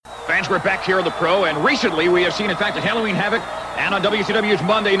fans, we're back here on the Pro, and recently we have seen, in fact, at Halloween Havoc and on WCW's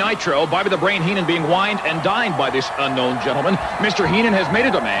Monday Nitro, Bobby the Brain Heenan being wined and dined by this unknown gentleman. Mr. Heenan has made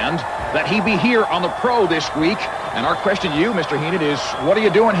a demand that he be here on the Pro this week, and our question to you, Mr. Heenan, is what are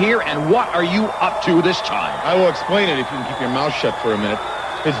you doing here, and what are you up to this time? I will explain it if you can keep your mouth shut for a minute.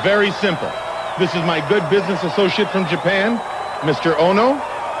 It's very simple. This is my good business associate from Japan, Mr. Ono,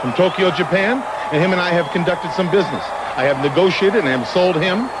 from Tokyo, Japan, and him and I have conducted some business. I have negotiated and have sold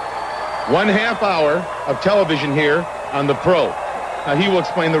him 1/2 hour of television here on the Pro. Now, he will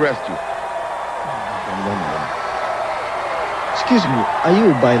explain the rest to you. Excuse me, are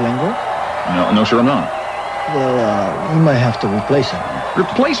you bilingual? No, sir, I'm not. Well, we might have to replace him.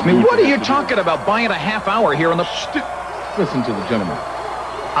 Replace me? What are you talking about, buying a half hour here on the... Listen to the gentleman.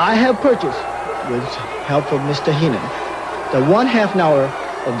 I have purchased, with help from Mr. Heenan, the 1/2 hour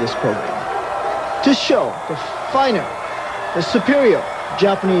of this program to show the finer, the superior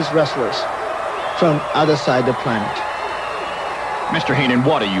Japanese wrestlers from other side of the planet. Mr. Heenan,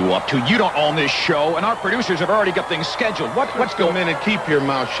 what are you up to? You don't own this show, and our producers have already got things scheduled. What's going on? And keep your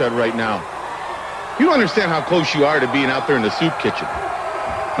mouth shut right now. You don't understand how close you are to being out there in the soup kitchen.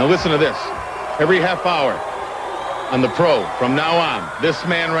 Now listen to this. Every half hour on the Pro, from now on, this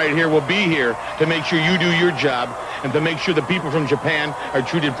man right here will be here to make sure you do your job and to make sure the people from Japan are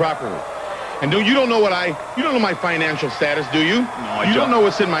treated properly. And you don't know my financial status, do you? No, I don't. You don't know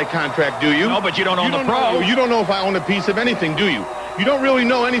what's in my contract, do you? No, but you don't own the Pro. You don't know if I own a piece of anything, do you? You don't really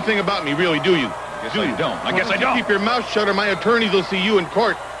know anything about me, really, do you? I guess I don't. Keep your mouth shut or my attorneys will see you in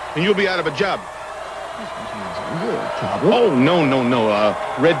court and you'll be out of a job. Oh, no.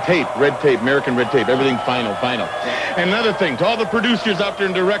 Red tape, American red tape. Everything final. And another thing, to all the producers out there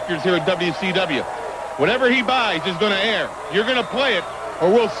and directors here at WCW, whatever he buys is going to air. You're going to play it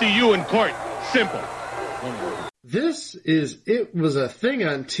or we'll see you in court. Simple. This is It Was a Thing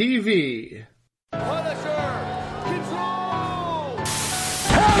on TV. Punisher! Control!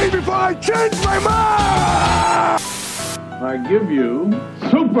 Tell me before I change my mind! I give you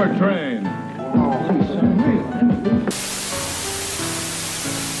Super Train.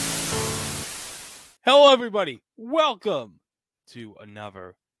 Hello, everybody. Welcome to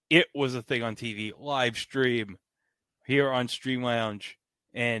another It Was a Thing on TV live stream here on Stream Lounge.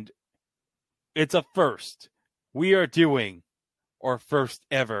 And it's a first. We are doing our first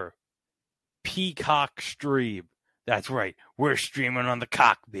ever Peacock stream. That's right. We're streaming on the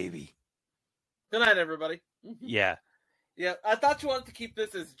cock, baby. Good night, everybody. Yeah. Yeah, I thought you wanted to keep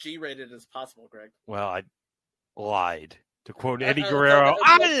this as G-rated as possible, Greg. Well, I lied. To quote Eddie Guerrero,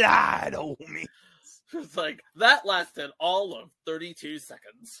 I lied, homie. It's like, that lasted all of 32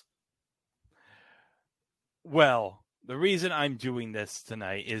 seconds. Well, the reason I'm doing this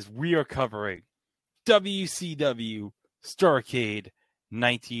tonight is we are covering WCW Starrcade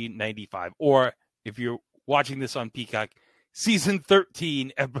 1995. Or, if you're watching this on Peacock, Season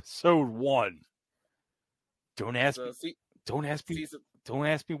 13, Episode 1. Don't ask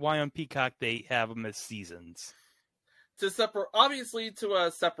me why on Peacock they have them as seasons. Obviously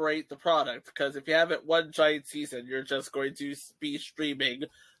to separate the product, because if you have it one giant season, you're just going to be streaming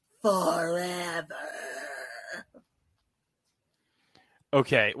forever.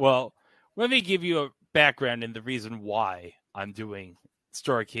 Okay, well, let me give you a background and the reason why I'm doing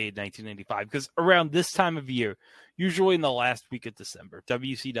Starrcade 1995. Because around this time of year, usually in the last week of December,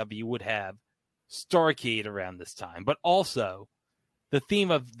 WCW would have Starrcade around this time. But also, the theme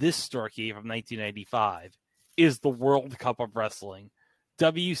of this Starrcade from 1995 is the World Cup of Wrestling.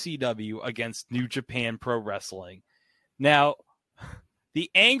 WCW against New Japan Pro Wrestling. Now, the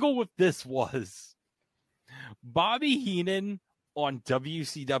angle with this was Bobby Heenan on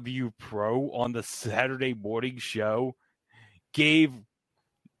WCW Pro on the Saturday morning show gave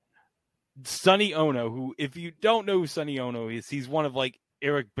Sonny Ono, who, if you don't know who Sonny Ono is, he's one of like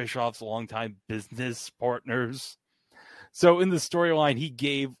Eric Bischoff's longtime business partners. So in the storyline, he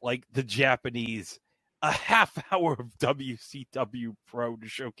gave like the Japanese a half hour of WCW Pro to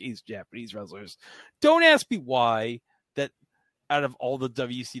showcase Japanese wrestlers. Don't ask me why that out of all the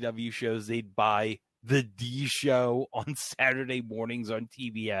WCW shows, they'd buy the D Show on Saturday mornings on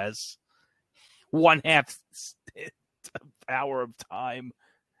TBS. 1/2 hour of time.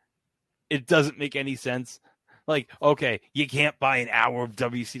 It doesn't make any sense. Like, okay, you can't buy an hour of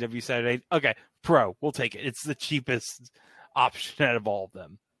WCW Saturday. Okay, Pro, we'll take it. It's the cheapest option out of all of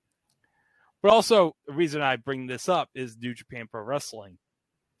them. But also, the reason I bring this up is New Japan Pro Wrestling.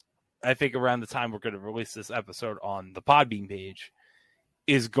 I think around the time we're going to release this episode on the Podbean page,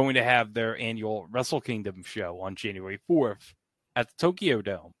 is going to have their annual Wrestle Kingdom show on January 4th at the Tokyo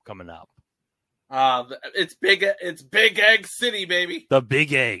Dome coming up. It's Big Egg City, baby. The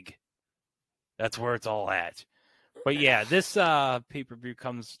Big Egg. That's where it's all at. But yeah, this pay-per-view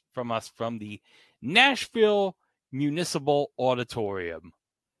comes from us from the Nashville Municipal Auditorium.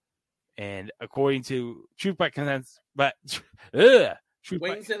 And according to Truth by Consensus,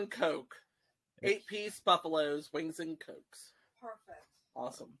 Wings and Coke. 8-piece buffaloes, wings and Cokes. Perfect.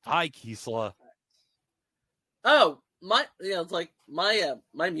 Awesome. Hi, Kiesla. Oh, it's like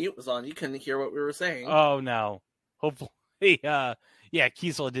my mute was on. You couldn't hear what we were saying. Oh no. Hopefully,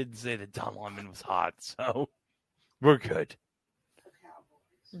 Kiesla didn't say that Don Lemon was hot, so we're good.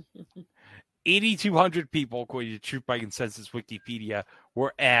 8,200 people, according to Truth by Consensus Wikipedia,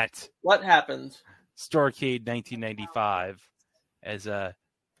 were at What happened? Starrcade 1995 as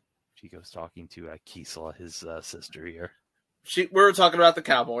Chico's talking to Kiesla, his sister here. We were talking about the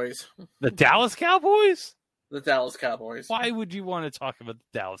Cowboys. The Dallas Cowboys? The Dallas Cowboys. Why would you want to talk about the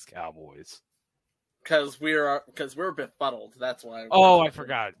Dallas Cowboys? Because we're a bit fuddled. That's why. Oh, I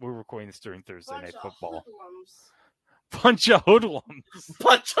forgot. We're recording this during Thursday Night Football. Bunch of hoodlums.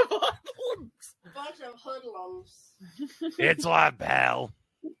 Bunch of hoodlums. Bunch of hoodlums. It's live, pal.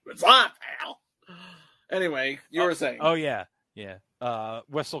 It's live, pal. Anyway, you were saying. Oh, yeah.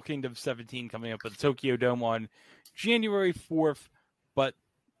 Wrestle Kingdom 17 coming up at the Tokyo Dome on January 4th, but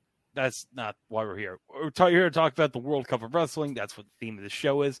that's not why we're here. We're here to talk about the World Cup of Wrestling. That's what the theme of the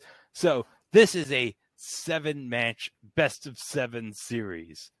show is. So this is a 7-match best of 7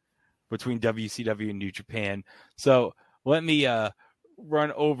 series between WCW and New Japan. So let me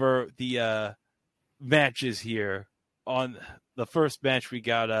run over the matches here. On the first match, we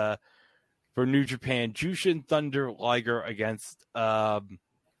got for New Japan, Jushin Thunder Liger against how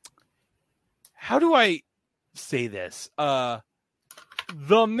do I say this? The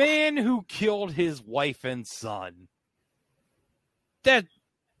man who killed his wife and son. That's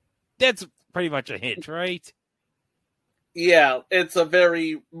pretty much a hint, right? Yeah, it's a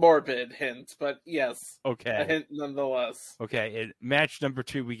very morbid hint, but yes. Okay. A hint nonetheless. Okay, and match number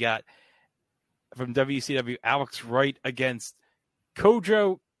 2, we got from WCW, Alex Wright against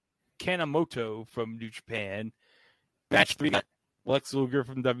Kojo Kanemoto from New Japan. Match 3, we got Lex Luger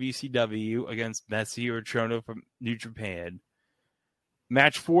from WCW against Masahiro Chono from New Japan.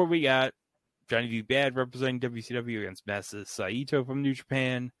 Match 4, we got Johnny B. Bad representing WCW against Masa Saito from New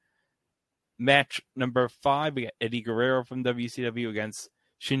Japan. Match number 5, we got Eddie Guerrero from WCW against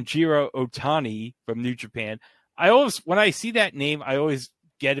Shinjiro Otani from New Japan. When I see that name, I always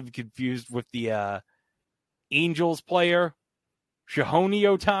get him confused with the Angels player, Shihoni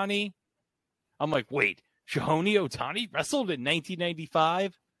Otani. I'm like, wait, Shihoni Otani wrestled in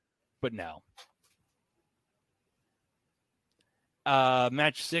 1995? But no.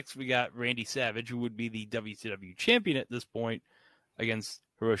 Match 6, we got Randy Savage, who would be the WCW champion at this point, against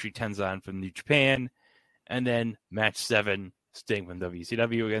Hiroshi Tenzan from New Japan. And then match 7, Sting from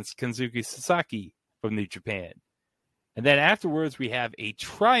WCW against Kensuke Sasaki from New Japan. And then afterwards, we have a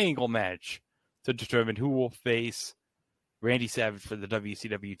triangle match to determine who will face Randy Savage for the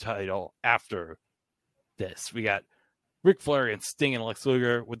WCW title after this. We got Ric Flair and Sting and Lex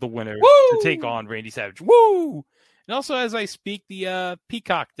Luger with the winner to take on Randy Savage. Woo! And also, as I speak, the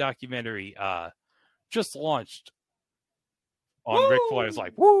Peacock documentary just launched on Ric Flair's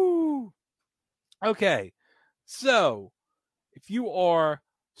Life. Woo! Okay, so if you are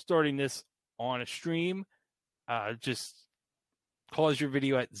starting this on a stream, just pause your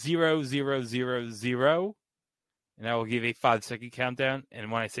video at 0000, and I will give a 5-second countdown.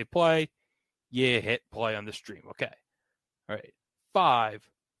 And when I say play, hit play on the stream. Okay. All right. 5,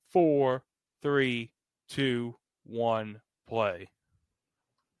 4, 3, 2, 1, play.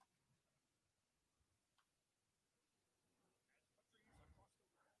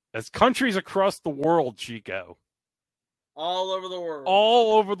 As countries across the world, Chico. All over the world.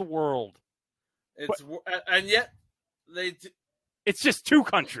 All over the world. And yet, it's just 2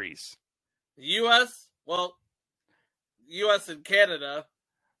 countries. U.S., U.S. and Canada.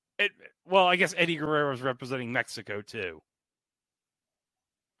 I guess Eddie Guerrero is representing Mexico, too.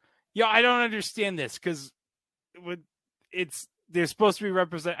 Yeah, I don't understand this, because they're supposed to be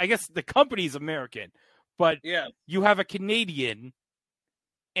representing, I guess the company's American, but you have a Canadian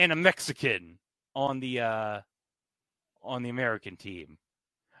and a Mexican on the American team.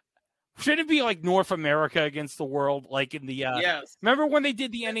 Should it be like North America against the world, like in the yes? Remember when they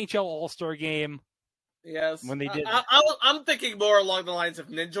did the NHL All-Star game? Yes. When they did, I'm thinking more along the lines of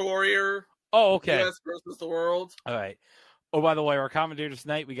Ninja Warrior. Oh, okay. US versus the world. All right. Oh, by the way, our commentators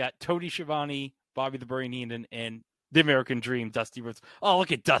tonight, we got Tony Schiavone, Bobby the Brain Heenan, and the American Dream, Dusty Rhodes. Oh,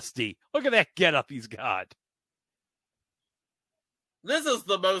 look at Dusty! Look at that getup he's got. This is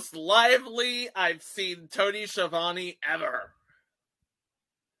the most lively I've seen Tony Schiavone ever.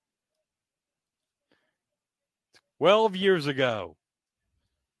 12 years ago.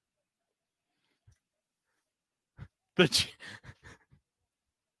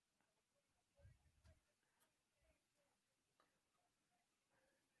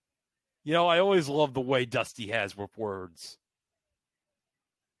 You know, I always love the way Dusty has with words.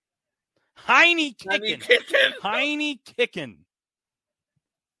 Heine kickin'.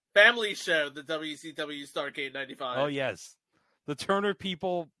 Family show, the WCW Starrcade 95. Oh, yes. The Turner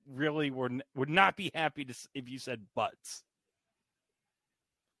people really would not be happy if you said butts.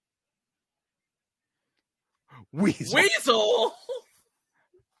 Weasel?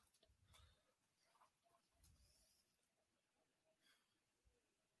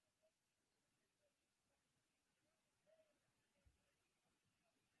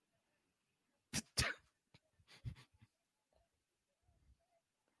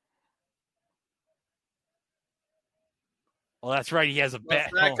 Well, that's right. He has a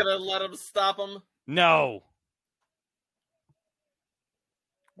bat. Was that going to let him stop him? No.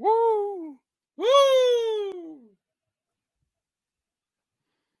 Woo! Woo!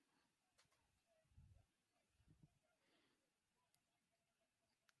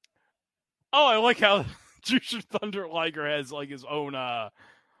 Oh, I like how Jushin Thunder Liger has like his own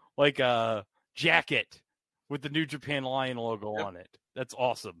jacket with the New Japan Lion logo on it. That's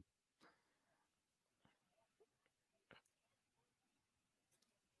awesome.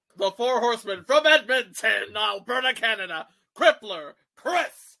 The Four Horsemen from Edmonton, Alberta, Canada. Crippler,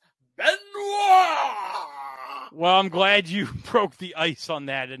 Chris Benoit. Well, I'm glad you broke the ice on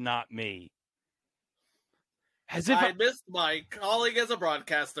that and not me. I missed my calling as a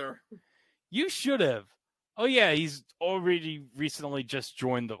broadcaster. You should have. Oh yeah, he's already recently just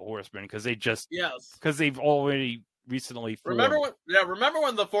joined the Horsemen because they've already recently formed. Remember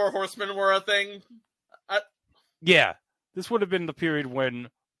when the Four Horsemen were a thing? Yeah, this would have been the period when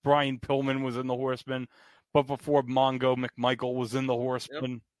Brian Pillman was in the Horsemen, but before Mongo McMichael was in the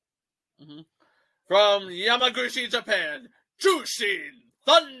Horsemen. Yep. Mm-hmm. From Yamaguchi, Japan, Jushin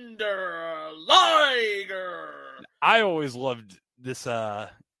Thunder Liger. I always loved this.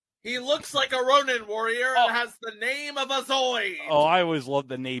 He looks like a Ronin warrior and has the name of a Zoid. Oh, I always loved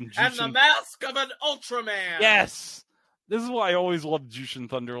the name Jushin. And the mask of an Ultraman. Yes. This is why I always loved Jushin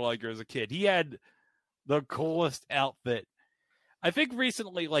Thunder Liger as a kid. He had the coolest outfit. I think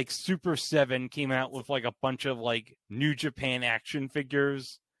recently, like, Super 7 came out with, like, a bunch of, like, New Japan action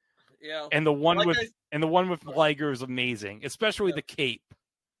figures. Yeah. And the one with Liger is amazing, especially the cape.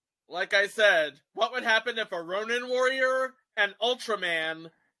 Like I said, what would happen if a Ronin warrior and Ultraman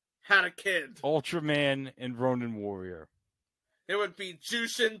had a kid? Ultraman and Ronin warrior. It would be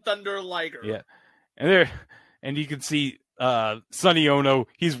Jushin Thunder Liger. Yeah. And you can see Sonny Ono,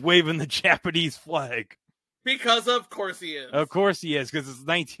 he's waving the Japanese flag. Because of course he is. Of course he is, because it's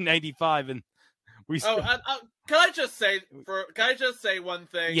 1995 and we can I just say one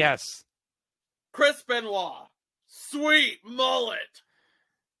thing? Yes. Chris Benoit. Sweet mullet.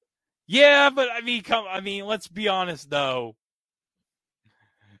 Yeah, but let's be honest though.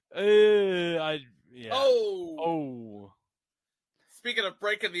 Oh. Speaking of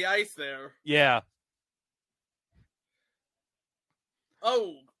breaking the ice there. Yeah.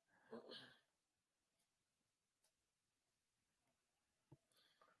 Oh.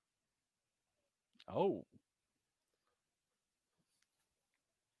 Oh.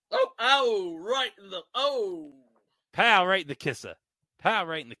 Oh, ow, right in the, oh. Pow, right in the kisser. Pow,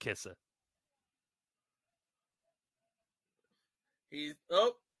 right in the kisser. He's,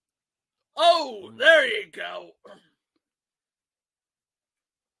 oh, there you go.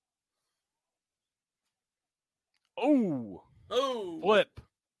 Oh. Oh. Flip.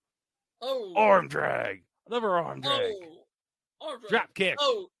 Oh. Arm drag. Another arm drag. Oh. Arm drag. Drop kick.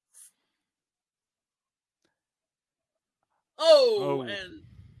 Oh. Oh. And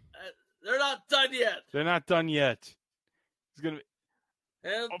they're not done yet. They're not done yet. It's going to be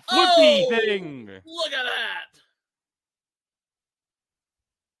and, a flippy thing. Look at that.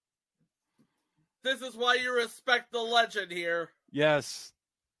 This is why you respect the legend here. Yes.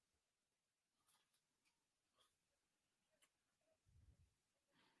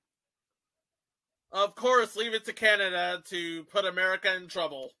 Of course, leave it to Canada to put America in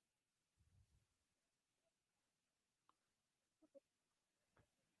trouble.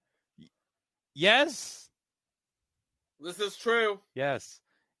 Yes. This is true. Yes.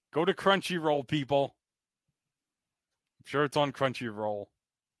 Go to Crunchyroll, people. I'm sure it's on Crunchyroll.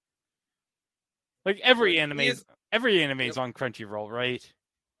 Like every anime is on Crunchyroll, right?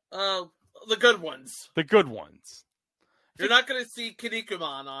 The good ones. The good ones. You're not going to see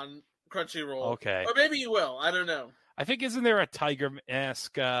Kinnikuman on Crunchyroll. Okay. Or maybe you will. I don't know. I think, isn't there a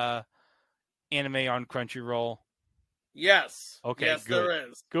Tiger-esque anime on Crunchyroll? Yes. Okay, yes, good. there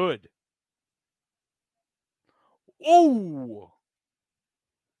is. Good. Oh!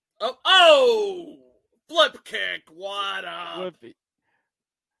 Oh! Flip kick. What up?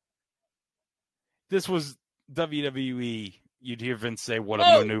 This was WWE. You'd hear Vince say, what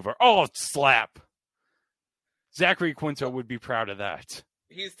a maneuver. Oh, slap. Zachary Quinto would be proud of that.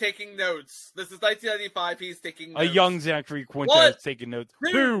 He's taking notes. This is 1995. He's taking notes. A young Zachary Quinto is taking notes.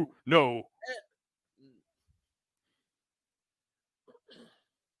 Two. No.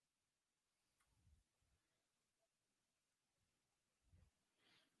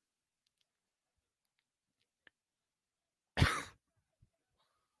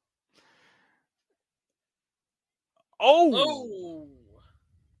 Oh!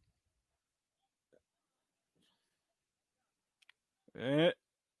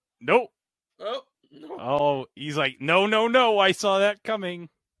 Nope. Oh, no. Oh, he's like, no, I saw that coming.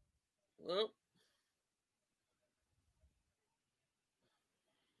 Oh.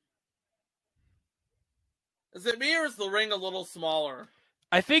 Is it me or is the ring a little smaller?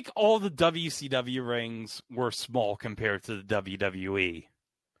 I think all the WCW rings were small compared to the WWE.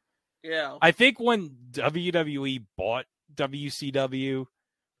 Yeah. I think when WWE bought WCW,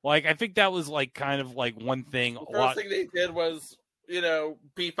 like, I think that was, like, kind of, like, one thing. The first thing they did was,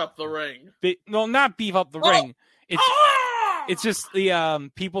 beef up the ring. No, not beef up the ring. It's just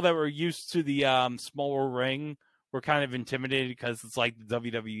the people that were used to the smaller ring were kind of intimidated because it's like the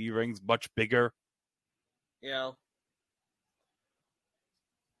WWE ring's much bigger. Yeah.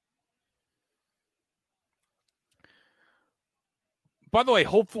 By the way,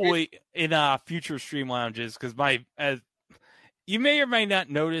 hopefully in future stream lounges, because you may or may not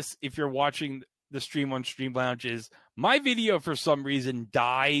notice if you're watching the stream on Stream Lounges, my video for some reason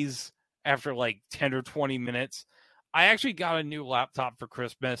dies after like 10 or 20 minutes. I actually got a new laptop for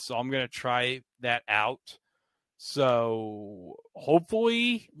Christmas, so I'm going to try that out. So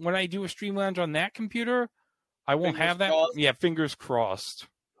hopefully when I do a stream lounge on that computer, I won't have that. Crossed. Yeah, fingers crossed.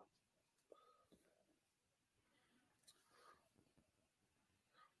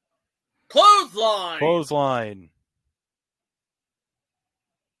 Clothesline.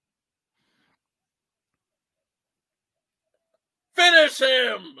 Finish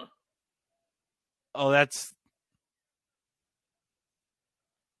him. Oh, that's...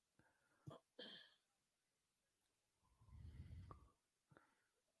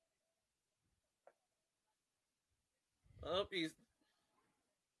 Oh, he's...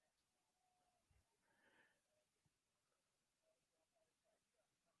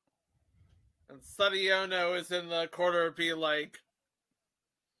 And Sonny Ono is in the corner being like,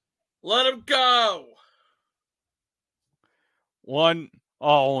 let him go.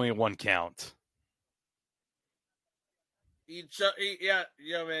 Only one count. He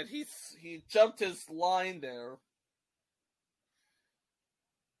jumped his line there.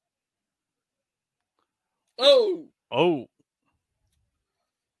 Oh.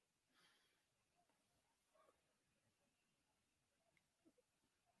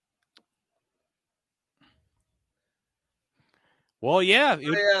 Well, yeah, it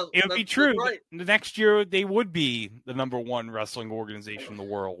would be true. Right. The next year, they would be the number one wrestling organization in the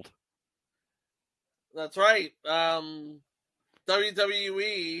world. That's right. WWE,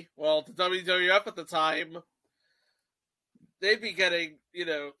 well, the WWF at the time, they'd be getting,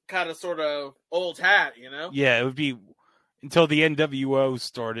 kind of sort of old hat, Yeah, it would be until the NWO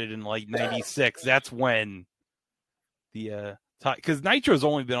started in like 96. That's when the because Nitro's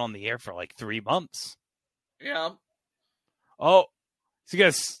only been on the air for like 3 months. Yeah. Oh, so you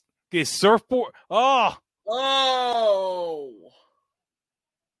guys get a surfboard. Oh no!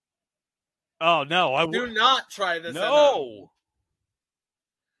 Do not try this. No.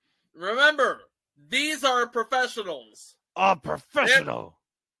 Remember, these are professionals. A professional.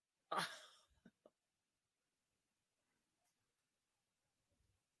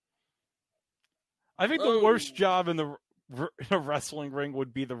 I think the worst job in a wrestling ring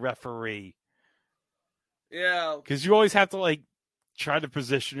would be the referee. Yeah. Because you always have to, like, try to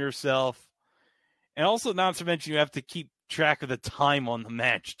position yourself. And also, not to mention, you have to keep track of the time on the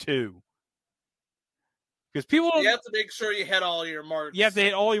match, too. Because you have to make sure you hit all your marks. You have to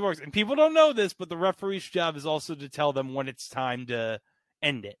hit all your marks. And people don't know this, but the referee's job is also to tell them when it's time to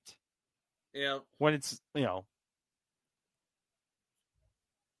end it. Yeah. When it's,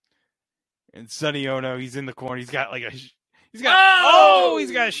 And Sonny Ono, he's in the corner. He's got like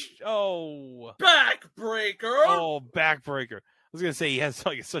backbreaker. Oh, backbreaker. I was going to say he has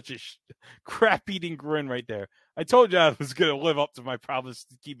like such a crap-eating grin right there. I told you I was going to live up to my promise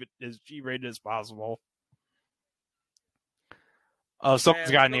to keep it as G-rated as possible. Oh, someone's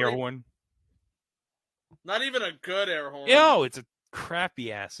got an air horn. Not even a good air horn. No, it's a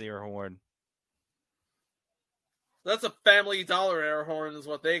crappy ass air horn. That's a Family Dollar air horn is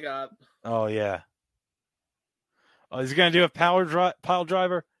what they got. Oh, yeah. Oh, is he going to do a pile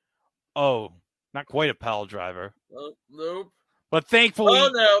driver? Oh, not quite a pile driver. Nope. But thankfully, oh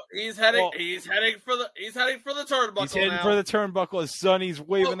no, he's heading for the turnbuckle. He's heading for the turnbuckle. His son, he's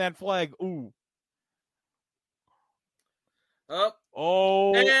waving that flag. Ooh. Up.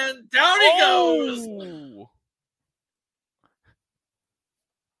 Oh. And down he goes.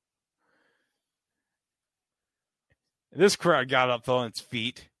 This crowd got up on its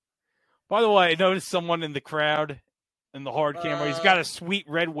feet. By the way, I noticed someone in the crowd in the hard camera. He's got a sweet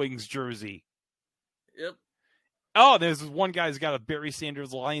Red Wings jersey. Yep. Oh, there's one guy who's got a Barry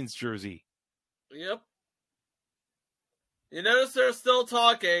Sanders Lions jersey. Yep. You notice they're still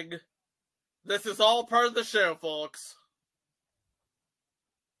talking. This is all part of the show, folks.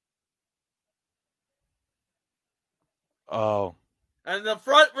 Oh. And the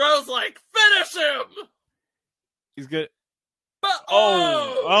front row's like, finish him! He's good. But,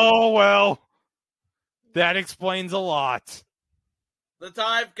 oh, well. That explains a lot. The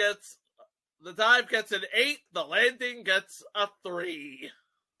dive gets an 8. The landing gets a 3.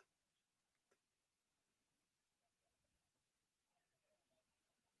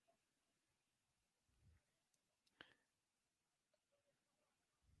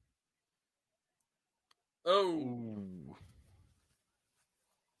 Oh. Ooh.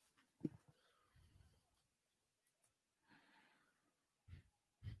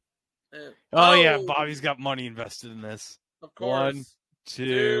 Oh, yeah, Bobby's got money invested in this. Of course. 1,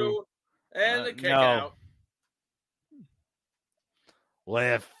 2, and a kick no. out.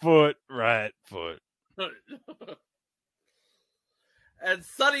 Left foot, right foot. And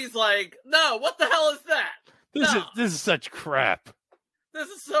Sonny's like, no, what the hell is that? This is such crap. This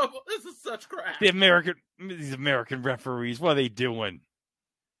is such crap. These American referees, what are they doing?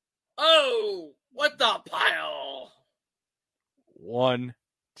 Oh, what the pile? 1,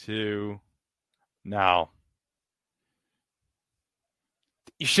 2, now.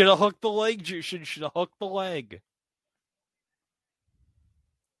 You should have hooked the leg. You should have hooked the leg.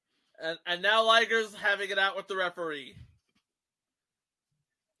 And now Liger's having it out with the referee.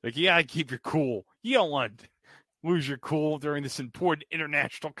 Like, you gotta keep your cool. You don't want to lose your cool during this important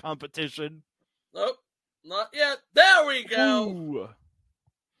international competition. Nope, not yet. There we go. Ooh.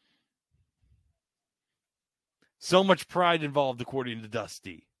 So much pride involved, according to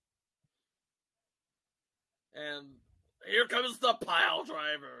Dusty. And here comes the pile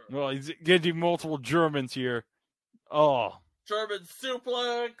driver. Well, he's going to do multiple Germans here. Oh. German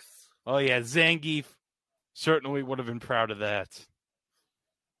suplex. Oh, yeah. Zangief certainly would have been proud of that.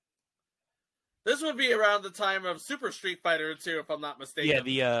 This would be around the time of Super Street Fighter 2, if I'm not mistaken.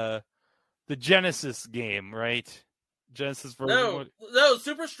 Yeah, the Genesis game, right? Genesis version. No,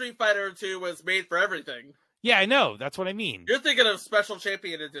 Super Street Fighter 2 was made for everything. Yeah, I know. That's what I mean. You're thinking of Special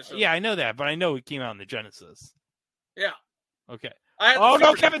Champion Edition. Yeah, I know that, but I know it came out in the Genesis. Yeah. Okay. Oh,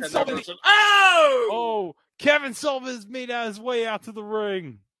 no, Kevin Sullivan. Oh! Kevin Sullivan has made his way out to the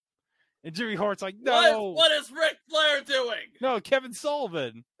ring. And Jimmy Hart's like, no. What is Ric Flair doing? No, Kevin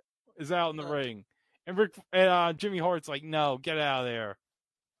Sullivan is out in the ring. And Jimmy Hart's like, no, get out of there.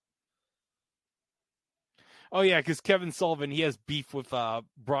 Oh, yeah, because Kevin Sullivan, he has beef with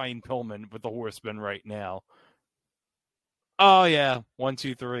Brian Pillman with the Horsemen right now. Oh, yeah. 1,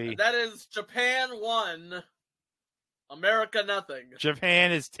 2, 3. That is Japan 1, America nothing.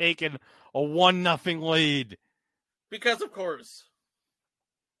 Japan has taken a 1-0 lead. Because, of course.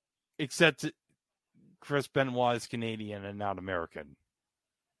 Except Chris Benoit is Canadian and not American.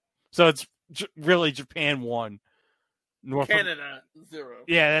 So it's really Japan 1. Canada 0.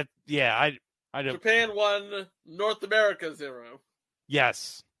 Yeah, I don't. Japan 1, North America 0.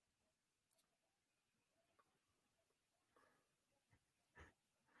 Yes.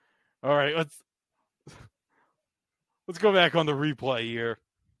 All right, let's go back on the replay here.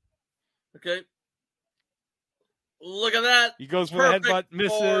 Okay. Look at that. He goes for the headbutt,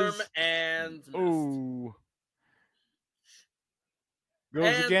 misses. And ooh.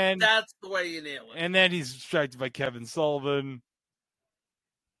 Goes and again. That's the way you nail it. And then he's distracted by Kevin Sullivan.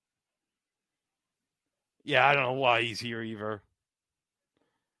 Yeah, I don't know why he's here either.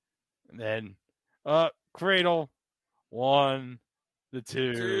 And then, cradle. 1, the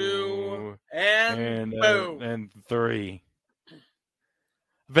 2, and boom. And 3.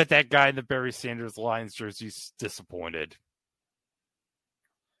 I bet that guy in the Barry Sanders Lions jersey's disappointed.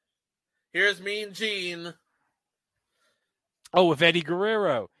 Here's Mean Gene. Oh, with Eddie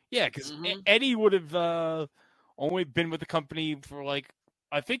Guerrero. Yeah, because Eddie would have only been with the company for,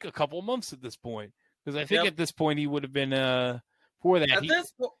 I think a couple of months at this point. Because I think at this point he would have been for that. At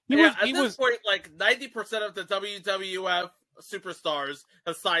this point, like 90% of the WWF superstars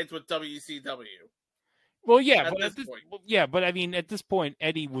have signed with WCW. Well, yeah, but I mean, at this point,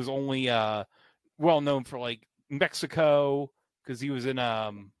 Eddie was only well known for like Mexico because he was in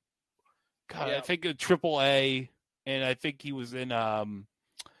I think AAA, and I think he was in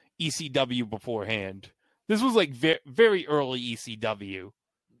ECW beforehand. This was like very early ECW,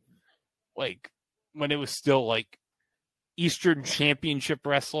 like when it was still like Eastern Championship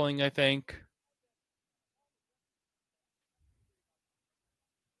Wrestling, I think.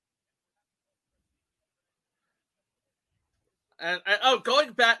 And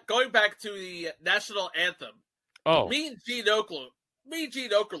going back to the national anthem. Oh, Mean Gene Okerlund,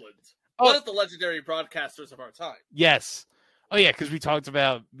 one of the legendary broadcasters of our time. Yes. Oh yeah, because we talked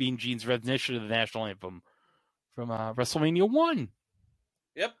about Mean Gene's rendition of the national anthem from WrestleMania 1.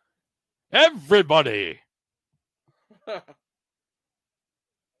 Yep. Everybody.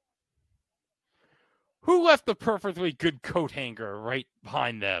 Who left the perfectly good coat hanger right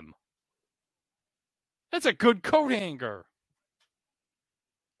behind them? That's a good coat hanger.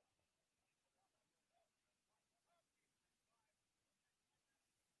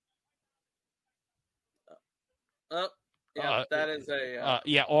 That is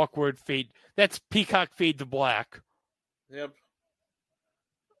a... awkward fade. That's Peacock fade to black. Yep.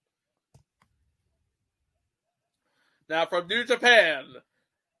 Now from New Japan.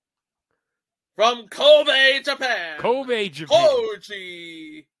 From Kobe, Japan.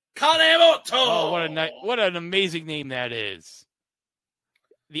 Koji Kanemoto. Oh, what an amazing name that is.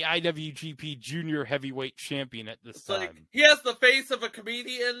 The IWGP Junior Heavyweight Champion at this time. Like, he has the face of a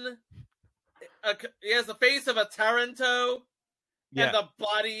comedian. He has the face of a Taranto. Yeah. And the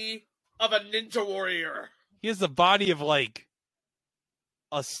body of a ninja warrior. He has the body of like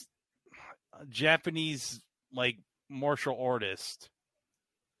a Japanese like martial artist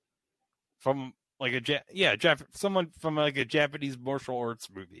from like someone from like a Japanese martial arts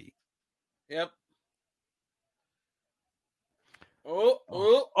movie. Yep.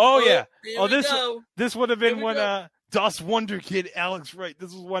 Yeah. This would have been when Das Wunderkind Alex Wright.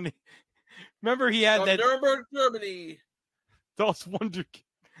 This was when remember he had from that Nuremberg, Germany. Das Wunderkind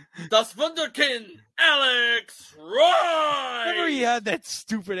Alex Wright. Remember he had that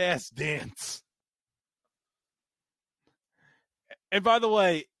stupid ass dance. And by the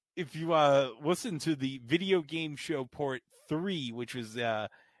way, if you listen to the Video Game Show Part 3, which was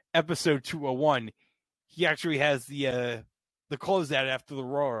episode 201, he actually has the closeout after the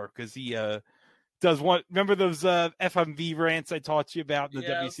roar because he does one. Remember those FMV rants I taught you about in the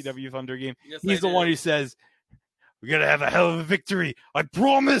WCW Thunder game? Yes, He's the one who says, "We're gonna have a hell of a victory, I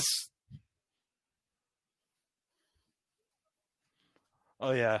promise."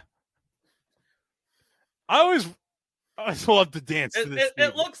 Oh yeah, I always love to dance to this.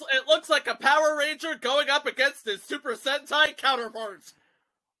 It looks like a Power Ranger going up against his Super Sentai counterparts.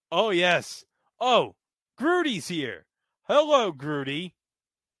 Oh yes. Oh, Grudy's here. Hello, Grudy.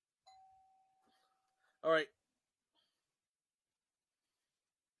 All right.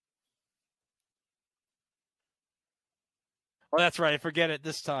 Oh, that's right. I forget it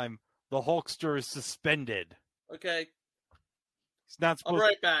this time. The Hulkster is suspended. Okay. He's not supposed. I'll be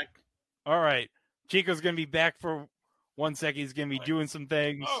right back. All right. Chico's going to be back for 1 second. He's going to be doing some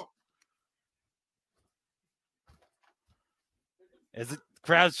things. Oh. As the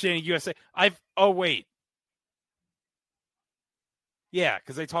crowd's chanting USA. Oh, wait. Yeah,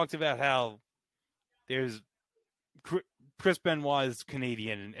 because I talked about how there's Chris Benoit is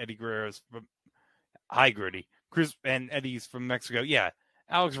Canadian and Eddie Guerrero's from Grudy. Chris and Eddie's from Mexico. Yeah,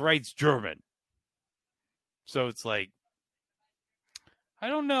 Alex Wright's German. So it's like, I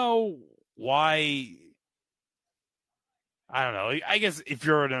don't know why. I don't know. I guess if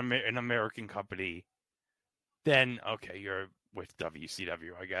you're an American company, then okay, you're with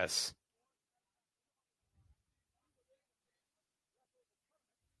WCW, I guess.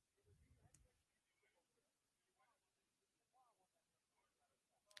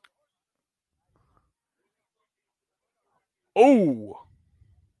 Oh!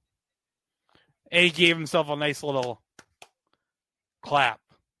 And he gave himself a nice little clap.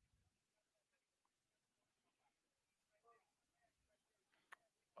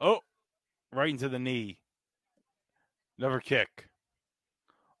 Oh! Right into the knee. Another kick.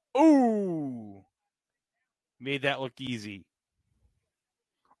 Oh! Made that look easy.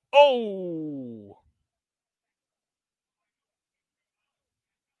 Oh!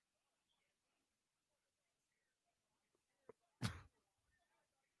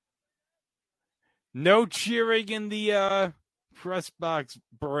 No cheering in the press box,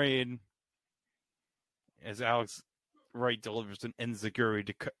 Brain. as Alex Wright delivers an enziguri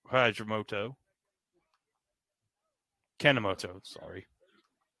to Kanemoto, sorry.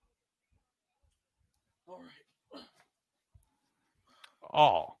 All right.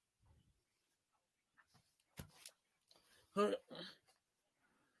 Oh.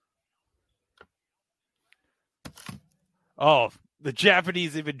 Oh, the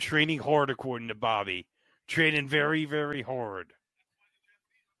Japanese have been training hard, according to Bobby. Training very, very hard.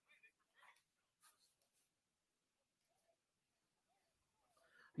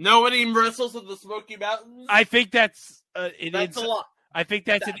 Nobody wrestles in the Smoky Mountains? I think that's That's a lot. I think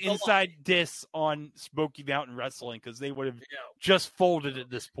that's an That's a inside diss on Smoky Mountain Wrestling because they would have Yeah. just folded at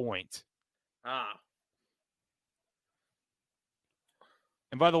this point. Ah.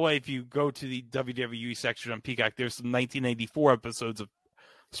 And by the way, if you go to the WWE section on Peacock, there's some 1994 episodes of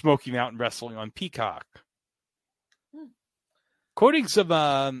Smoky Mountain Wrestling on Peacock. Quoting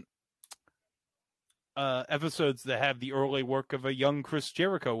some episodes that have the early work of a young Chris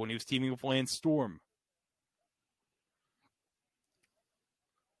Jericho when he was teaming with Lance Storm.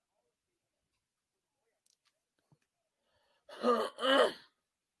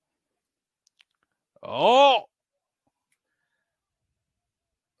 Oh!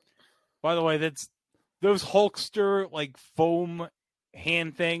 By the way, that's those Hulkster like foam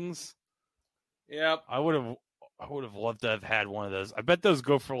hand things. Yep. I would have loved to have had one of those. I bet those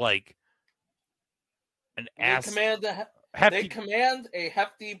go for like an ass. They command a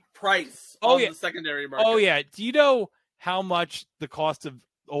hefty price on the secondary market. Oh yeah. Do you know how much the cost of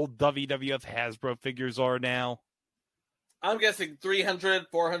old WWF Hasbro figures are now? I'm guessing $300,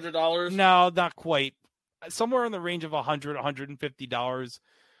 $400. No, not quite. Somewhere in the range of $100, $150.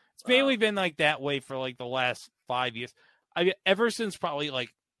 It's mainly been like that way for like the last 5 years. Ever since probably like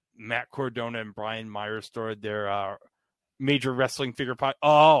Matt Cardona and Brian Myers started their major wrestling figure pot.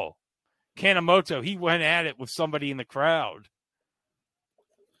 Oh, Kanemoto, he went at it with somebody in the crowd.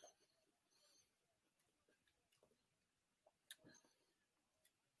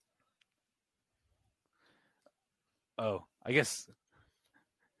 Oh, I guess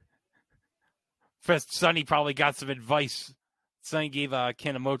First Sonny probably got some advice. Sonny gave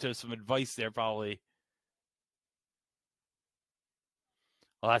Kanemoto some advice there, probably.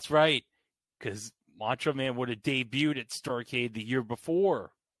 Well, that's right, because Macho Man would have debuted at Starrcade the year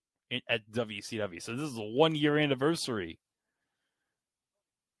before at WCW. So this is a 1-year anniversary.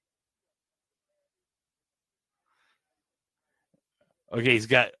 Okay,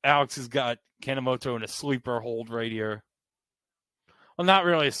 Alex has got Kanemoto in a sleeper hold right here. Well, not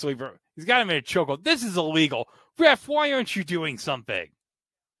really a sleeper. He's got him in a chokehold. This is illegal. Ref, why aren't you doing something?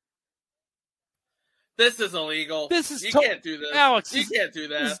 This is illegal. You can't do this. Alex, you can't do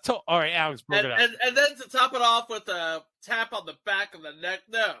that. All right, Alex, broke it up. And then to top it off with a tap on the back of the neck,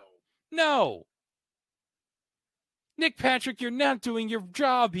 No. Nick Patrick, you're not doing your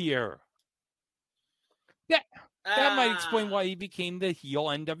job here. That might explain why he became the heel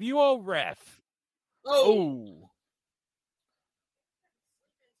NWO ref. Oh.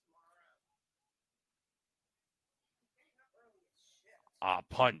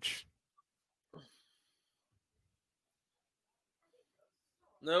 Punch.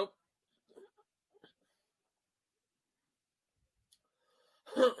 Nope.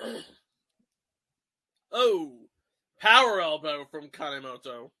 Oh, power elbow from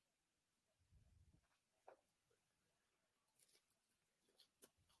Kanemoto.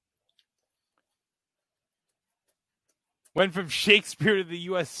 Went from Shakespeare to the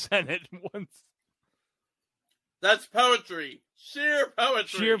U.S. Senate once. That's poetry. Sheer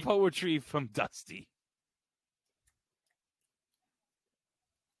poetry. Sheer poetry from Dusty.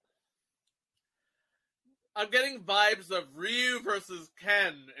 I'm getting vibes of Ryu versus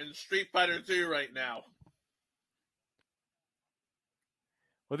Ken in Street Fighter 2 right now.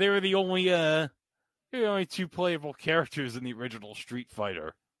 Well, they were the only two playable characters in the original Street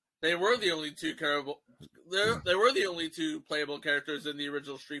Fighter. They were the only two They were the only two playable characters in the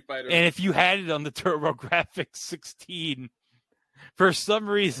original Street Fighter. And if you had it on the TurboGrafx 16, for some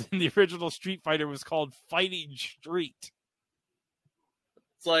reason, the original Street Fighter was called Fighting Street.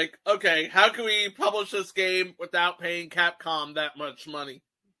 It's like, okay, how can we publish this game without paying Capcom that much money?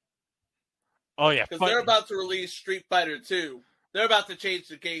 Oh, yeah. Because they're about to release Street Fighter 2. They're about to change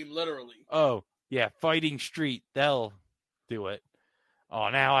the game, literally. Oh, yeah, Fighting Street. They'll do it. Oh,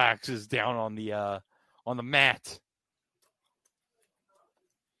 now Axe is down on the mat.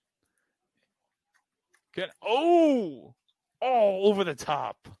 Over the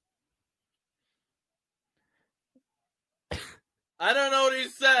top. I don't know what he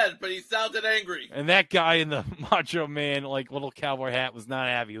said, but he sounded angry. And that guy in the Macho Man, like, little cowboy hat was not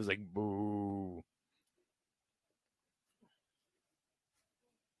happy. He was like, boo.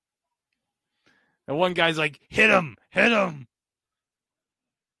 And one guy's like, hit him, hit him.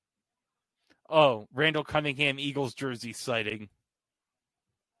 Oh, Randall Cunningham Eagles jersey sighting.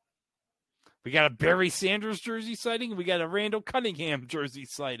 We got a Barry Sanders jersey sighting. We got a Randall Cunningham jersey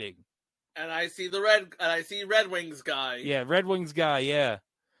sighting. And I see Red Wings guy. Yeah, Red Wings guy, yeah.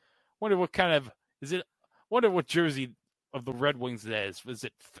 Wonder what kind of, wonder what jersey of the Red Wings it is. Is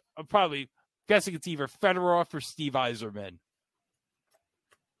it, probably, guessing it's either Fedorov or Steve Yzerman.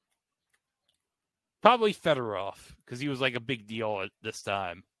 Probably Fedorov, because he was like a big deal at this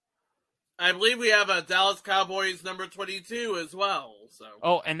time. I believe we have a Dallas Cowboys number 22 as well. So.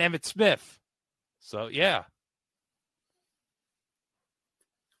 Oh, and Emmitt Smith. So, yeah.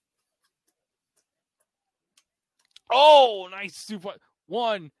 Oh, nice super.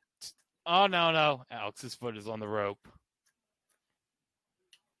 One. Oh, no. Alex's foot is on the rope.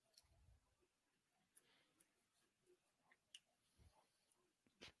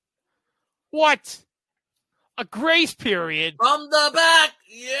 What? A grace period? From the back?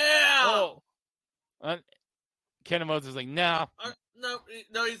 Yeah! Oh. Kanemoto's like, no. No,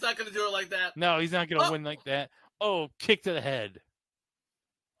 he's not going to do it like that. No, he's not going to win like that. Oh, kick to the head.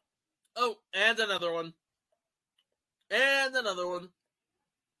 Oh, and another one. And another one.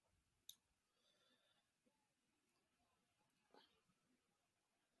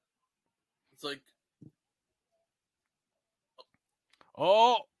 It's like...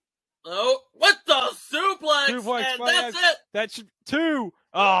 Oh, what the suplex? And that's it. That's 2.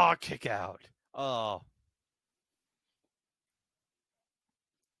 Oh, kick out. Oh.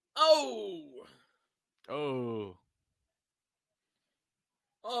 Oh.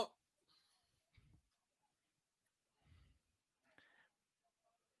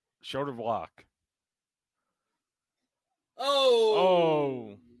 Shoulder block.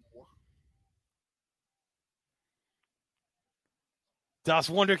 Oh. Das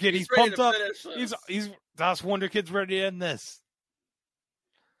Wonderkid, he's pumped up. He's Das Wonderkid's ready to end this.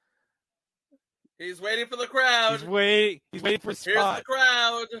 He's waiting for the crowd. He's waiting for a spot. Here's the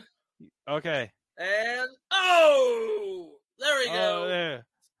crowd. Okay. And there we go. There.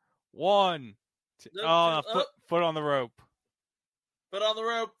 1, 2. Foot on the rope. Foot on the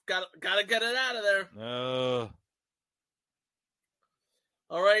rope. Gotta get it out of there.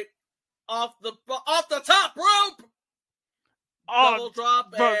 All right. Off the top rope. Double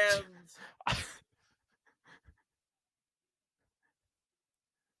drop and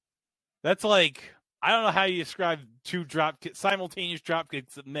that's like, I don't know how you describe 2 simultaneous drop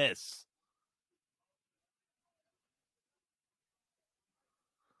kicks that miss.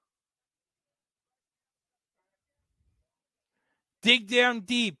 Dig down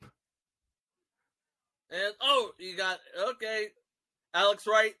deep. And you got okay. Alex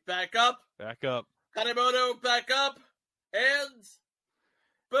Wright back up. Kanemoto back up. And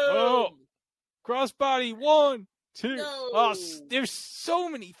boom! Oh, crossbody 1, 2. No. Oh, there's so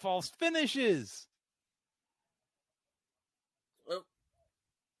many false finishes. Well,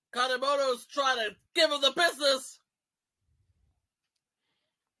 Kanemoto's trying to give him the business.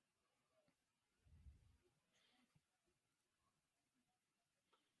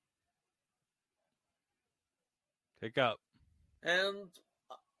 Pick up. And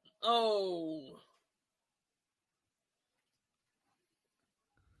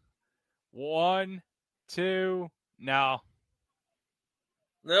 1, 2. No.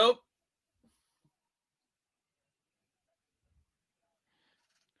 Nope.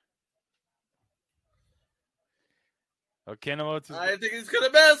 Okay, I think he's gonna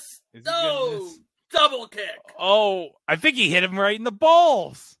miss. No, double kick. Oh, I think he hit him right in the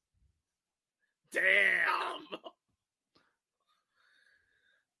balls. Damn.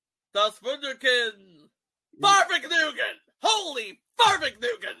 Das Wunderkind. Farvik Nugan. Holy Farvik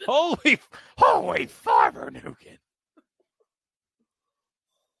Nugan. Holy Farvik.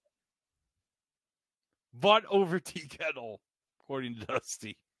 Butt over tea kettle, according to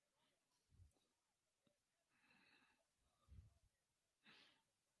Dusty.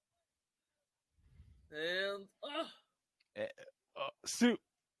 And suit.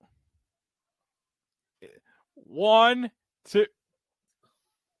 1, 2.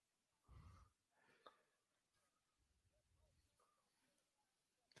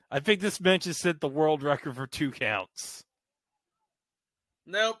 I think this bench has set the world record for 2 counts.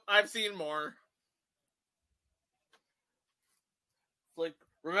 Nope, I've seen more. Like,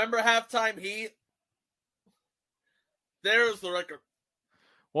 remember Halftime Heat? There's the record.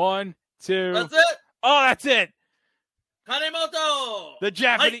 1, 2. That's it. Oh, that's it. Kanemoto.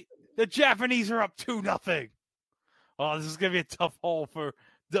 The Japanese are up 2-0. Oh, this is gonna be a tough hole for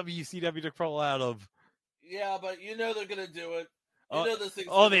WCW to crawl out of. Yeah, but you know they're gonna do it. this thing's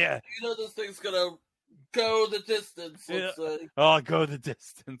this thing's gonna go the distance. Let's say. Oh, go the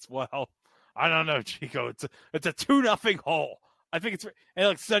distance. Well, I don't know, Chico. It's a 2-0 hole. I think it's and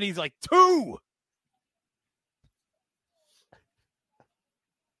like Sonny's like 2.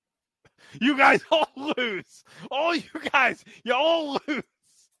 You guys all lose. All you guys, you all lose.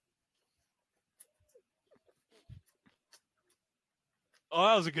 Oh,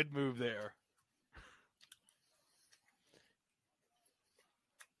 that was a good move there.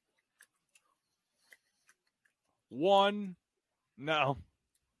 One. No.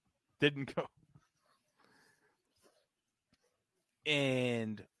 Didn't go.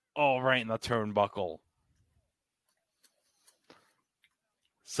 And right in the turnbuckle.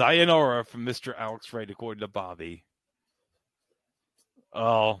 Sayonara from Mr. Alex Wright, according to Bobby.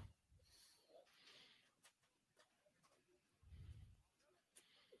 Oh.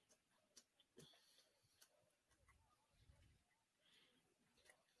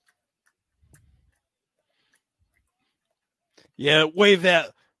 Yeah, wave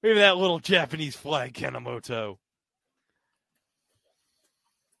that little Japanese flag, Kanemoto.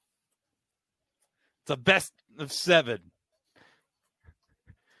 It's a best of 7.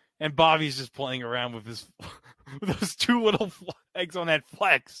 And Bobby's just playing around with with those 2 little flags on that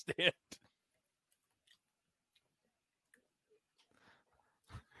flag stand.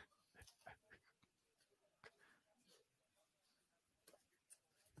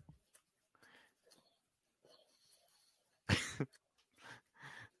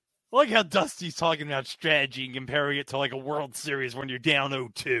 I like how Dusty's talking about strategy and comparing it to like a World Series when you're down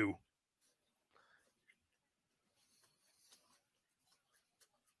 0-2.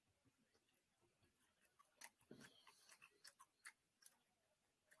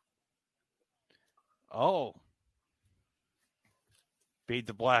 Oh. Fade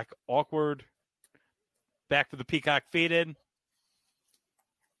to black. Awkward. Back to the Peacock faded.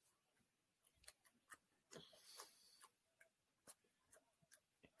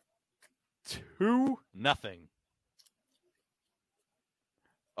 Two, nothing.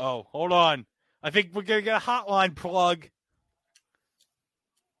 Oh, hold on. I think we're going to get a hotline plug.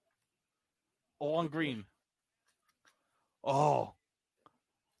 All on green. Oh.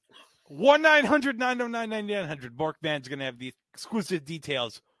 1-900-909-9900. Markman's going to have the exclusive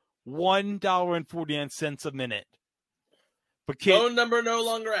details. $1.49 a minute. But phone number no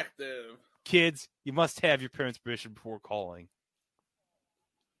longer active. Kids, you must have your parents' permission before calling.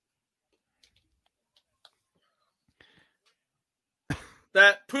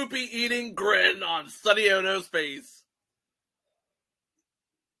 That poopy-eating grin on Sonny Ono's face.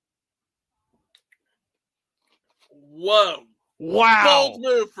 Whoa. Wow. Bold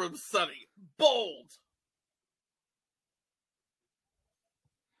move from Sonny. Bold.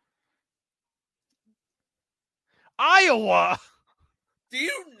 Iowa. Do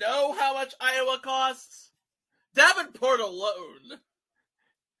you know how much Iowa costs? Davenport alone.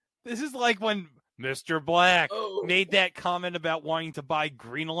 This is like when Mr. Black made that comment about wanting to buy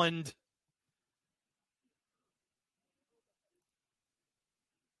Greenland.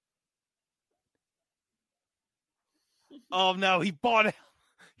 Oh no, he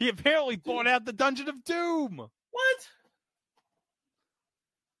apparently bought out the Dungeon of Doom. What?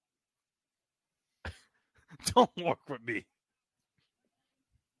 Don't work with me.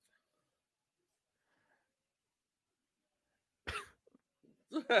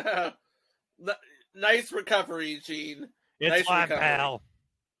 Nice recovery, Gene. It's nice fine, recovery. pal.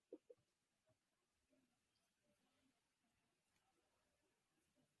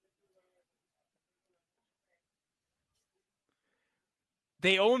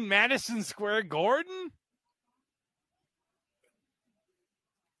 They own Madison Square Garden?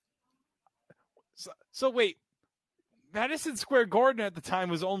 So wait, Madison Square Garden at the time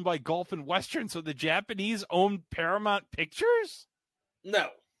was owned by Gulf and Western, so the Japanese owned Paramount Pictures? No.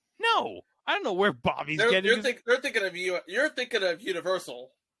 I don't know where Bobby's getting. You're thinking of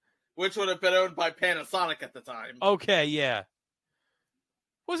Universal, which would have been owned by Panasonic at the time. Okay, yeah.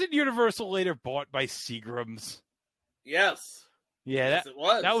 Wasn't Universal later bought by Seagram's? Yes. Yeah, yes, it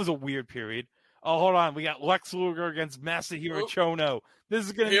was. That was a weird period. Oh, hold on. We got Lex Luger against Masahiro Chono.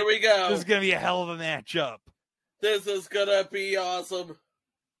 Here we go. This is gonna be a hell of a matchup. This is gonna be awesome.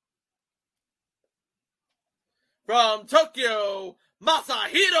 From Tokyo,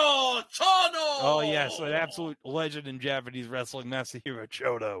 Masahiro Chono! Oh, yes, an absolute legend in Japanese wrestling, Masahiro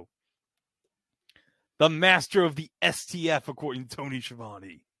Chono. The master of the STF, according to Tony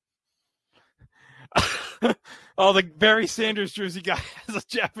Schiavone. Oh, the Barry Sanders jersey guy has a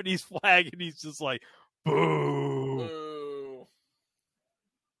Japanese flag, and he's just like, boo. Boo.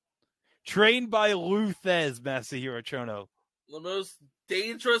 Trained by Luthez, Masahiro Chono. The most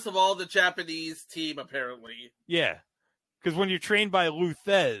dangerous of all the Japanese team, apparently. Yeah. Because when you're trained by Lou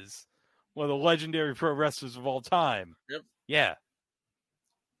Thez, one of the legendary pro wrestlers of all time. Yep. Yeah.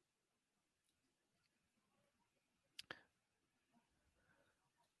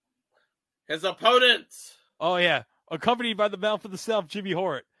 His opponent. Oh, yeah. Accompanied by the Mouth of the South, Jimmy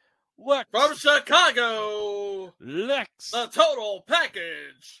Hart. Lex. From Chicago. Lex. The total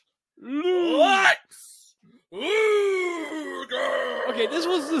package. Luger. Lex Luger. Okay, this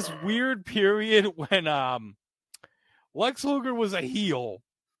was this weird period when Lex Luger was a heel.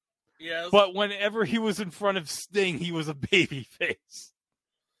 Yes. But whenever he was in front of Sting, he was a babyface.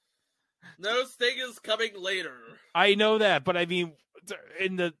 No, Sting is coming later. I know that, but I mean,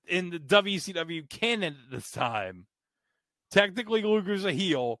 in the WCW canon at this time, technically Luger's a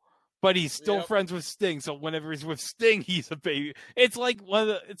heel, but he's still friends with Sting. So whenever he's with Sting, he's a baby. It's like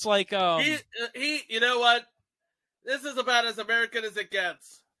he. You know what? This is about as American as it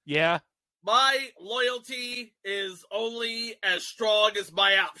gets. Yeah. My loyalty is only as strong as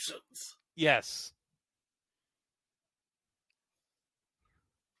my options. Yes.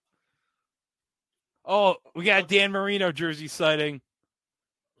 Oh, we got a Dan Marino jersey sighting.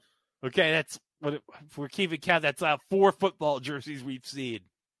 Okay, that's what if we're keeping count. That's 4 football jerseys we've seen.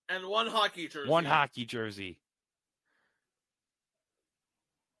 And 1 hockey jersey. 1 hockey jersey.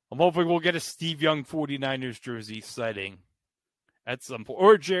 I'm hoping we'll get a Steve Young 49ers jersey sighting at some point.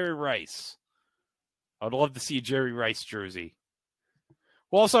 Or Jerry Rice. I'd love to see a Jerry Rice jersey.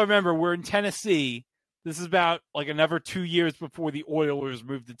 Well, also remember, we're in Tennessee. This is about like another 2 years before the Oilers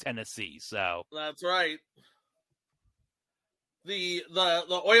moved to Tennessee. So that's right. The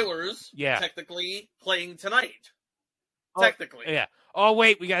Oilers, technically playing tonight. Technically, yeah. Oh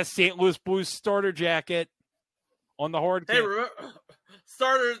wait, we got a St. Louis Blues starter jacket on the hard. Hey, remember,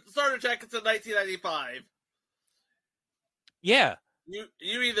 starter jackets in 1995. Yeah. You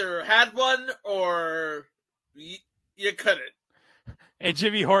either had one or you couldn't. And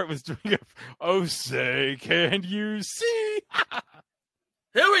Jimmy Hart was doing a, oh, say, can you see?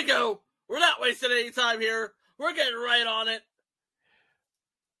 Here we go. We're not wasting any time here. We're getting right on it.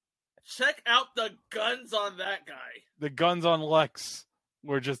 Check out the guns on that guy. The guns on Lex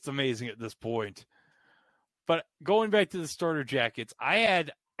were just amazing at this point. But going back to the starter jackets, I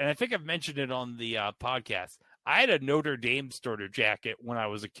had, and I think I've mentioned it on the podcast, I had a Notre Dame starter jacket when I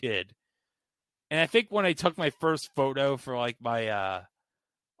was a kid. And I think when I took my first photo for like my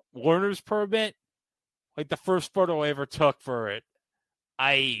learner's permit, like the first photo I ever took for it,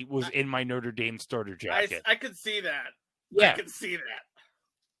 I was in my Notre Dame starter jacket. I could see that. Yeah. I could see that.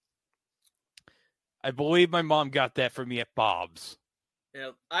 I believe my mom got that for me at Bob's.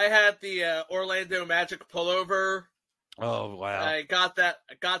 Yeah, I had the Orlando Magic pullover. Oh wow! I got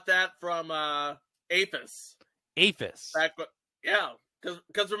that from Apis. Apis. Yeah,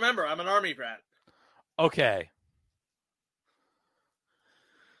 because remember, I'm an Army brat. Okay.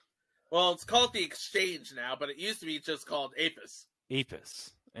 Well, it's called the Exchange now, but it used to be just called Apis.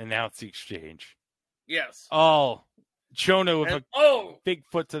 Apis, and now it's the Exchange. Yes. Oh, Chono with a big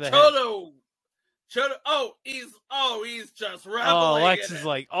foot to the head. Chono. He's just reveling. Oh, Lex is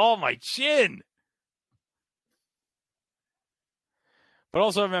like, oh, my chin. But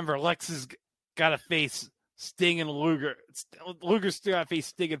also remember, Lex has got to face Sting and Luger. Luger's still got to face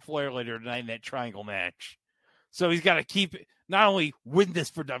Sting and Flair later tonight in that triangle match. So he's got to keep it, not only win this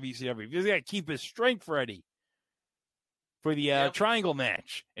for WCW, he's got to keep his strength ready for the triangle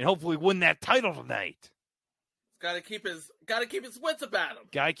match and hopefully win that title tonight. Got to keep his wits about him.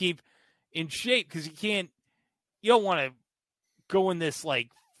 Got to keep in shape because you don't want to go in this like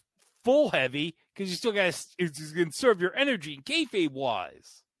full heavy because you still got to conserve your energy kayfabe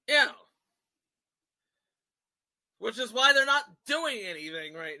wise. Yeah. Which is why they're not doing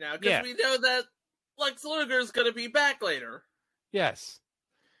anything right now because we know that Lex Luger's going to be back later. Yes.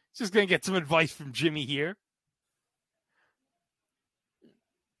 Just going to get some advice from Jimmy here.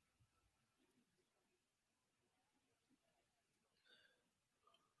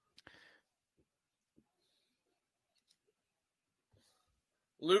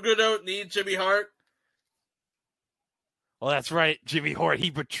 Luger don't need Jimmy Hart. Well, that's right. Jimmy Hart, he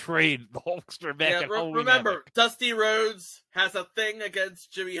betrayed the Hulkster back at Halloween remember, Havoc. Dusty Rhodes has a thing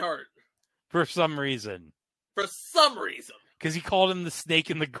against Jimmy Hart. For some reason. Because he called him the snake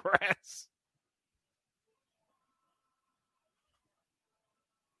in the grass.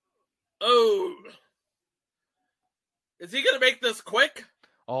 Oh. Is he going to make this quick?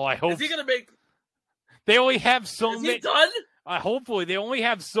 Oh, I hope. Is he going to make... They only have so many... Is he done? Hopefully. They only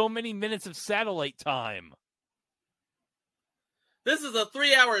have so many minutes of satellite time. This is a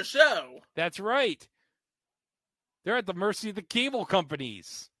 3-hour show. That's right. They're at the mercy of the cable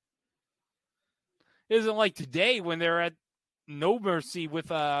companies. It isn't like today when they're at no mercy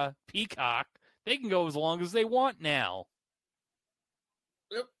with Peacock. They can go as long as they want now.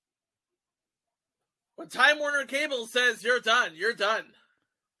 Yep. When Time Warner Cable says you're done, you're done.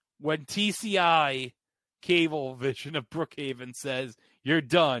 When TCI Cablevision of Brookhaven says you're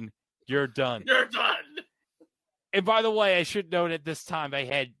done, you're done. You're done. And by the way, I should note at this time I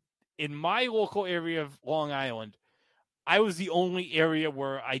had, in my local area of Long Island, I was the only area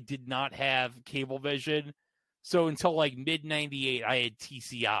where I did not have Cablevision. So until like mid-98, I had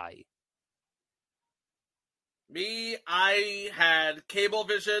TCI. Me, I had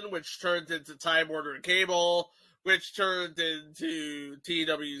Cablevision, which turned into Time Warner Cable, which turned into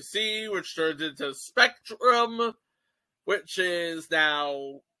TWC, which turned into Spectrum, which is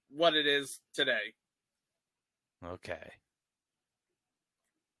now what it is today. Okay.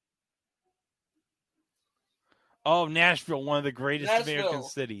 Oh, Nashville, one of the greatest American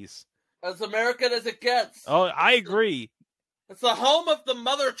cities. As American as it gets. Oh, I agree. It's the home of the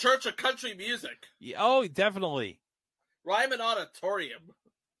Mother Church of country music. Yeah, oh, definitely. Ryman Auditorium.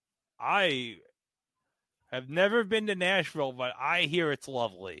 I have never been to Nashville, but I hear it's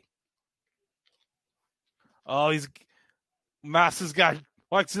lovely. Oh, Master's got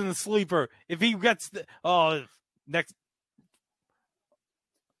Lex in the sleeper. If he gets next.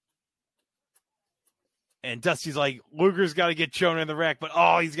 And Dusty's like, Luger's got to get shown in the rack, but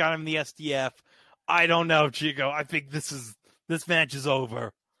he's got him in the STF. I don't know, Chico. I think this match is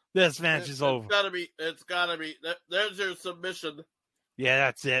over. This match is over. It's gotta be. There's your submission. Yeah,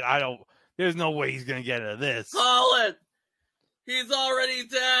 that's it. There's no way he's gonna get out of this. Call it. He's already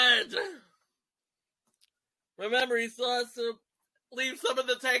dead. Remember, he still has to leave some in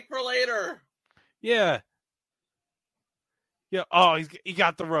the tank for later. Yeah. Yeah. Oh, he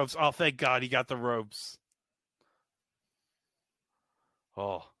got the ropes. Oh, thank God he got the ropes.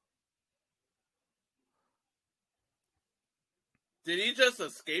 Oh. Did he just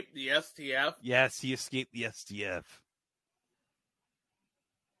escape the STF? Yes, he escaped the STF.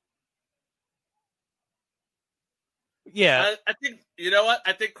 Yeah. I think, you know what?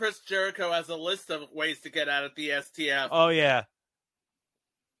 I think Chris Jericho has a list of ways to get out of the STF. Oh, yeah.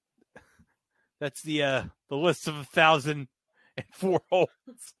 That's the list of 1,004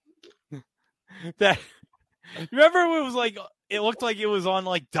 holds. That, remember it was like, it looked like it was on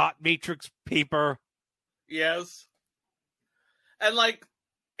like dot matrix paper. Yes. And like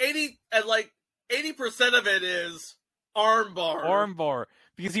 80% of it is armbar. Armbar.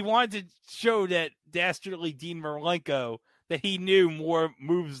 Because he wanted to show that dastardly Dean Malenko that he knew more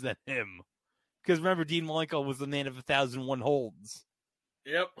moves than him. Because remember, Dean Malenko was the man of 1,001 holds.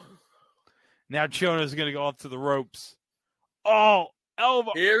 Yep. Now Chono's going to go up to the ropes. Oh,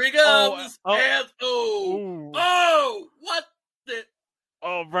 elbow. Here he comes. And what the?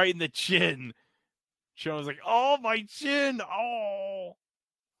 Oh, right in the chin. Chono's like, oh, my chin. Oh.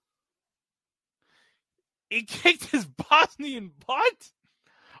 He kicked his Bosnian butt.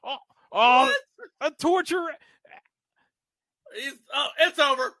 Oh, a torture. It's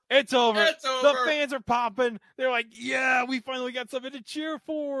over. It's over. It's over. The fans are popping. They're like, yeah, we finally got something to cheer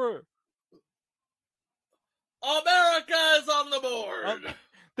for. America is on the board.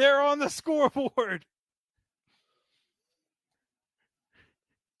 They're on the scoreboard.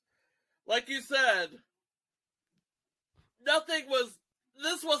 Like you said,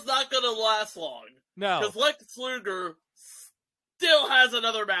 this was not going to last long. No. Because Lex Luger still has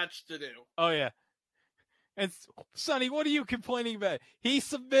another match to do. Oh, yeah. And Sonny, what are you complaining about? He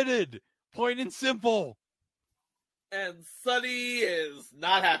submitted. Plain and simple. And Sonny is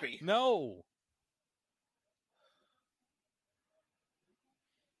not happy. No.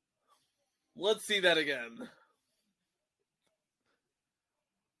 Let's see that again.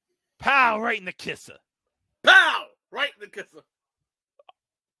 Pow! Right in the kisser. Pow! Right in the kisser.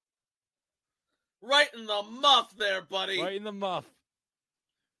 Right in the muff there, buddy. Right in the muff.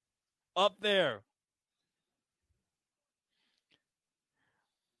 Up there.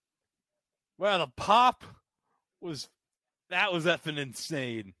 Well, the pop was effing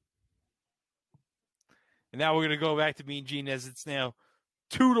insane. And now we're going to go back to Mean Gene as it's now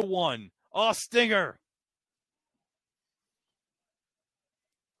 2-1. Oh, Stinger.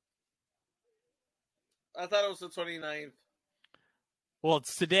 I thought it was the 29th. Well,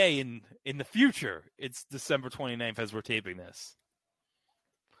 it's today. In the future, it's December 29th as we're taping this.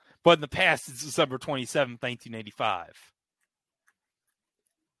 But in the past, it's December 27th, 1985.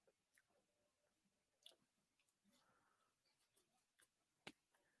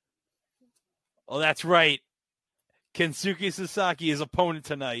 Oh, that's right. Kensuke Sasaki, his opponent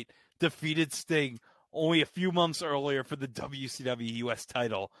tonight, defeated Sting. only a few months earlier for the WCW US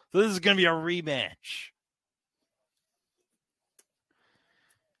title. So this is going to be a rematch.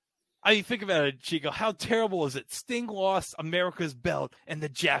 I mean, think about it, Chico. How terrible is it? Sting lost America's belt, and the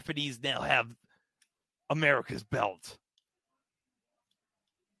Japanese now have America's belt.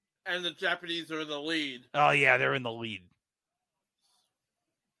 And the Japanese are in the lead. Oh, yeah, they're in the lead.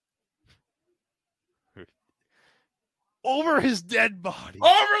 Over his dead body. Over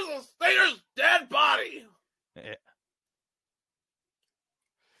the Stinger's dead body! Yeah.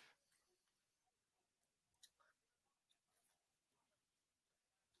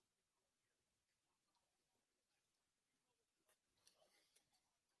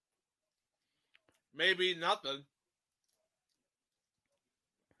 Maybe nothing.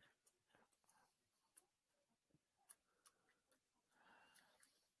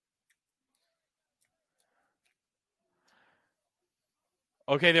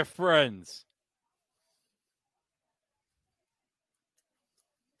 Okay, they're friends.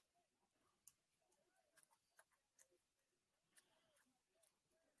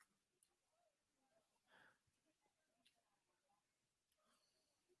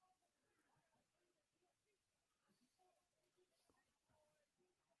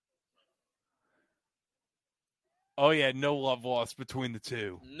 Oh, yeah, no love lost between the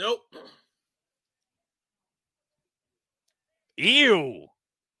two. Nope. Ew.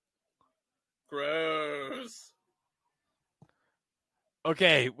 Gross.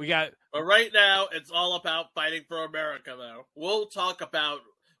 Okay, we got... But right now, it's all about fighting for America, though. We'll talk about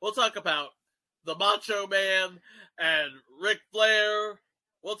the Macho Man and Ric Flair.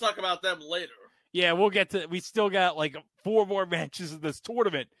 We'll talk about them later. Yeah, we'll get to... We still got, like, 4 more matches in this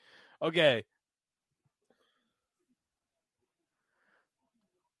tournament. Okay.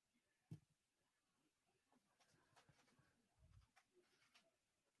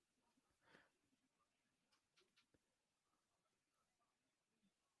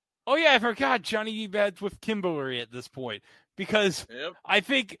 Oh, yeah, I forgot Johnny B. Bad's with Kimberly at this point. Because I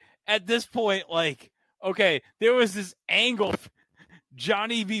think at this point, like, okay, there was this angle of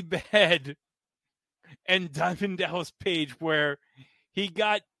Johnny B. Bad and Diamond Dallas Page where he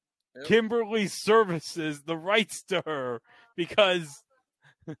got Kimberly's services, the rights to her, because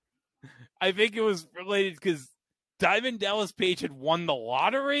I think it was related because Diamond Dallas Page had won the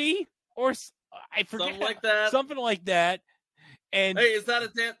lottery or I forget. Something like that. And hey, is that a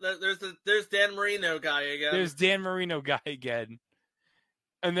Dan? There's Dan Marino guy again. There's Dan Marino guy again.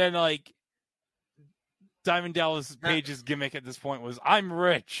 And then like Diamond Dallas Page's gimmick at this point was, I'm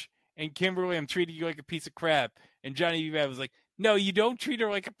rich, and Kimberly, I'm treating you like a piece of crap. And Johnny B. Bad was like, no, you don't treat her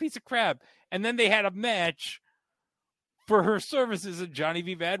like a piece of crap. And then they had a match for her services, and Johnny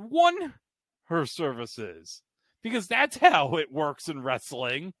B. Bad won her services. Because that's how it works in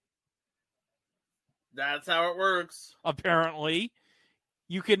wrestling. That's how it works. Apparently,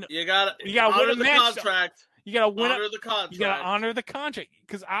 you gotta honor win a the match. Contract. You gotta win honor the contract. You gotta honor the contract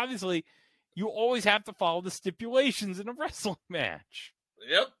because obviously, you always have to follow the stipulations in a wrestling match.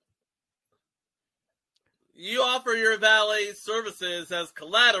 Yep. You offer your valet services as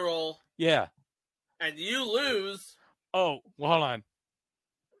collateral. Yeah. And you lose. Oh, well, hold on.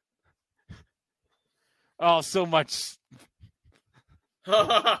 Oh, so much.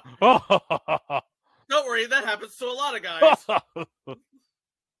 Don't worry, that happens to a lot of guys.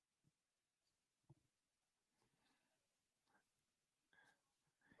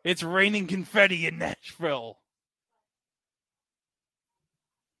 It's raining confetti in Nashville.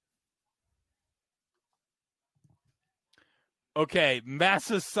 Okay,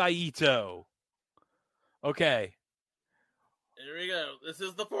 Masa Saito. Okay. Here we go. This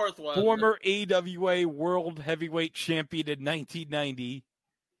is the fourth one. Former AWA World Heavyweight Champion in 1990.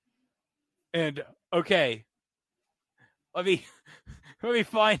 And, okay. Let me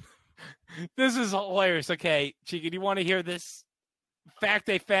find... This is hilarious. Okay, Chica, do you want to hear this fact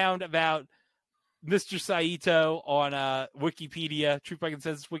I found about Mr. Saito on Wikipedia? Truth by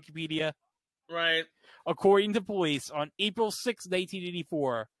Consensus Wikipedia. Right. According to police, on April 6,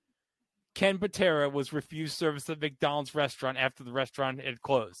 1984, Ken Patera was refused service at McDonald's restaurant after the restaurant had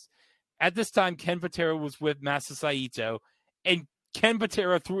closed. At this time, Ken Patera was with Masa Saito, and Ken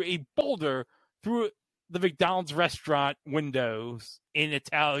Patera threw a boulder through the McDonald's restaurant windows in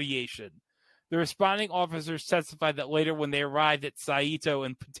retaliation. The responding officers testified that later when they arrived at Saito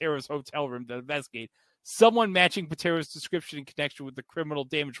and Patera's hotel room to investigate, someone matching Patera's description in connection with the criminal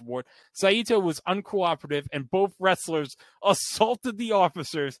damage award, Saito was uncooperative, and both wrestlers assaulted the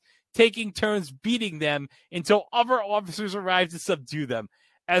officers, taking turns beating them until other officers arrived to subdue them.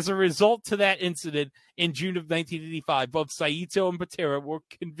 As a result to that incident, in June of 1985, both Saito and Patera were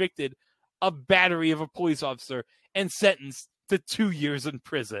convicted a battery of a police officer and sentenced to 2 years in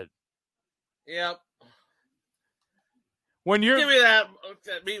prison. Yep. When you're... Give me that.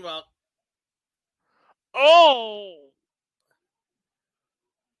 Meanwhile. Oh!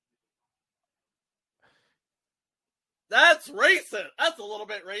 That's racist. That's a little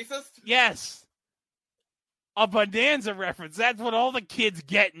bit racist. Yes. A Bonanza reference. That's what all the kids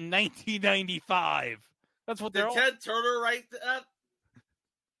get in 1995. That's what they're Did Ted Turner write that?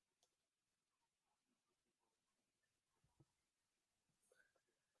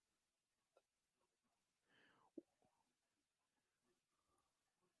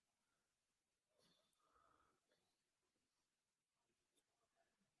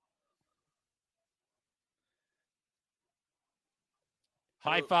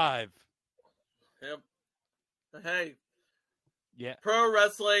 High five. Yep. Hey. Yeah. Pro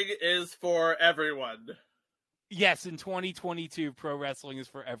wrestling is for everyone. Yes, in 2022, pro wrestling is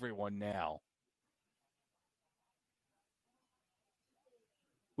for everyone now.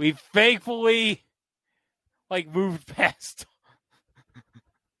 We've thankfully, moved past.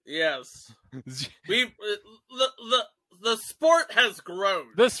 Yes. We've the sport has grown.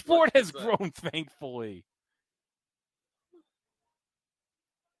 The sport has grown, thankfully.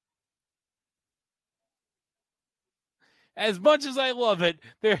 As much as I love it,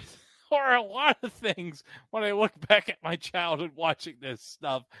 there are a lot of things when I look back at my childhood watching this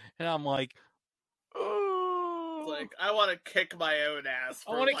stuff, and I'm like, oh. Like, I want to kick my own ass.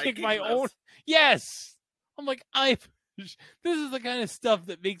 I want to kick my own. Yes. I'm like, this is the kind of stuff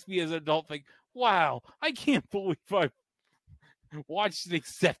that makes me as an adult think, wow, I can't believe I watched and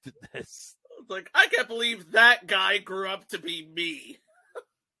accepted this. It's like, I can't believe that guy grew up to be me.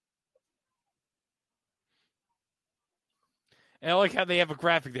 And I like how they have a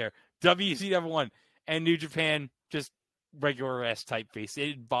graphic there. WCW1 and New Japan, just regular ass typeface. They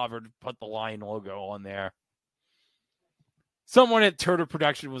didn't bother to put the Lion logo on there. Someone at Turtle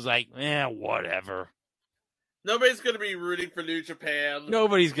Production was like, whatever. Nobody's going to be rooting for New Japan.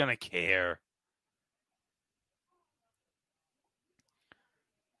 Nobody's going to care.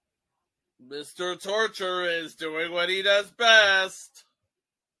 Mr. Torture is doing what he does best.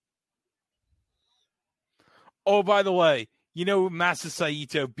 Oh, by the way, you know who Masa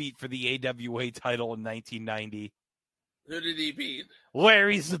Saito beat for the AWA title in 1990? Who did he beat?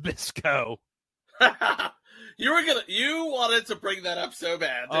 Larry Zbyszko. You wanted to bring that up so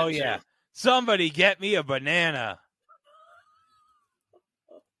bad. Oh, yeah. You? Somebody get me a banana.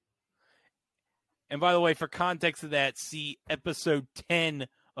 And by the way, for context of that, see episode 10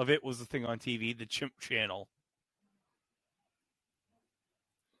 of It Was a Thing on TV, the Chimp Channel.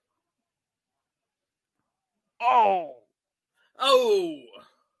 Oh!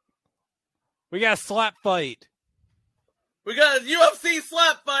 We got a slap fight. We got a UFC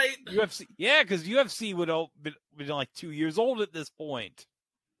slap fight. UFC, yeah, because UFC would have been like 2 years old at this point.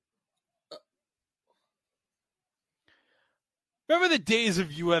 Remember the days of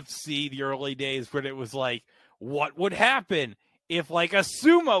UFC, the early days, when it was like, what would happen if like a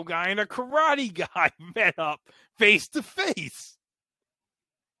sumo guy and a karate guy met up face to face?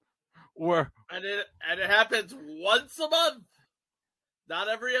 And it happens once a month. Not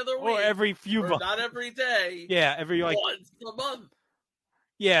every other week. Or every few months. Not every day. Yeah, once a month.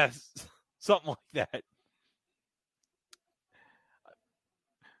 Yeah, something like that.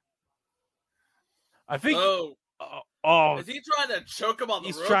 I think. Oh. Is he trying to choke him on the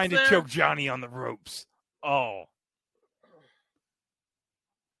ropes? He's trying to choke Johnny on the ropes. Oh.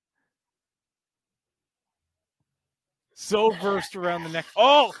 So versed around the neck.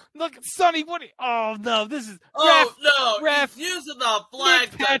 Oh, look, Sonny, oh, no, this is... Ref, he's using the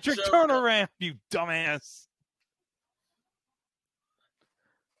flag. Nick Patrick, turn around, you dumbass.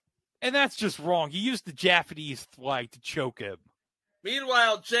 And that's just wrong. He used the Japanese flag to choke him.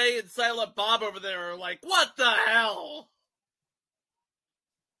 Meanwhile, Jay and Silent Bob over there are like, what the hell?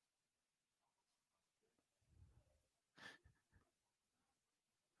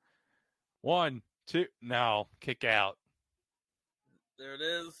 One, two, no, kick out. There it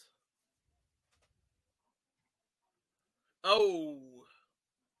is. Oh.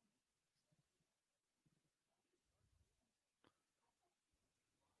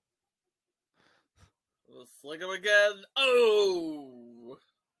 Let's sling him again. Oh.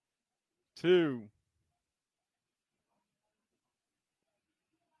 2.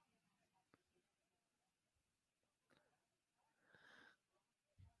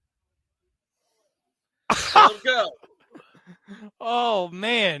 Let him go. Oh,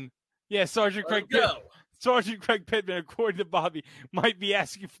 man. Yeah, Sergeant Craig Pittman, according to Bobby, might be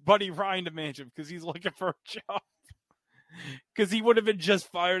asking Buddy Ryan to manage him because he's looking for a job. because he would have been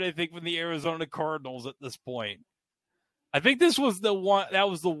just fired, I think, from the Arizona Cardinals at this point. I think this was the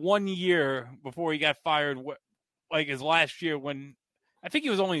one year before he got fired, like his last year when I think he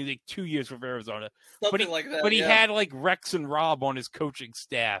was only like 2 years with Arizona. Something like that. But he had like Rex and Rob on his coaching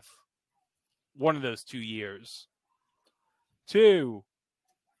staff one of those 2 years. 2.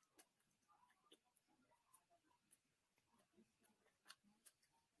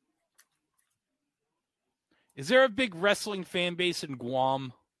 Is there a big wrestling fan base in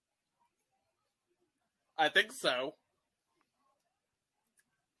Guam? I think so.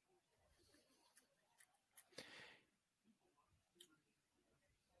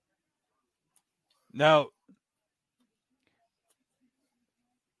 No.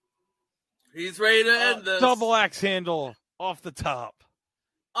 He's ready to end this. Double axe handle off the top.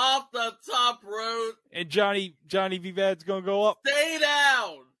 Off the top rope. And Johnny Vivad's going to go up. Stay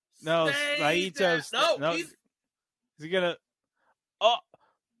down. No, Naito's. No. Is he going to...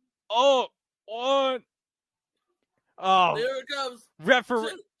 One. Oh. There it comes.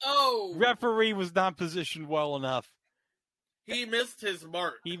 Referee was not positioned well enough. He missed his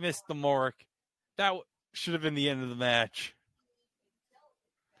mark. He missed the mark. That should have been the end of the match.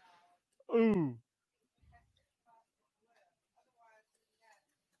 Ooh.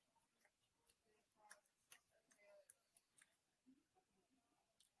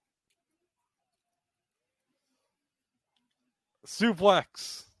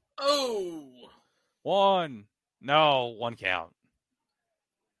 Suplex. Oh. 1. No, 1 count.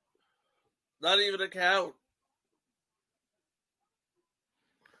 Not even a count.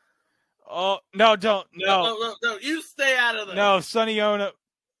 Oh, no, don't. No. No. You stay out of this. No, Sonny Ono.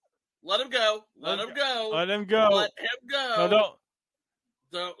 Let him go. Let him go. Let him go. Let him go. No,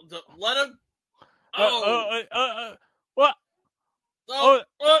 don't. Don't let him. Oh. What?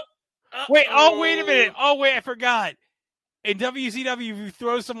 Wait. Oh, wait a minute. Oh, wait. I forgot. In WCW, if you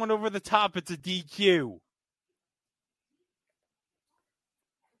throw someone over the top, it's a DQ.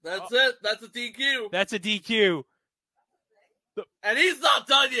 That's it. That's a DQ. That's a DQ. And he's not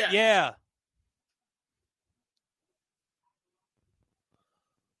done yet. Yeah.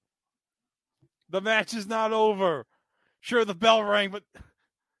 The match is not over. Sure, the bell rang, but...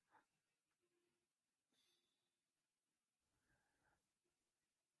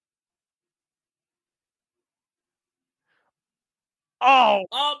 Oh!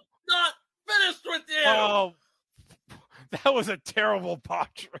 I'm not finished with you! Oh, that was a terrible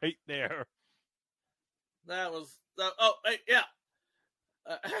botch right there. That was... yeah.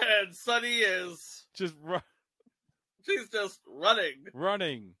 And Sunny is... Just She's just running.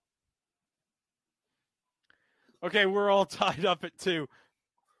 Running. Okay, we're all tied up at 2.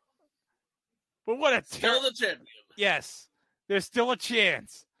 But what a Still the champion. Yes, there's still a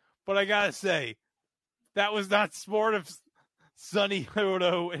chance. But I gotta say, that was not smart of Sonny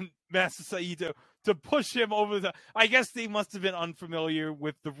Ono and Masa Saito to push him over the... I guess they must have been unfamiliar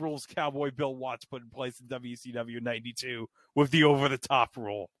with the rules Cowboy Bill Watts put in place in WCW 92 with the over-the-top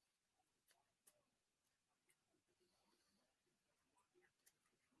rule.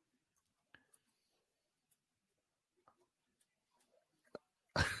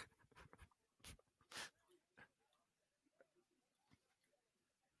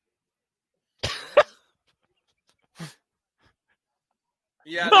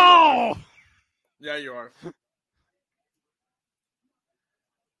 Yeah. No! Yeah, you are.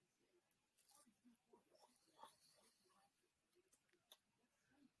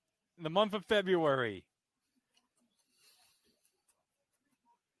 In the month of February,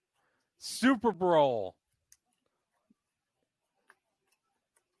 Super Brawl.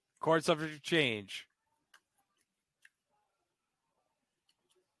 Card subject to change.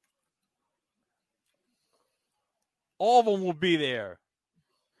 All of them will be there.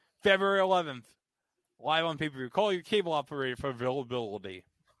 February 11th, live on pay-per-view. Call your cable operator for availability.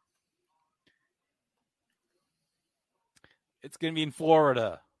 It's going to be in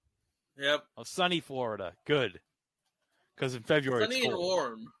Florida. Yep. Oh, sunny Florida. Good. Because in February sunny it's cold. And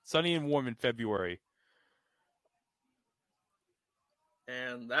warm. Sunny and warm in February.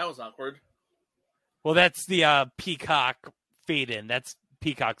 And that was awkward. Well, that's the Peacock fade-in. That's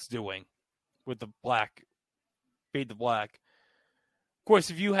Peacock's doing with the black. Fade to black. Of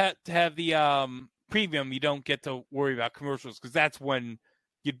course, if you have to have the premium, you don't get to worry about commercials because that's when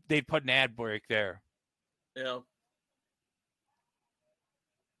they put an ad break there. Yeah.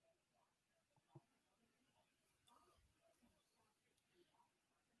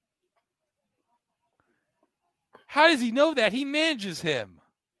 How does he know that? He manages him.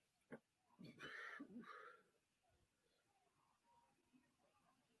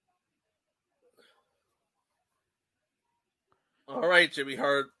 right, Jimmy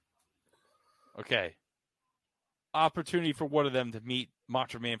Hart. Okay. Opportunity for one of them to meet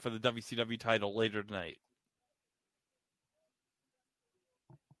Macho Man for the WCW title later tonight.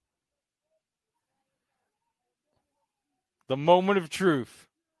 The moment of truth.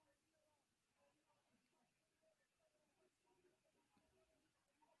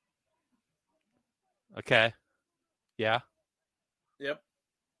 Okay. Yeah. Yep.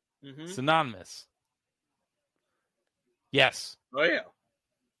 Mm-hmm. Synonymous. Yes. Oh, yeah.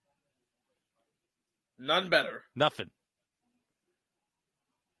 None better. Nothing.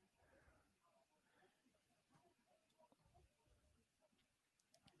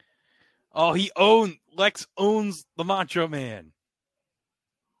 Oh, Lex owns the Macho Man.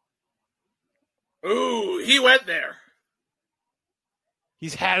 Ooh, he went there.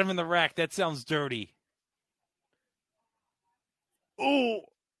 He's had him in the rack. That sounds dirty. Ooh.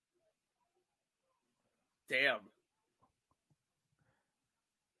 Damn.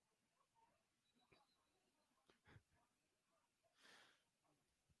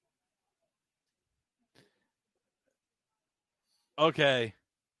 Okay.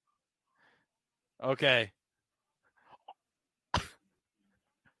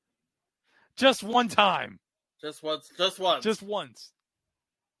 Just one time. Just once. Just once. Just once.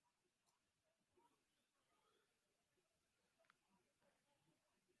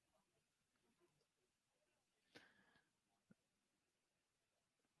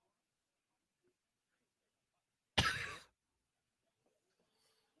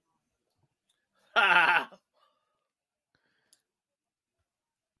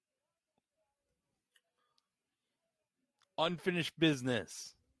 Unfinished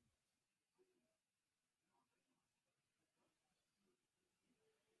business.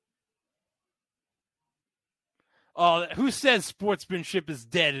 Oh, who says sportsmanship is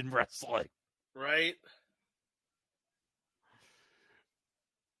dead in wrestling? Right?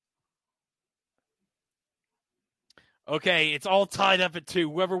 Okay, it's all tied up at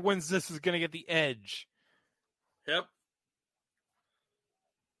 2. Whoever wins this is going to get the edge. Yep.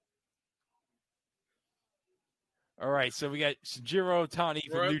 All right, so we got Sujiro Otani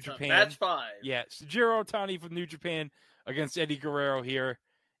from New Japan. Match 5. Yeah, Sujiro Otani from New Japan against Eddie Guerrero here.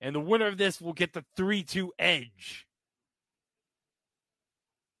 And the winner of this will get the 3-2 edge.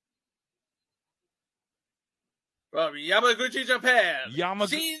 From Yamaguchi, Japan.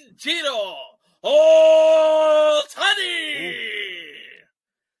 Shinjiro Otani!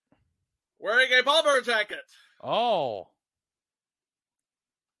 Wearing a bomber jacket. Oh.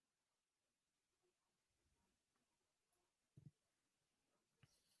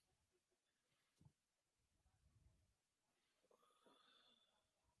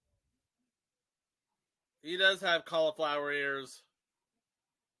 He does have cauliflower ears.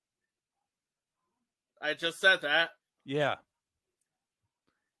 I just said that. Yeah.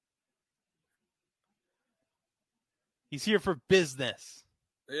 He's here for business.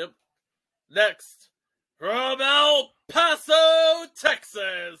 Yep. Next, from El Paso,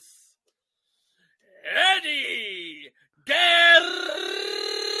 Texas, Eddie Guerrero.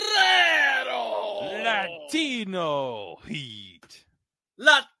 Latino Heat.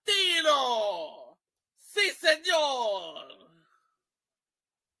 Latino. Sí, señor.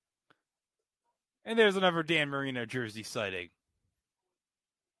 And there's another Dan Marino jersey sighting.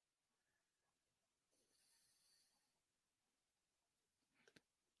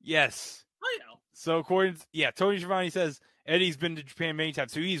 Yes. I know. So according to, Tony Schiavone says Eddie's been to Japan many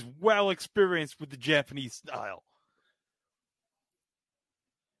times, so he's well experienced with the Japanese style.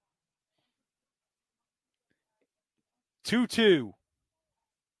 Two.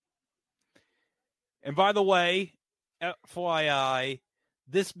 And by the way, FYI,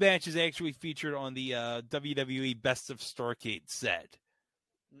 this match is actually featured on the WWE Best of Starrcade set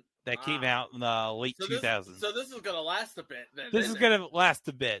that came out in the late 2000s. So this is going to last a bit. This is going to last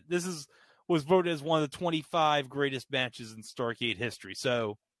a bit. This was voted as one of the 25 greatest matches in Starrcade history.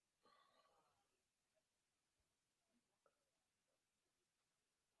 So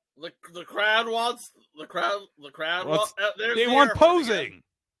the crowd wants the crowd wants, they want posing.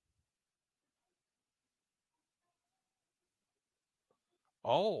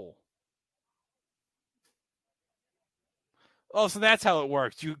 Oh, so that's how it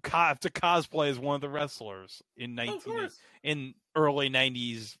works. You have to cosplay as one of the wrestlers in early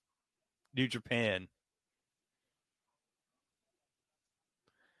 90s New Japan.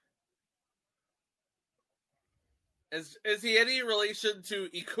 Is he any relation to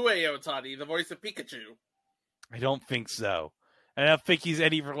Ikue Otani, the voice of Pikachu? I don't think so. I don't think he's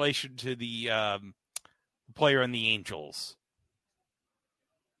any relation to the player on the Angels.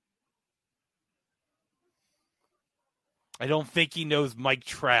 I don't think he knows Mike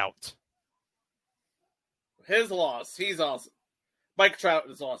Trout. His loss. He's awesome. Mike Trout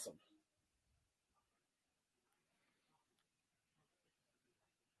is awesome.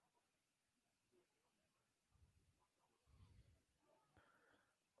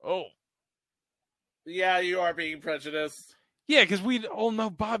 Oh. Yeah, you are being prejudiced. Yeah, because we all know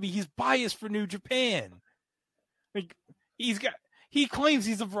Bobby. He's biased for New Japan. Like he claims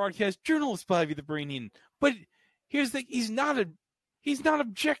he's a broadcast journalist, Bobby the Brain Heenan. But here's the he's not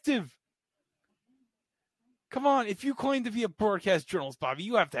objective. Come on, if you claim to be a broadcast journalist, Bobby,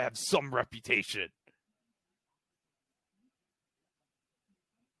 you have to have some reputation.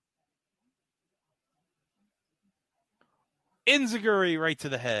 Enziguri right to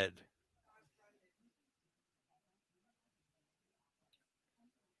the head.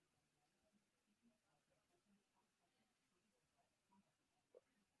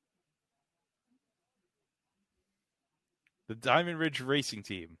 The Diamond Ridge Racing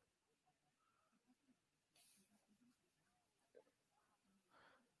Team.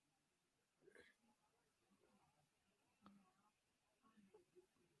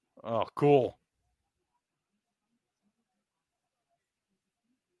 Oh, cool.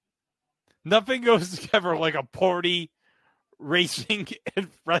 Nothing goes together like a party, racing, and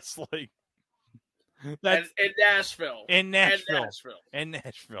wrestling. That's in Nashville. In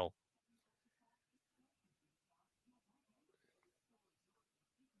Nashville.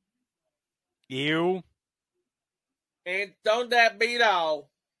 You. And don't that beat all.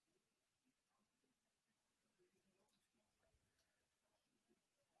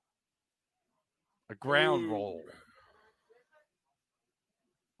 A ground roll.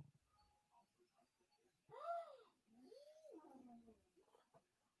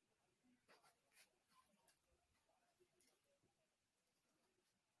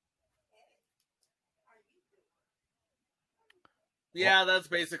 Yeah, that's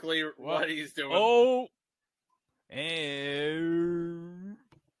basically what he's doing. Oh. And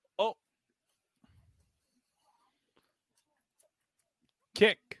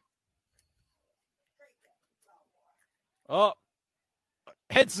kick. Oh.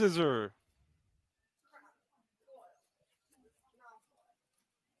 Head scissor.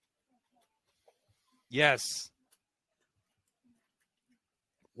 Yes.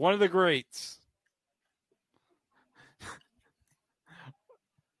 One of the greats.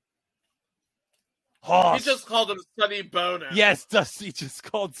 He just called him Sonny Bono. Yes, Dusty just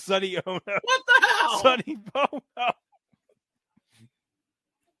called Sonny Ono. What the hell? Sonny Bono.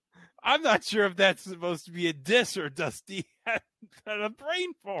 I'm not sure if that's supposed to be a diss or Dusty had a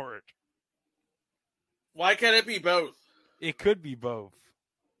brain for it. Why can't it be both? It could be both.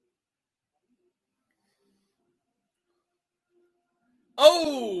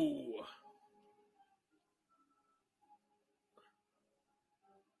 Oh!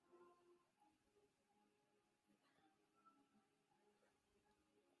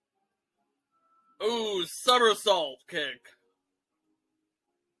 Ooh, somersault kick.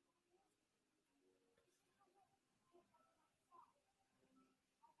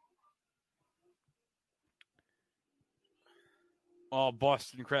 Oh,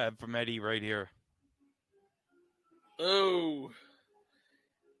 Boston Crab from Eddie right here. Ooh.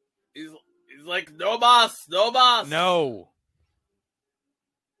 He's like, no boss, no boss. No.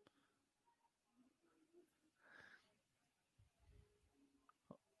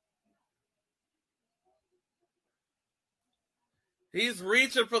 He's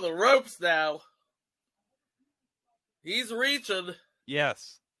reaching for the ropes now. He's reaching.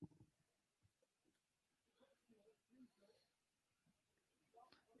 Yes.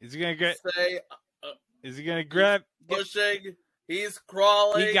 Is he gonna get? Is he gonna grab? Pushing. He's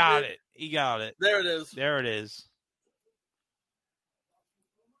crawling. He got it. He got it. There it is. There it is.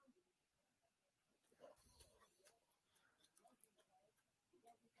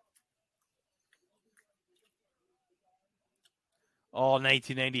 Oh,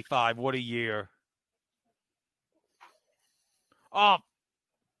 1995. What a year. Up.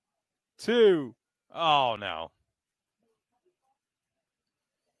 2. Oh, no.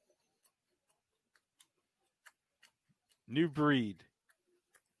 New breed.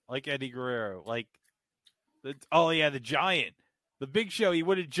 Like Eddie Guerrero. Like, the Giant. The Big Show, he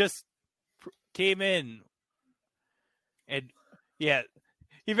would have just came in. And, yeah,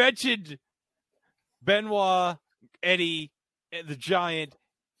 he mentioned Benoit, Eddie, the Giant,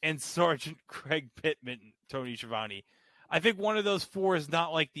 and Sergeant Craig Pittman, Tony Schiavone. I think one of those four is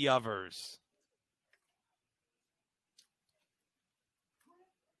not like the others.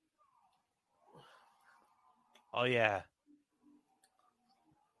 Oh, yeah.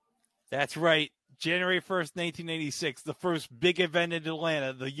 That's right. January 1st, 1986, the first big event in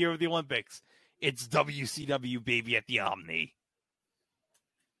Atlanta, the year of the Olympics. It's WCW, baby, at the Omni.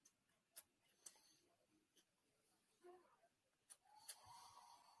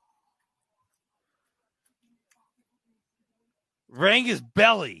 Rang his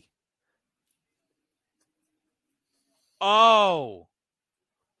belly. Oh.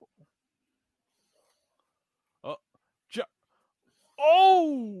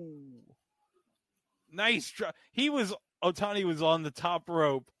 Oh. Nice try. Otani was on the top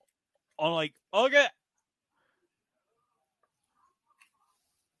rope on like, okay.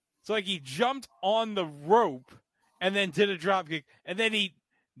 So like he jumped on the rope and then did a drop kick. And then he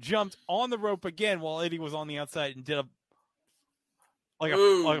jumped on the rope again while Eddie was on the outside and did a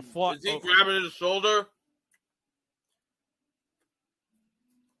flop. Is he grabbing his shoulder?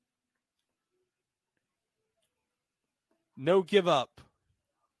 No give up.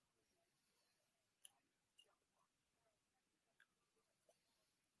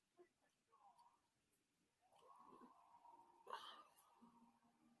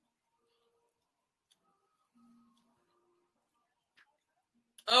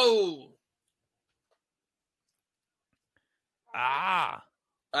 Oh. Ah.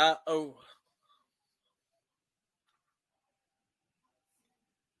 Oh.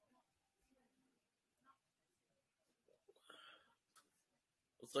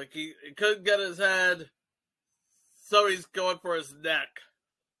 It's like he couldn't get his head, so he's going for his neck.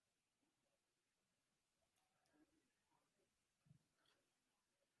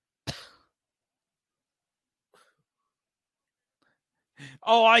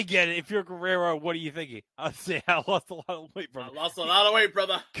 Oh, I get it. If you're Guerrero, what are you thinking? I'll say I lost a lot of weight, brother. I lost a lot of weight,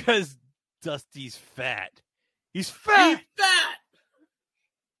 brother. Because Dusty's fat. He's fat. He's fat.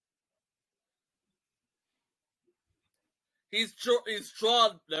 He's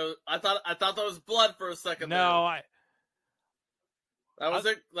drawn. No, I thought that was blood for a second. No, That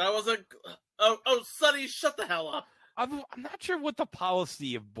wasn't. Oh, Sonny, shut the hell up. I'm not sure what the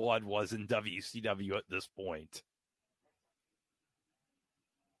policy of blood was in WCW at this point.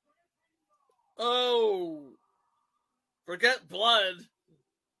 Oh, forget blood.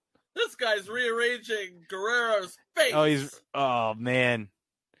 This guy's rearranging Guerrero's face. Oh man.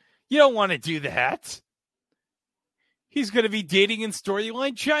 You don't want to do that. He's going to be dating in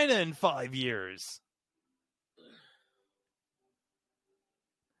Storyline China in 5 years.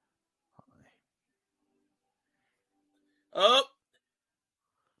 Oh,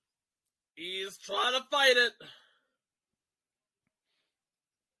 he's trying to fight it.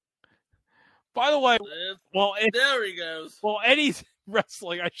 By the way, there he goes. Well, Eddie's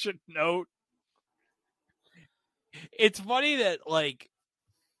wrestling, I should note. It's funny that, like,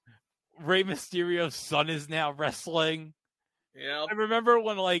 Rey Mysterio's son is now wrestling. Yeah. I remember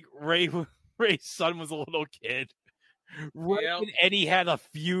when, like, Ray's son was a little kid. Ray and Eddie had a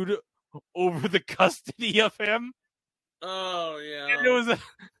feud over the custody of him. Oh, yeah. And it was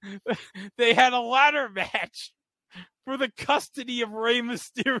they had a ladder match for the custody of Rey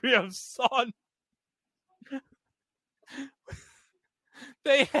Mysterio's son.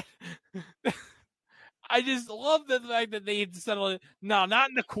 I just love the fact that they had settled it. No, not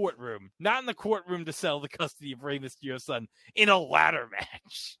in the courtroom. Not in the courtroom to settle the custody of Rey Mysterio's son. In a ladder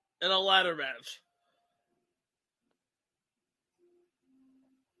match. In a ladder match.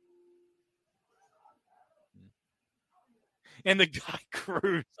 And the guy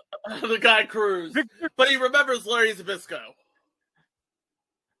Cruz. The guy Cruz. But he remembers Larry Zbyszko.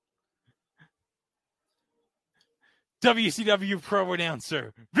 WCW pro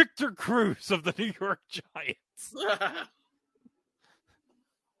announcer Victor Cruz of the New York Giants.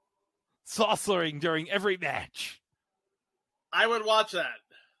 Saucering during every match. I would watch that.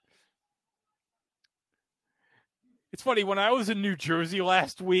 It's funny, when I was in New Jersey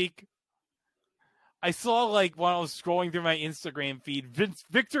last week, I saw, like, when I was scrolling through my Instagram feed,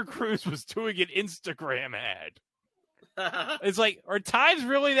 Victor Cruz was doing an Instagram ad. It's like, are times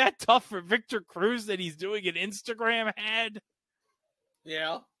really that tough for Victor Cruz that he's doing an Instagram ad?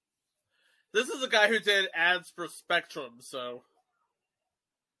 Yeah. This is a guy who did ads for Spectrum, so.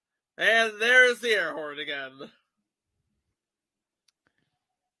 And there's the air horn again.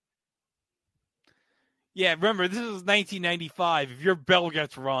 Yeah, remember, this is 1995. If your bell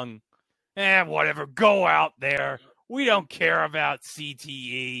gets rung, whatever, go out there. We don't care about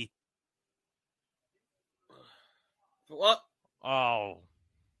CTE. What? Oh.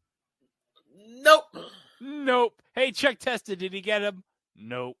 Nope. Hey, check tested. Did he get him?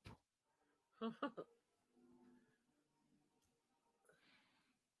 Nope.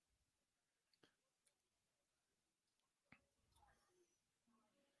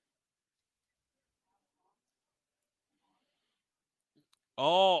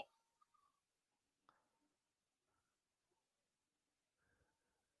 Oh.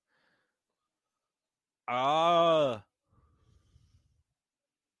 Ah.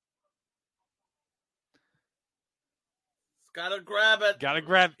 Gotta grab it. Gotta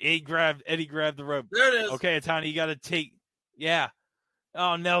grab. Eddie grabbed the rope. There it is. Okay, Otani, you gotta take. Yeah.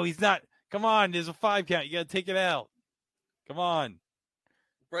 Oh, no, he's not. Come on, there's a 5 count. You gotta take it out. Come on.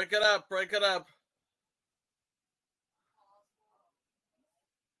 Break it up. Break it up.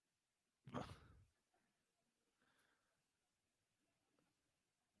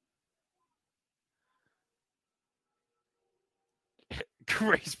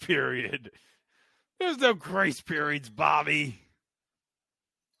 Grace period. There's no grace periods, Bobby.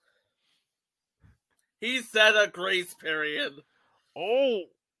 He said a grace period. Oh.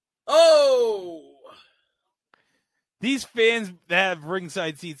 Oh! These fans that have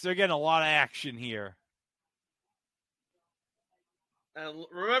ringside seats, they're getting a lot of action here. And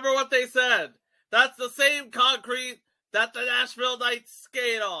remember what they said. That's the same concrete that the Nashville Knights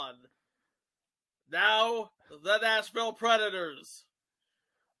skate on. Now, the Nashville Predators.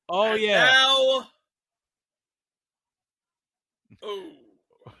 Oh, and yeah. Now... Ooh.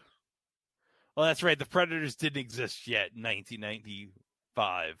 Well, that's right. The Predators didn't exist yet in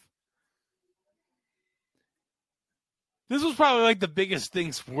 1995. This was probably like the biggest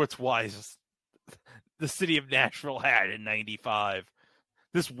thing sports-wise the city of Nashville had in 95.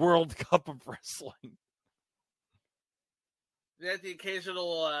 This World Cup of Wrestling. They had the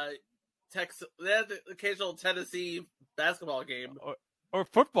occasional Tennessee basketball game. Or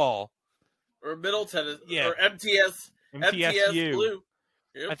football. Or Middle Tennessee. Yeah. Or MTSU. Blue.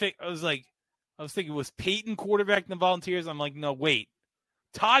 Yep. I was thinking, was Peyton quarterbacking the Volunteers? I'm like, no, wait.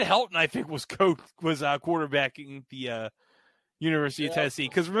 Todd Helton, I think, was quarterbacking the University of Tennessee.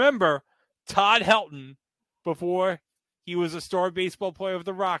 Because remember, Todd Helton, before he was a star baseball player of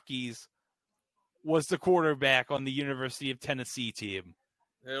the Rockies, was the quarterback on the University of Tennessee team.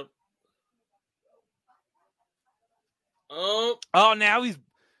 Yep. Oh, now he's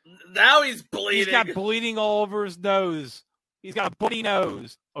bleeding. He's got bleeding all over his nose. He's got a bloody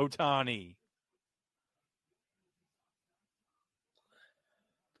nose, Otani.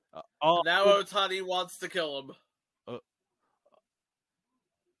 Now Otani wants to kill him.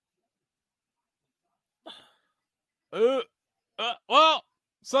 Well,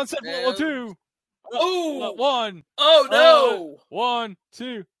 Sunset Level 2. Oh! 1. Oh, no! 1,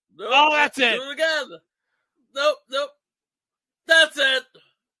 2. Nope. Oh, that's it. Do it again. Nope. That's it.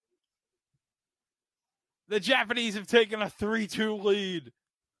 The Japanese have taken a 3-2 lead.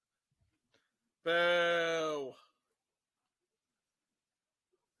 Boo.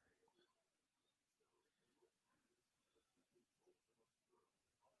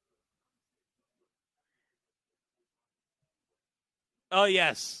 Oh,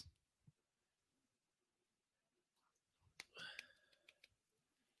 yes.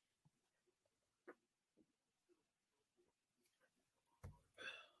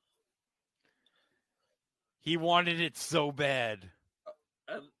 He wanted it so bad.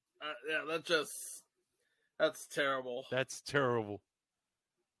 And, that's terrible. That's terrible.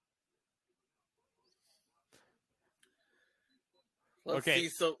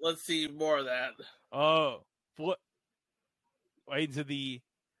 Let's see more of that. Oh, right into the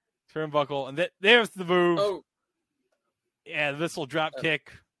turnbuckle, and there's the move. Oh, yeah, this will drop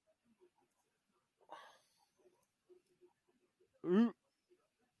kick. Ooh.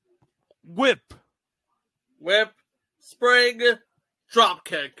 Whip, spring, drop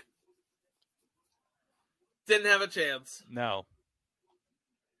kick. Didn't have a chance. No.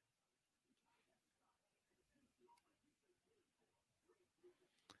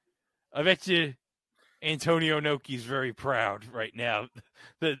 I bet you Antonio Inoki's very proud right now.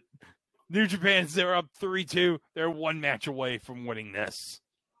 The New Japan's, they're up 3-2. They're one match away from winning this.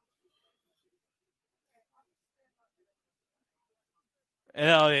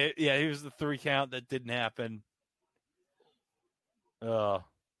 And here's the 3 count that didn't happen. Oh,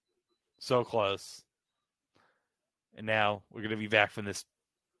 so close. And now we're going to be back from this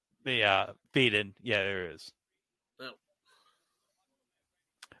fade-in. Yeah, there it is.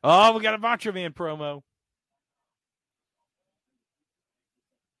 Oh, we got a Macho Man promo.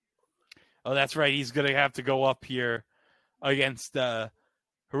 Oh, that's right. He's going to have to go up here against Hiroshi.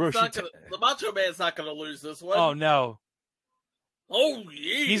 The Macho Man's not going to lose this one. Oh, no. Oh,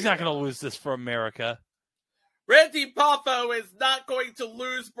 yeah. He's not going to lose this for America. Randy Poffo is not going to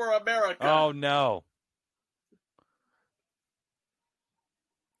lose for America. Oh, no.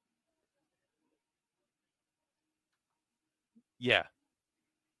 Yeah.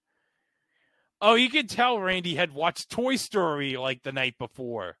 Oh, you could tell Randy had watched Toy Story like the night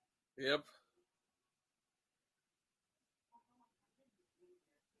before. Yep.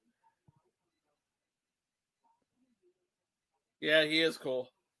 Yeah, he is cool.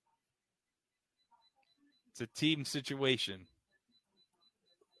 It's a team situation.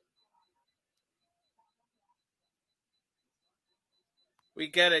 We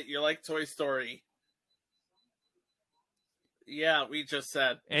get it. You like Toy Story. Yeah, we just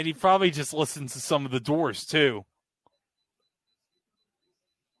said. And he probably just listens to some of the Doors, too.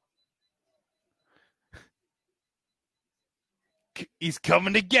 He's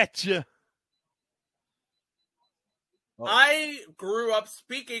coming to get you. I grew up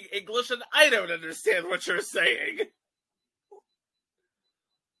speaking English and I don't understand what you're saying.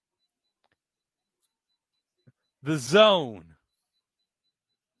 The Zone.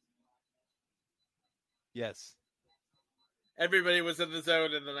 Yes. Everybody was in the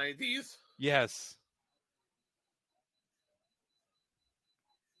Zone in the 90s. Yes.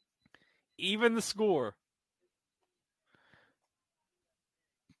 Even the score.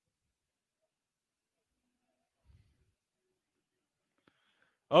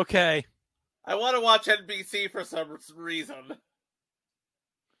 Okay. I want to watch NBC for some reason.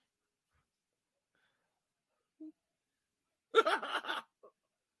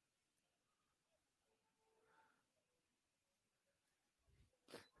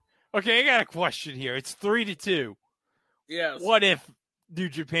 Okay, I got a question here. It's 3-2. Yes. What if New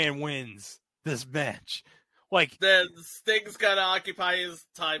Japan wins this match? Like, then Sting's gotta occupy his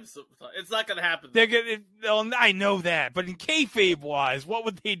time. It's not gonna happen. They're gonna. I know that, but in kayfabe wise, what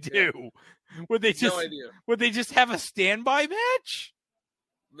would they do? Yeah. Would they just? No idea. Would they just have a standby match?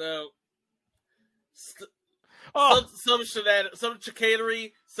 No. Oh. Some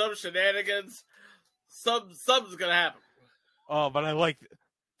chicanery, some shenanigans, something's gonna happen. Oh, but I like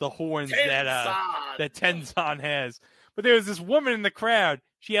the horns that Tenzan has. But there was this woman in the crowd.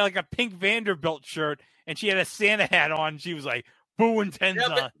 She had like a pink Vanderbilt shirt, and she had a Santa hat on. She was like booing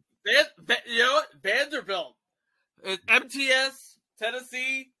Tenzan. Yeah, you know what? Vanderbilt, MTS,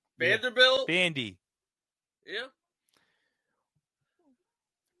 Tennessee, Vanderbilt, Vandy. Yeah.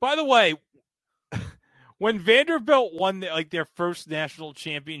 By the way, when Vanderbilt won their first national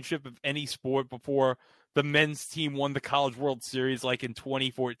championship of any sport before the men's team won the College World Series like in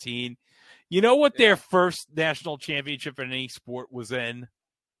 2014, you know what their first national championship in any sport was in?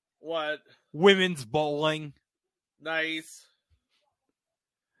 What? Women's bowling. Nice.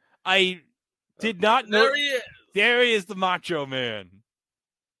 I did not know. There he is. There he is, the Macho Man.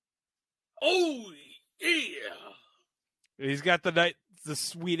 Oh, yeah. He's got the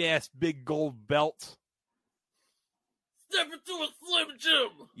sweet-ass big gold belt. Step into a Slim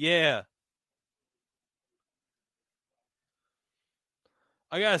Jim. Yeah.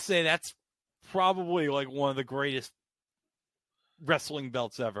 I gotta say, that's probably like one of the greatest wrestling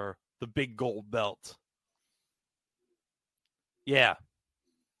belts ever. The big gold belt. Yeah.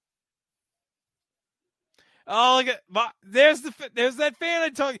 Oh, look! There's that fan I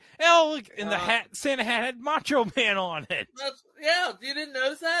told you. Oh, look! In the hat, Santa hat had Macho Man on it. Yeah, you didn't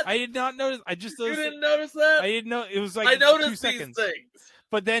notice that? I did not notice. I just noticed. You didn't notice that? I didn't know. It was like I noticed 2 seconds. These things.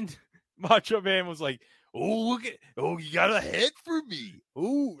 But then Macho Man was like, "Oh, look at! Oh, you got a hat for me!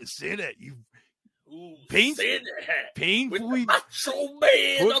 Oh, Santa, you." Santa hat painfully with the Macho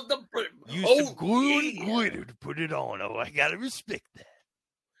Man on the brim. Use some glue and glitter to put it on. Oh, I gotta respect that.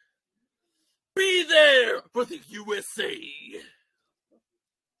 Be there for the USA.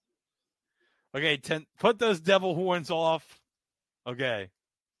 Okay, put those devil horns off. Okay.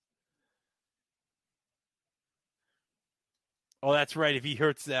 Oh, that's right. If he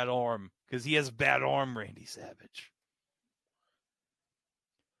hurts that arm, because he has a bad arm, Randy Savage.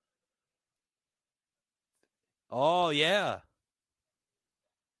 Oh, yeah.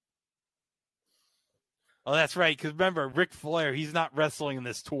 Oh, that's right. Because remember, Ric Flair, he's not wrestling in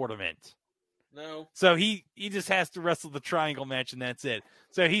this tournament. No. So he just has to wrestle the triangle match, and that's it.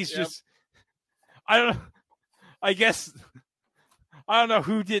 So he's just... I guess... I don't know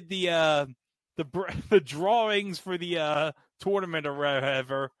who did the drawings for the tournament or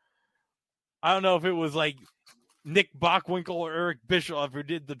whatever. I don't know if it was like Nick Bockwinkel or Eric Bischoff who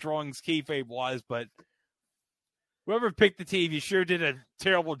did the drawings kayfabe-wise, but whoever picked the team, you sure did a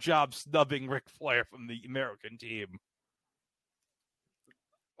terrible job snubbing Ric Flair from the American team.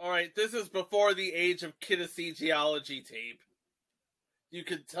 All right, this is before the age of kinesthesiology tape. You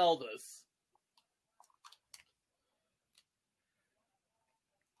can tell this.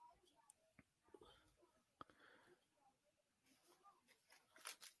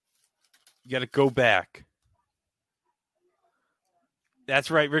 You got to go back. That's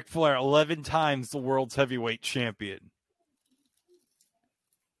right, Ric Flair, 11 times the world's heavyweight champion.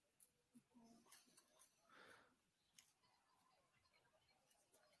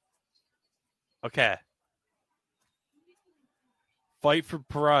 Okay. Fight for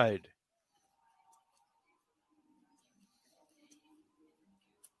pride.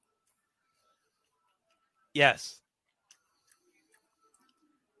 Yes.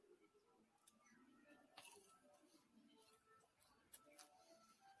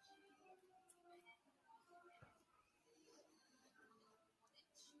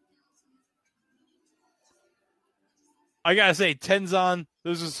 I gotta say, Tenzan,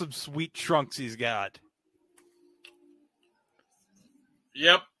 those are some sweet trunks he's got.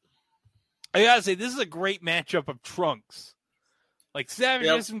 Yep. I gotta say, this is a great matchup of trunks. Like, Savage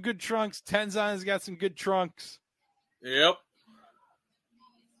has some good trunks. Tenzan has got some good trunks. Yep.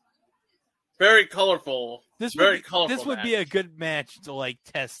 Very colorful. This would be a good match to, like,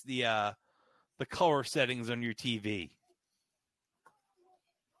 test the color settings on your TV.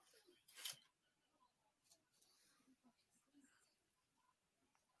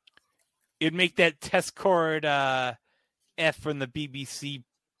 It'd make that test card F from the BBC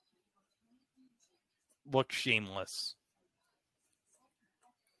look shameless.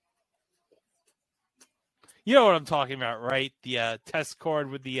 You know what I'm talking about, right? The test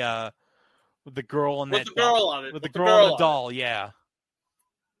card with the girl on that girl on it. With the girl on the doll, yeah.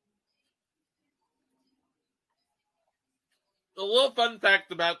 A little fun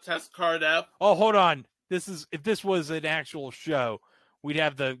fact about Test Card F. Oh, hold on. If this was an actual show, we'd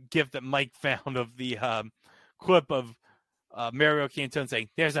have the gift that Mike found of the clip of Mario Cantone saying,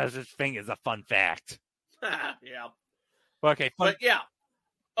 "There's no such thing as a fun fact." Yeah. Okay. But yeah.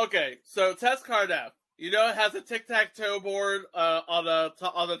 Okay. So Test Card F. You know, it has a tic-tac-toe board on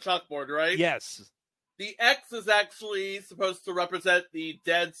the chalkboard, right? Yes. The X is actually supposed to represent the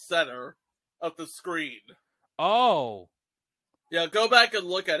dead center of the screen. Oh. Yeah, go back and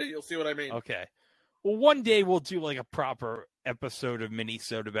look at it. You'll see what I mean. Okay. Well, one day we'll do like a proper episode of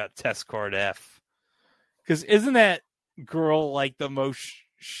Minnesota about Test Card F. Because isn't that girl like the most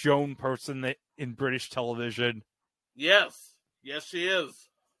shown person in British television? Yes. Yes, she is.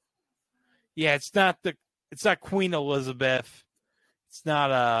 Yeah, it's not Queen Elizabeth. It's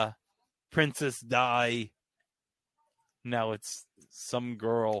not Princess Di. No, it's some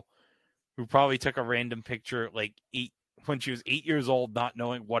girl who probably took a random picture when she was 8 years old, not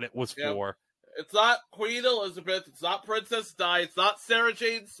knowing what it was for. It's not Queen Elizabeth. It's not Princess Di. It's not Sarah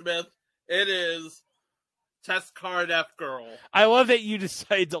Jane Smith. It is Test Card F girl. I love that you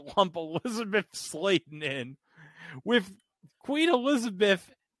decided to lump Elizabeth Sladen in with Queen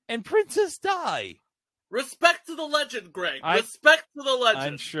Elizabeth and Princess Di. Respect to the legend, Greg. Respect to the legend.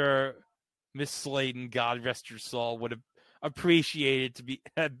 I'm sure Miss Sladen, God rest her soul, would have appreciated to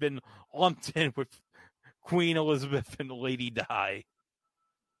have been lumped in with Queen Elizabeth and Lady Di.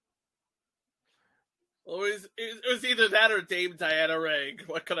 Well, it was either that or Dame Diana Rigg.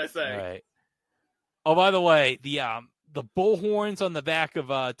 What can I say? All right. Oh, by the way, the bull horns on the back of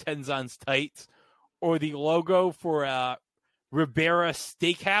Tenzan's tights, or the logo for Ribera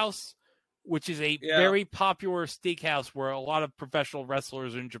Steakhouse, which is a very popular steakhouse where a lot of professional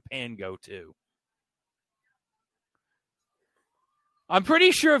wrestlers in Japan go to. I'm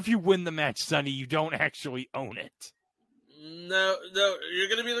pretty sure if you win the match, Sonny, you don't actually own it. No, you're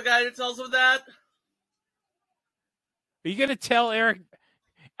going to be the guy who tells him that? Are you going to tell Eric?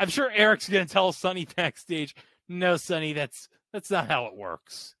 I'm sure Eric's going to tell Sonny backstage, "No, Sonny, that's not how it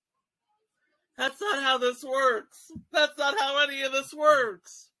works." That's not how this works. That's not how any of this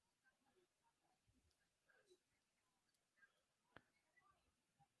works.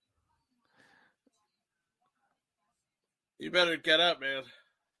 You better get up, man.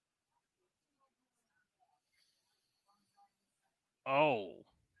 Oh.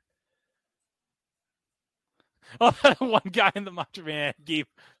 One guy in the Macho Man gave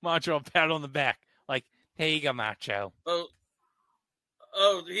Macho a pat on the back. Like, "Here you go, Macho." Oh,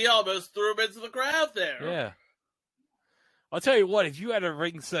 he almost threw him into the crowd there. Yeah. I'll tell you what, if you had a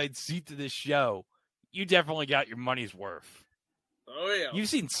ringside seat to this show, you definitely got your money's worth. Oh, yeah. You've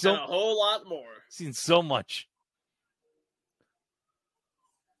seen a whole lot more. Seen so much.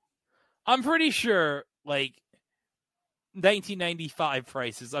 I'm pretty sure, 1995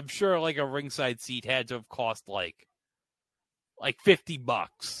 prices, I'm sure, a ringside seat had to have cost,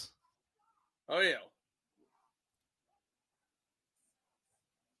 $50. Oh, yeah.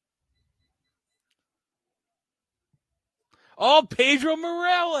 Oh, Pedro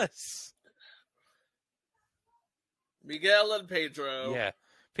Morales. Miguel and Pedro. Yeah.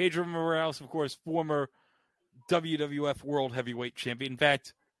 Pedro Morales, of course, former WWF World Heavyweight Champion. In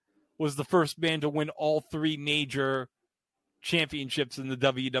fact, was the first man to win all 3 major championships in the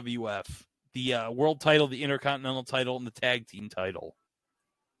WWF. The world title, the Intercontinental title, and the tag team title.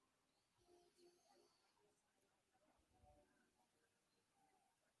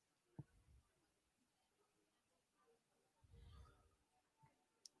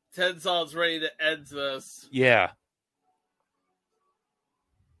 Tensal's ready to end this. Yeah.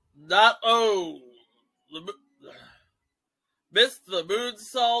 Missed the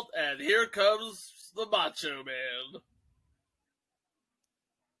moonsault, and here comes the Macho Man.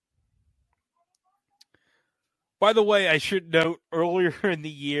 By the way, I should note, earlier in the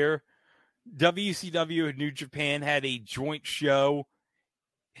year, WCW and New Japan had a joint show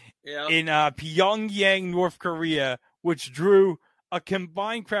in Pyongyang, North Korea, which drew a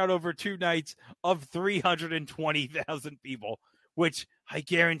combined crowd over 2 nights of 320,000 people, which I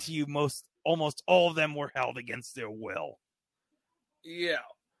guarantee you almost all of them were held against their will. Yeah.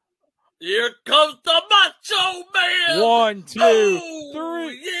 Here comes the Macho Man! 1, 2, oh,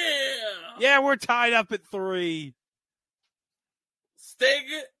 3. Yeah! Yeah, we're tied up at 3. Sting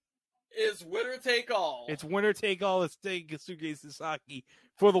is winner take all. It's winner take all at Sting Kosuke Sasaki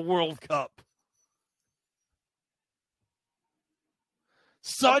for the World Cup.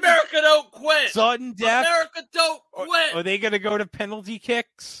 America don't quit. Sudden death. America don't quit. Are they going to go to penalty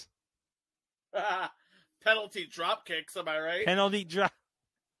kicks? Penalty drop kicks, am I right? Penalty drop.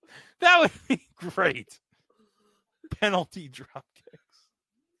 That would be great. Penalty drop kicks.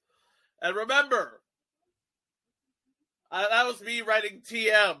 And remember, that was me writing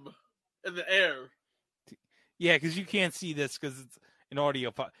TM in the air. Yeah, because you can't see this because it's an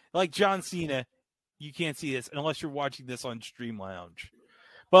audio file. Like John Cena, you can't see this unless you're watching this on Stream Lounge.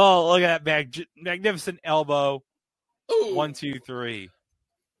 Well, look at that magnificent elbow. Ooh. 1, 2, 3.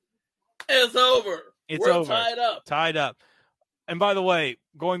 It's over. We're over. Tied up. And by the way,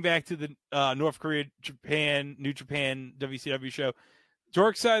 going back to the North Korea, Japan, New Japan WCW show,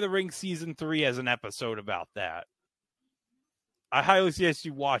 Dark Side of the Ring Season 3 has an episode about that. I highly suggest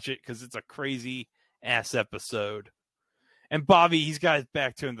you watch it because it's a crazy-ass episode. And Bobby, he's got his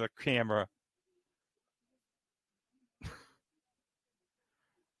back to the camera.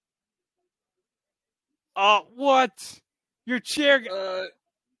 What? Your chair...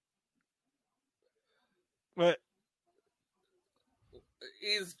 What?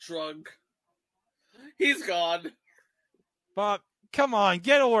 He's drunk. He's gone. Bob, come on,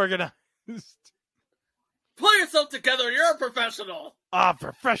 get organized. Pull yourself together. You're a professional.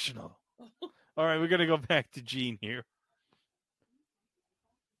 Professional. All right, we're going to go back to Gene here.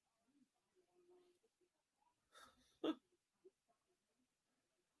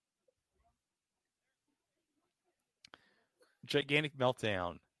 Gigantic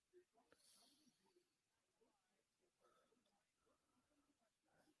meltdown.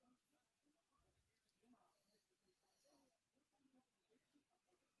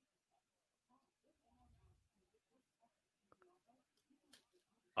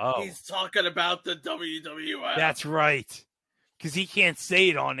 Oh. He's talking about the WWF. That's right. Because he can't say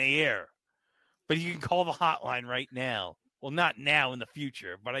it on the air. But you can call the hotline right now. Well, not now, in the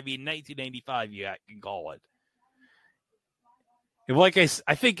future. But I mean, 1995, you can call it. And like I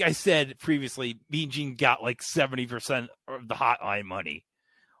think I said previously, Mean Gene got like 70% of the hotline money.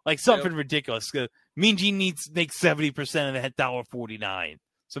 Like something ridiculous. Mean Gene needs to make 70% of that $1.49.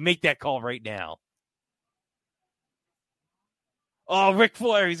 So make that call right now. Oh, Ric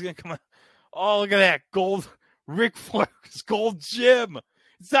Flair, he's going to come out. Oh, look at that. Gold. Ric Flair's gold gym.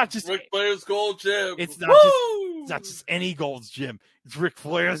 It's not just Ric Flair's gold gym. It's not just any Gold's Gym. It's Ric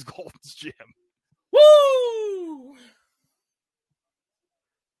Flair's Gold's Gym. Woo!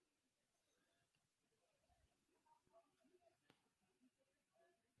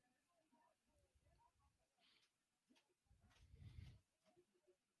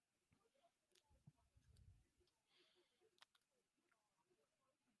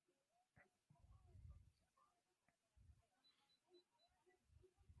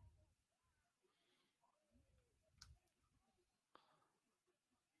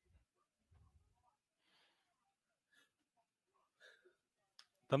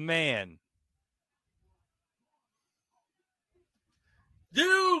 The man.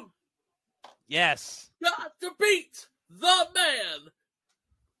 You Yes. got to beat the man.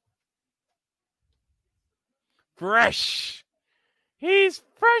 Fresh. He's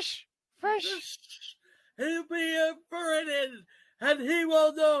fresh. He'll be inverted, and he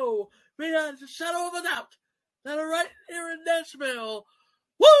will know beyond a shadow of a doubt that right here in Nashville,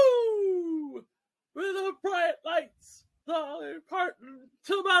 woo, with the bright lights, the curtain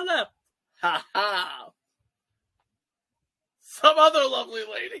to my left, ha ha. other lovely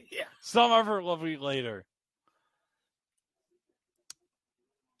lady. Yeah. Some other lovely later.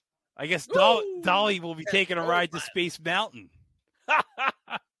 I guess Dolly will be taking a ride to Space Mountain. Woo!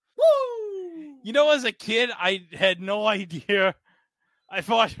 You know, as a kid, I had no idea. I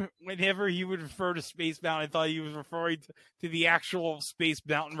thought whenever he would refer to Space Mountain, I thought he was referring to the actual Space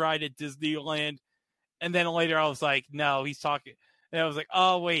Mountain ride at Disneyland. And then later I was like, no, he's talking. And I was like,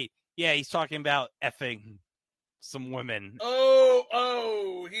 oh, wait. Yeah, he's talking about effing some women.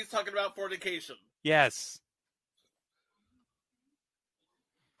 Oh, he's talking about fornication. Yes.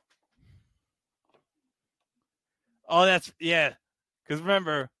 Oh, yeah. Because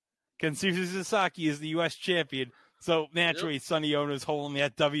remember, Kensuke Sasaki is the U.S. champion. So naturally, Sonny Ono's holding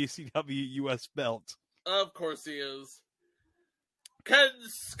that WCW U.S. belt. Of course he is.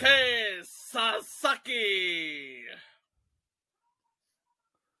 Kensuke Sasaki.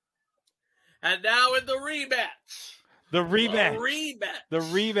 And now in the rematch. The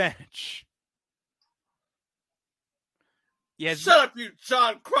rematch. Yes. Shut up, you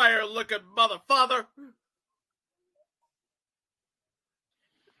John Cryer looking motherfather.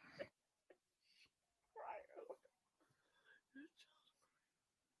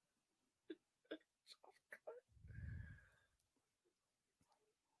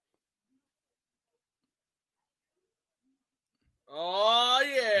 Oh,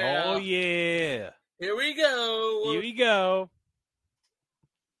 yeah. Oh, yeah. Here we go.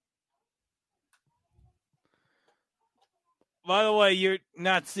 By the way, you're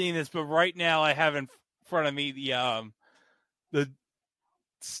not seeing this, but right now I have in front of me the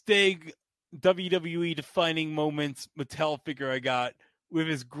Stig WWE Defining Moments Mattel figure I got with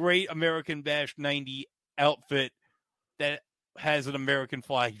his great American Bash 90 outfit that has an American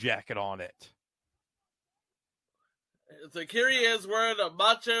flag jacket on it. It's like here he is wearing a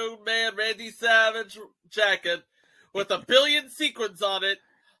Macho Man Randy Savage jacket with a billion sequins on it,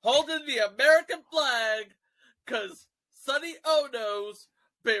 holding the American flag, because Sonny Ono's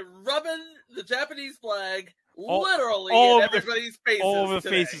been rubbing the Japanese flag literally in everybody's faces. All over the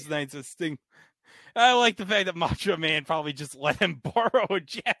today. faces tonight. So Sting. I like the fact that Macho Man probably just let him borrow a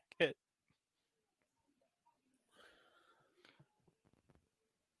jacket.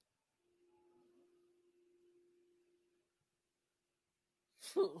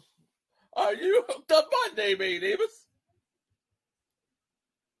 Are you hooked up on name, Davis?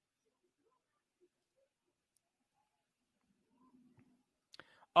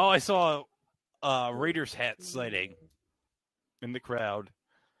 Oh, I saw a Raiders hat sighting in the crowd.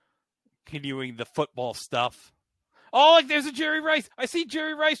 Continuing the football stuff. Oh, like there's a Jerry Rice. I see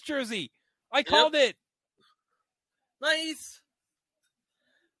Jerry Rice jersey. I called it. Nice.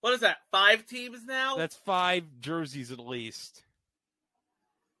 What is that? 5 teams now? That's 5 jerseys at least.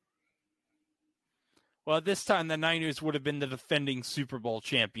 Well, at this time, the Niners would have been the defending Super Bowl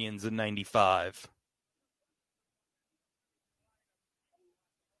champions in 95.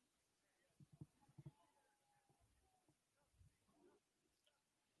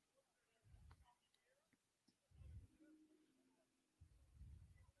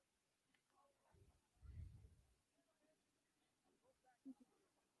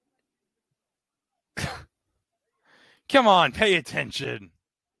 Come on, pay attention.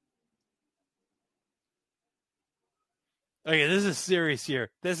 Okay, this is serious here.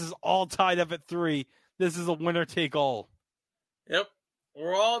 This is all tied up at 3. This is a winner take all. Yep,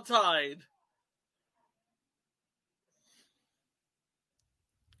 we're all tied.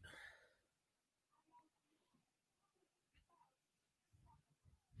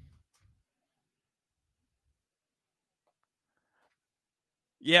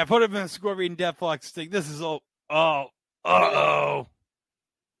 Yeah, put him in a Scorpion Deathlock stick. This is all. Uh-oh.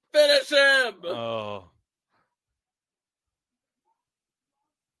 Finish him! Oh.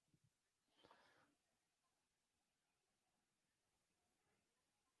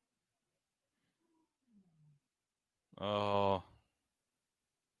 Oh.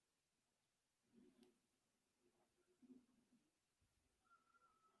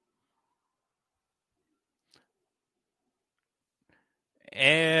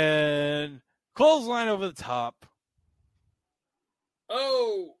 And clothesline over the top.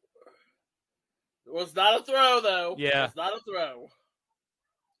 Oh. It was not a throw, though. Yeah. It was not a throw.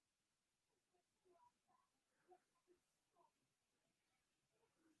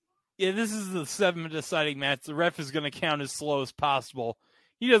 Yeah, this is the 7 deciding match. The ref is going to count as slow as possible.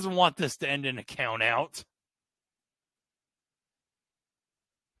 He doesn't want this to end in a count out.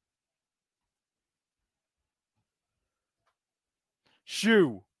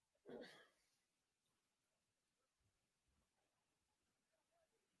 Shoo.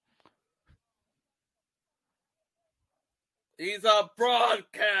 He's a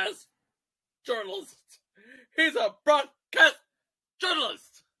broadcast journalist. He's a broadcast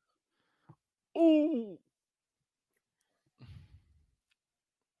journalist. Ooh.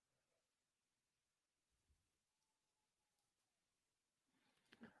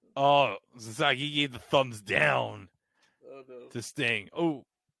 Oh, Sasaki gave the thumbs down to Sting. Oh.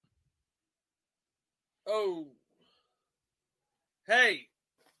 Oh. Hey,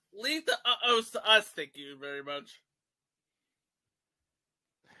 leave the uh-ohs to us, thank you very much.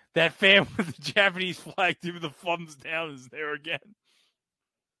 That fan with the Japanese flag giving the thumbs down is there again.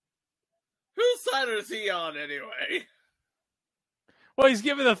 Whose side is he on, anyway? Well, he's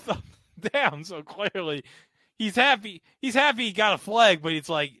giving the thumbs down, so clearly he's happy. He's happy he got a flag, but it's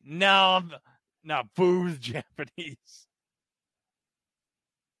like, no, I'm not boo the Japanese.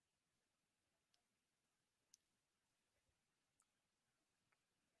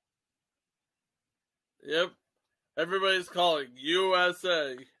 Yep. Everybody's calling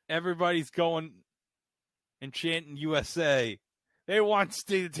USA. Everybody's going and chanting USA. They want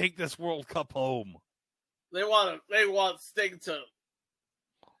Sting to take this World Cup home. They want Sting to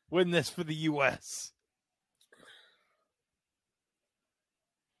win this for the US.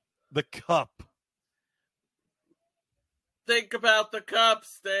 The cup. Think about the cup,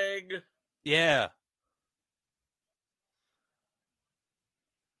 Sting. Yeah.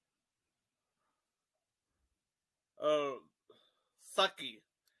 Oh, sucky.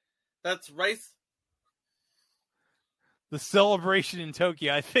 That's rice. The celebration in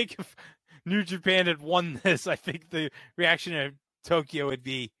Tokyo. I think if New Japan had won this, I think the reaction in Tokyo would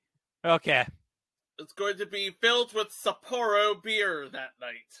be, okay. It's going to be filled with Sapporo beer that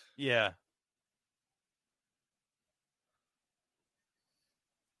night. Yeah.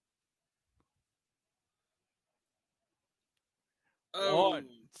 Oh. 1,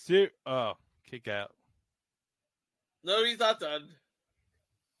 2. Oh, kick out. No, he's not done.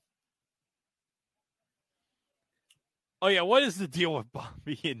 Oh, yeah, what is the deal with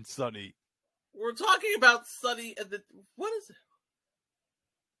Bobby and Sonny? We're talking about Sonny and the... What is it?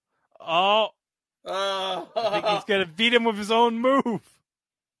 Oh. I think he's going to beat him with his own move.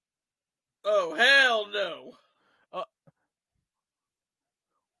 Oh, hell no.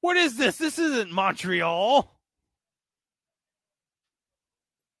 What is this? This isn't Montreal.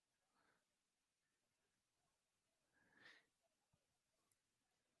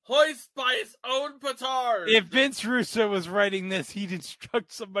 Hoist by his own petard. If Vince Russo was writing this, he'd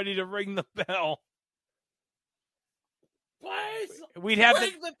instruct somebody to ring the bell. Please, ring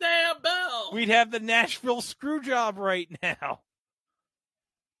the damn bell. We'd have the Nashville screw job right now.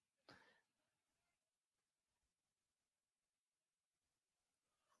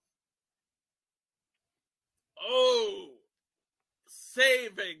 Oh,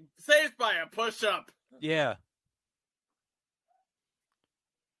 saved by a push-up. Yeah.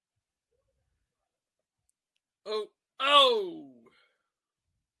 Oh.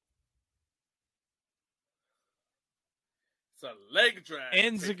 It's a leg drag.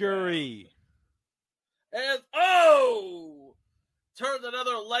 Enziguri. And turned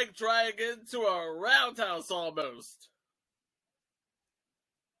another leg drag into a roundhouse almost.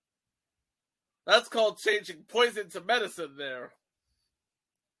 That's called changing poison to medicine there.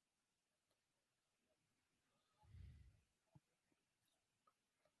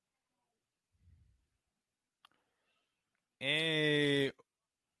 Hey.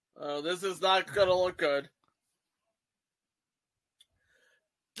 Oh, this is not gonna look good.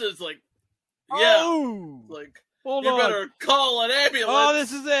 Just like, yeah, oh! like, Hold you on. better call an ambulance. Oh,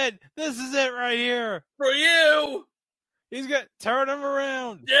 this is it. This is it right here. For you. He's gonna turn him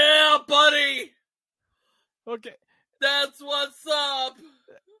around. Yeah, buddy. Okay. That's what's up.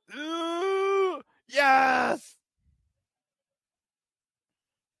 Ooh, yes.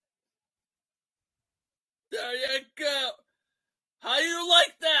 There you go. How you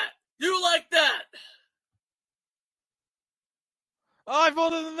like that? You like that? Oh, I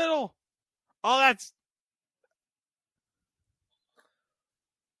pulled in the middle. Oh, that's...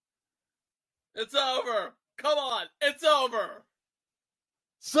 It's over. Come on. It's over.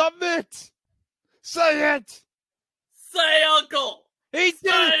 Submit. Say it. Say uncle. He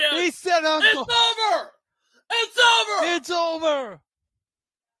did it. He said uncle. It's over. It's over. It's over.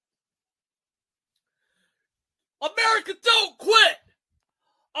 America don't quit.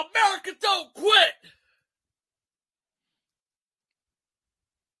 America don't quit.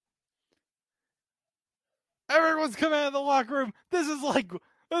 Everyone's coming out of the locker room. This is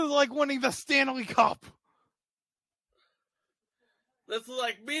like winning the Stanley Cup. This is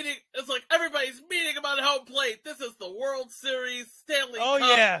like meeting. It's like everybody's meeting about home plate. This is the World Series Stanley Cup. Oh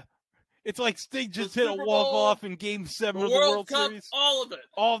yeah, It's like Sting just The hit a Super walk Bowl, off in Game 7 the of the World Cup, Series. all of it.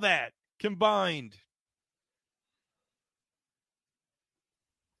 All that combined.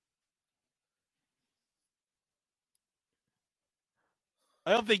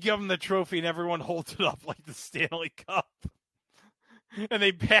 I hope they give him the trophy and everyone holds it up like the Stanley Cup. And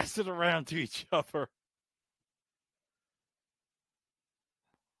they pass it around to each other.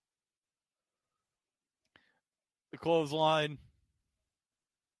 The clothesline.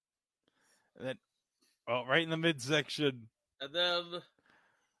 And then, right in the midsection. And then,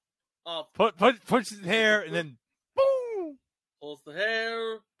 puts his hair, and then, boom! Pulls the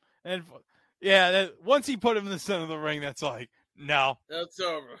hair. And, yeah, once he put him in the center of the ring, that's like, no. That's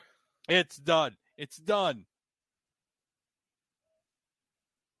over. It's done. It's done.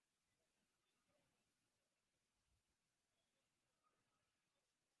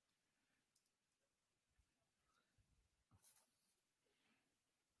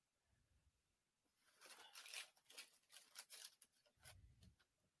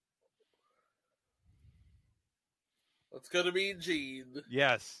 It's going to be Gene.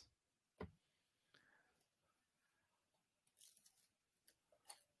 Yes.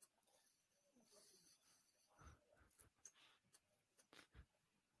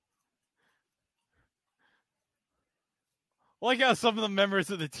 I like how some of the members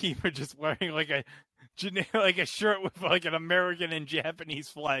of the team are just wearing like a shirt with like an American and Japanese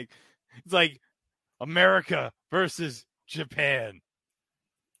flag. It's like America versus Japan.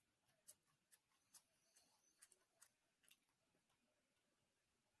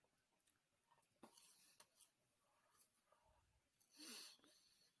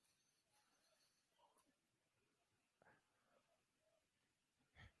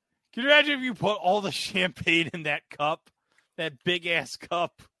 Can you imagine if you put all the champagne in that cup? That big-ass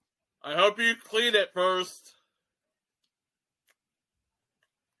cup? I hope you clean it first.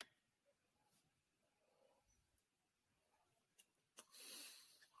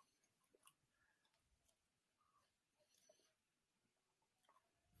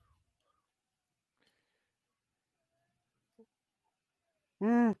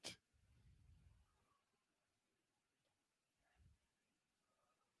 Woot.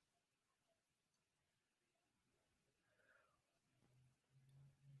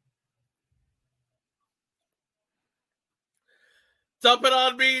 Dump it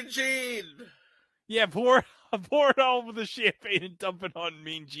on Mean Gene. Yeah, pour it all over the champagne and dump it on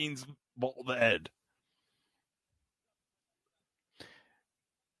Mean Gene's bald head.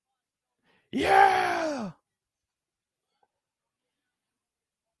 Yeah!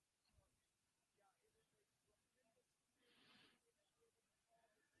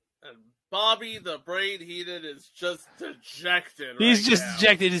 And Bobby the Brain Heenan is just dejected. He's just now.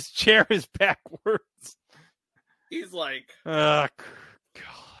 dejected. His chair is backwards. He's like, God.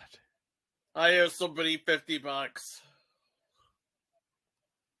 I owe somebody $50.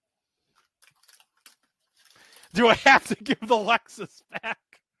 Do I have to give the Lexus back?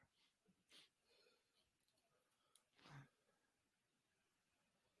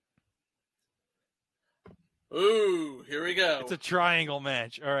 Ooh, here we go. It's a triangle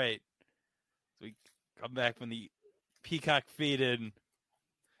match. All right. So we come back from the Peacock feed in.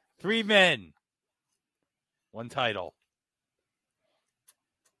 3 men. 1 title.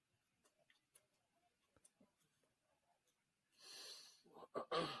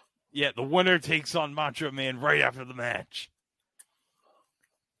 Yeah, the winner takes on Macho Man right after the match.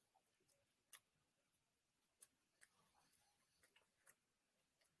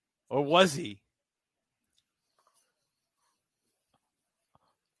 Or was he?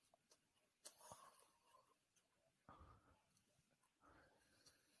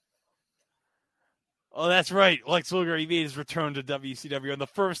 Oh, that's right. Lex Luger, he made his return to WCW on the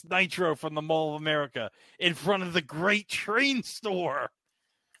first Nitro from the Mall of America in front of the Great Train Store,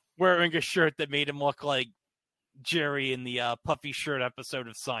 wearing a shirt that made him look like Jerry in the puffy shirt episode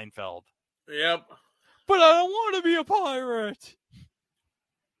of Seinfeld. Yep. But I don't want to be a pirate.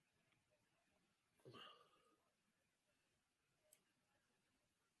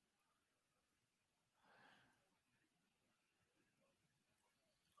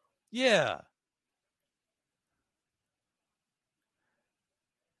 Yeah.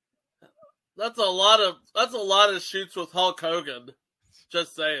 That's a lot of shoots with Hulk Hogan.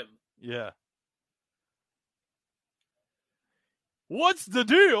 Just saying. Yeah. What's the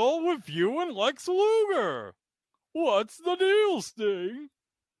deal with you and Lex Luger? What's the deal, Sting?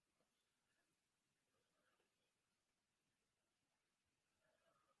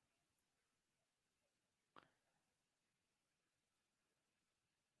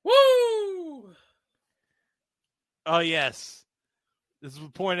 Woo! Oh, yes. This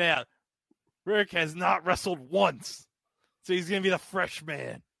was pointed out. Rick has not wrestled once. So he's going to be the fresh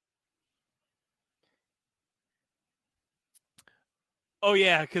man. Oh,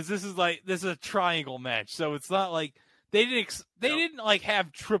 yeah, because this is a triangle match. So it's not like they didn't like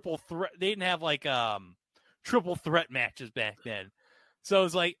have triple threat. They didn't have like triple threat matches back then. So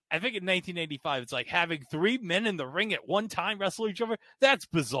it's like, I think in 1985, it's like having 3 men in the ring at one time wrestle each other. That's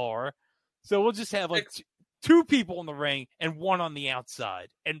bizarre. So we'll just have like 2 people in the ring and 1 on the outside.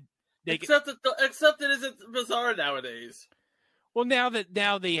 And except it isn't bizarre nowadays. Well, now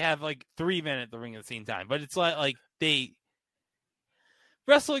they have like 3 men at the ring at the same time. But it's like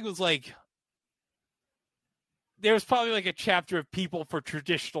wrestling was like, there was probably like a chapter of people for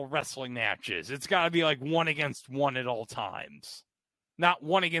traditional wrestling matches. It's got to be like 1 against 1 at all times. Not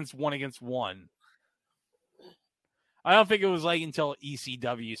 1 against 1 against 1. I don't think it was like until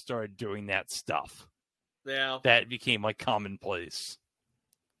ECW started doing that stuff. Yeah. That became like commonplace.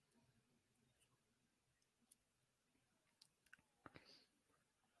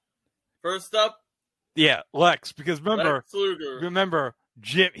 First up. Yeah, Lex, because remember,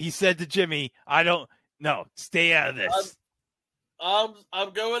 Jim, he said to Jimmy, stay out of this. I'm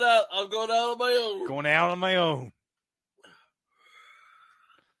going out on my own. Going out on my own.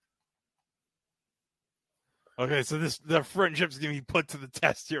 Okay, so the friendship's gonna be put to the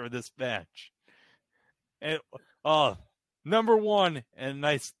test here in this match. And number 1, and a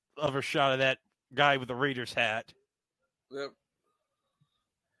nice other shot of that guy with the Raiders hat. Yep.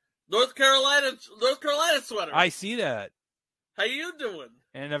 North Carolina sweater. I see that. How you doing?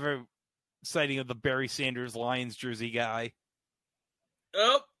 And another sighting of the Barry Sanders Lions jersey guy.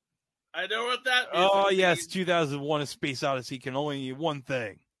 Oh, I know what that is. Oh, yes, 2001: A Space Odyssey can only mean one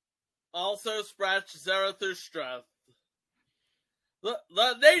thing. Also scratch Zarathustra. The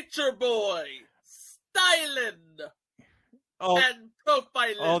Nature Boy, styling and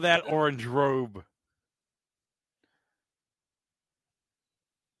profiling. Oh, that orange robe.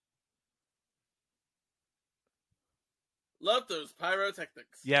 Love those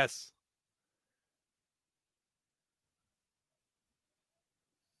pyrotechnics. Yes.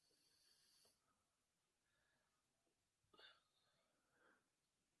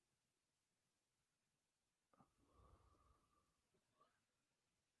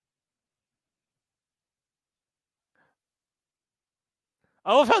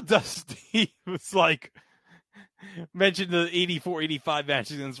 I love how Dusty was like, mentioned the 84-85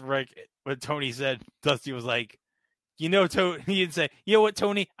 matches against Rick, but Tony said, Dusty was like, Tony, he didn't say, you know what,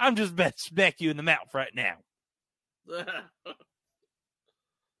 Tony, I'm just about to smack you in the mouth right now.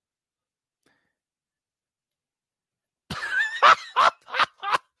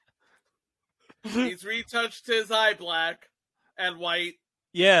 He's retouched his eye black and white.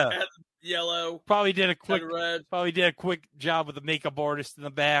 Yeah. And yellow. Probably did a quick job with the makeup artist in the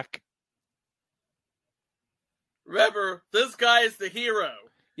back. Remember, this guy is the hero.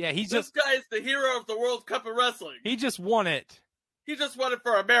 Yeah, this guy is the hero of the World Cup of Wrestling. He just won it. He just won it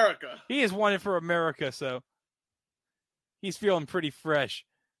for America. He has won it for America, so he's feeling pretty fresh.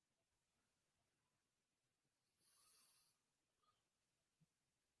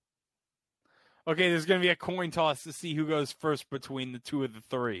 Okay, there's going to be a coin toss to see who goes first between the 2 of the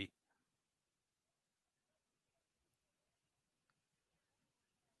 3.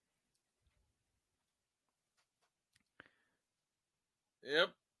 Yep.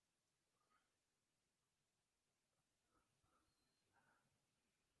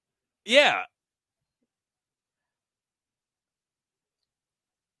 Yeah.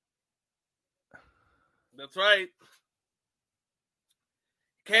 That's right.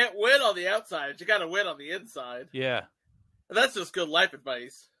 Can't win on the outside. You got to win on the inside. Yeah. And that's just good life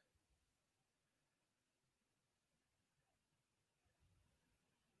advice.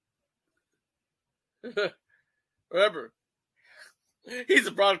 Remember, he's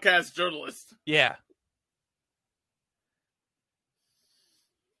a broadcast journalist. Yeah.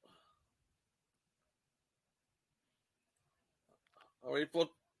 Oh, he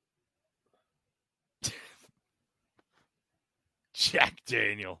flipped. Jack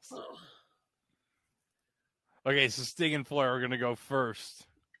Daniels. Oh. Okay, so Sting and Flair are going to go first.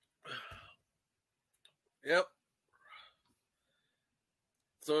 Yep.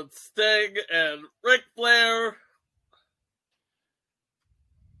 So it's Sting and Ric Flair.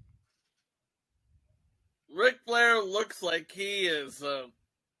 Ric Flair looks like he is...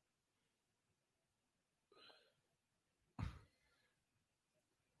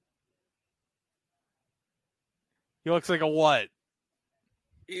 He looks like a what?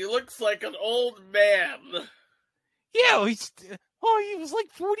 He looks like an old man. Yeah, he was like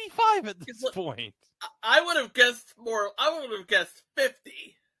 45 at this point. I would have guessed more. I would have guessed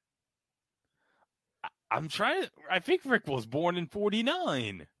 50. I think Rick was born in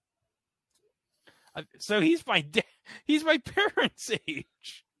 49. So he's my parents'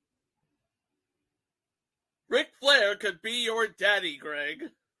 age. Ric Flair could be your daddy, Greg.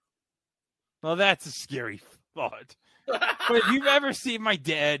 Well, that's a scary thought. But if you've ever seen my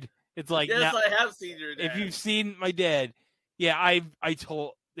dad, it's like, yes, I have seen your dad. If you've seen my dad, yeah, I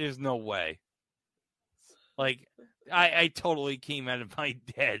told, there's no way. Like, I totally came out of my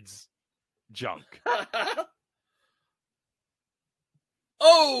dad's junk.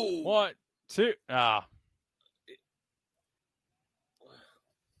 Oh! 1, 2,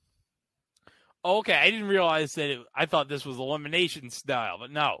 Okay, I didn't realize that I thought this was elimination style,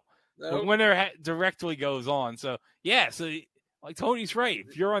 but no. The winner directly goes on. So, yeah, so like Tony's right.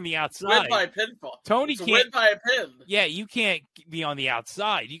 If you're on the outside, win by pinfall. Tony it's can't win by a pin. Yeah, you can't be on the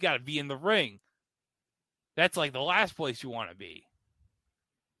outside. You got to be in the ring. That's like the last place you want to be.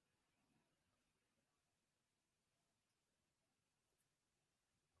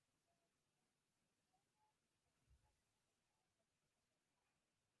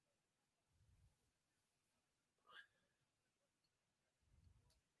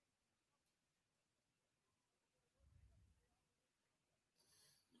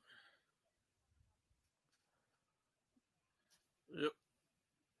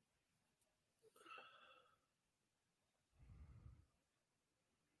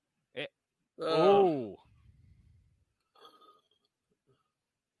 Yep. Oh.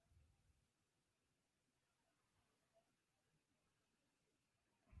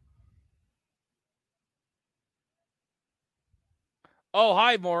 Oh,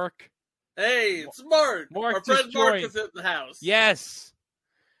 hi, Mark. Hey, it's Mark. Mark Our friend just Mark joined. is in the house. Yes.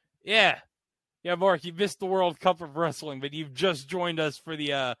 Yeah. Yeah, Mark, you missed the World Cup of Wrestling, but you've just joined us for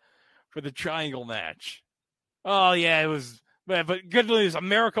the triangle match. Oh, yeah, it was, but good news,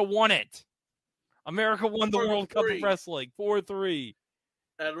 America won it. America won the World Cup of Wrestling, 4-3.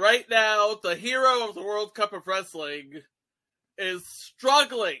 And right now, the hero of the World Cup of Wrestling is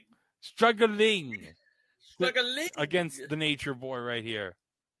struggling against the Nature Boy right here.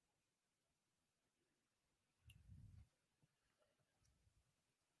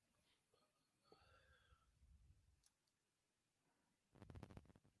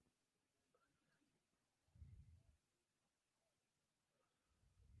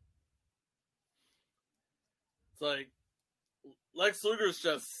 It's like Lex Luger's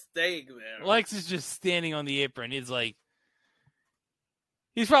just staying there. Lex is just standing on the apron. He's like,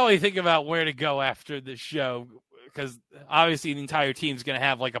 he's probably thinking about where to go after the show, because obviously the entire team's going to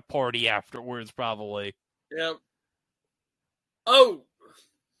have like a party afterwards, probably. Yep. Oh!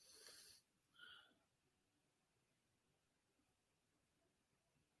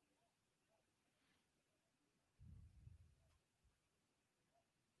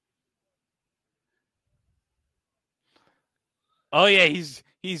 Oh yeah, he's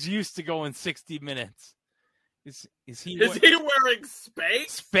used to going 60 minutes. Is he wearing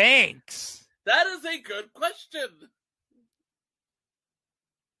Spanx? Spanx. That is a good question.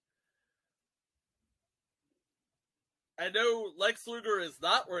 I know Lex Luger is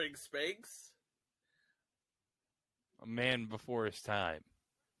not wearing Spanx. A man before his time.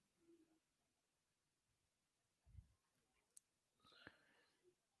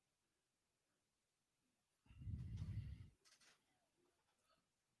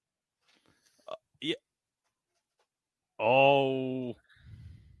 Yeah. Oh.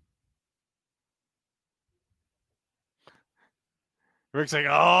 Rick's like,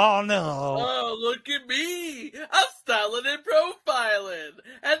 oh no. Oh, look at me. I'm styling and profiling.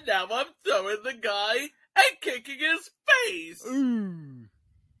 And now I'm throwing the guy and kicking his face. Ooh.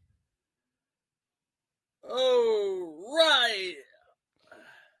 Oh, right.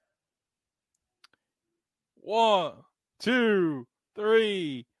 1, 2,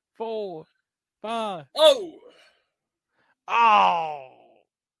 3, 4, 5. Oh. Oh.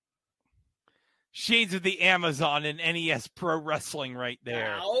 Shades of the Amazon and NES Pro Wrestling right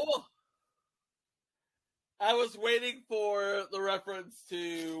there. Ow. I was waiting for the reference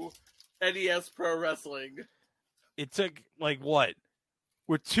to NES Pro Wrestling. It took, like, what?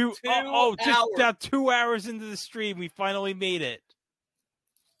 We're just hours. about 2 hours into the stream, we finally made it.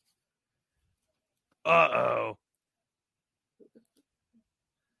 Uh-oh.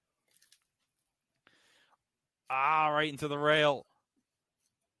 Right into the rail.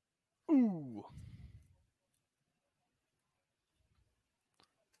 Ooh.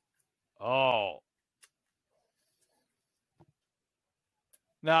 Oh.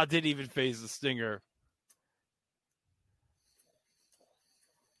 No, it didn't even phase the Stinger.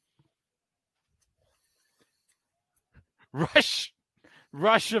 Rush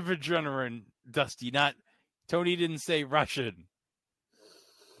of adrenaline Dusty. Not Tony didn't say Russian.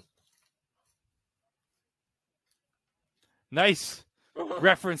 Nice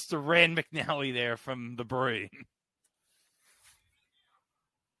reference to Rand McNally there from The Brain.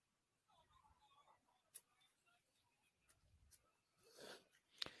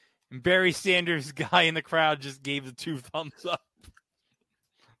 And Barry Sanders, guy in the crowd, just gave the 2 thumbs up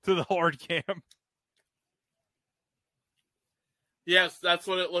to the Horde cam. Yes, that's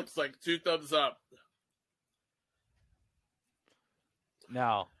what it looks like. 2 thumbs up.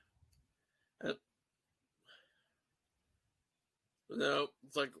 No. No,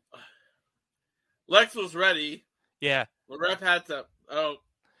 it's like Lex was ready. Yeah. The ref had to. Oh.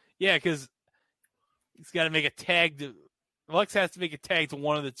 Yeah, because he's got to make a tag. Lex has to make a tag to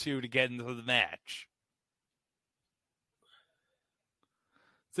one of the 2 to get into the match.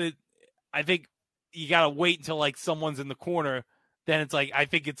 So I think you got to wait until like someone's in the corner. Then it's like, I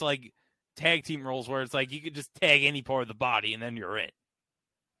think it's like tag team rules where it's like you could just tag any part of the body and then you're in.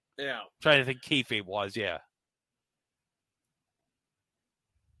 Yeah. Trying to think kayfabe was, yeah.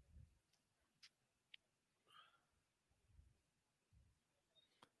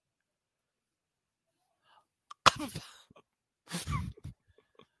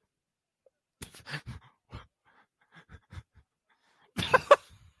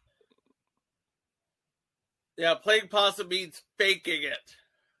 Yeah, playing possum means faking it.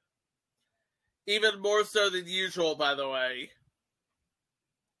 Even more so than usual, by the way.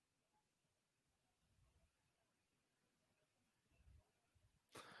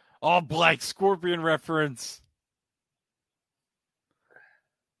 Oh, Black Scorpion reference.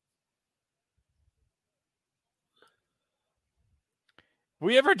 If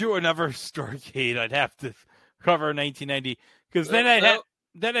we ever do another Starrcade, I'd have to cover 1990 because then I'd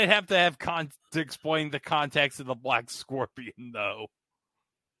have to have to explain the context of the Black Scorpion, though.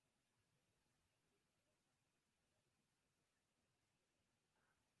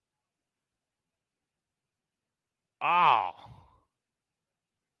 Oh.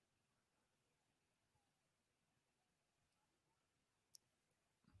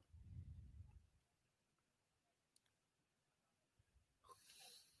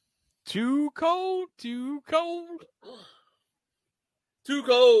 Too cold, too cold. Too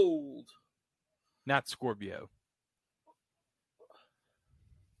cold. Not Scorpio.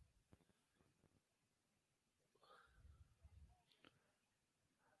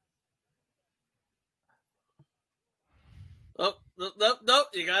 Oh, nope.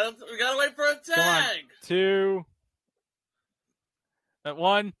 We gotta wait for a tag. Come on. 2.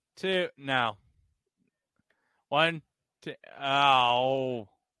 1, 2. No. 1, 2. Oh.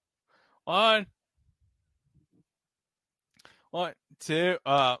 1, 2.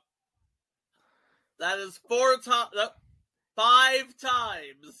 That is 4 times. Nope, 5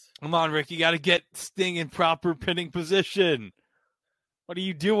 times. Come on, Rick. You got to get Sting in proper pinning position. What are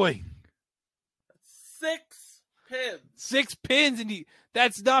you doing? 6 pins. 6 pins, and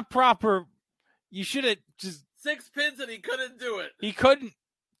that's not proper. You should have just 6 pins, and he couldn't do it. He couldn't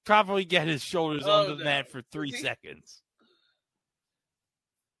properly get his shoulders onto the mat for 3 seconds.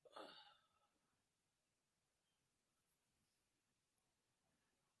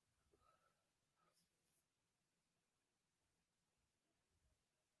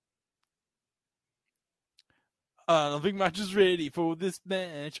 I don't think Match is ready for this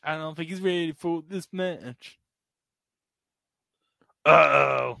match. I don't think he's ready for this match.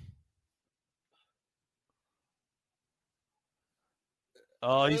 Uh-oh.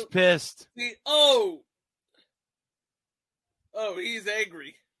 Oh, he's pissed. Oh, he's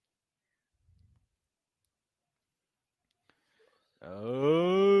angry.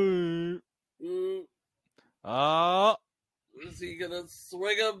 Oh. Oh. Is he gonna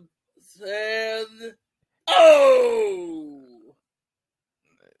swing him? And oh!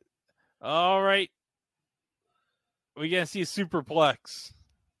 All right. We're gonna see a superplex.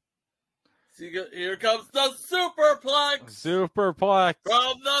 Here comes the superplex! Superplex.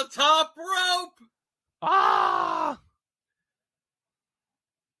 From the top rope! Ah!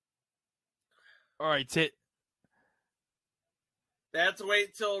 All right, Tit. That's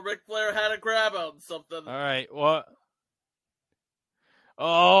wait till Ric Flair had a grab on something. All right, what?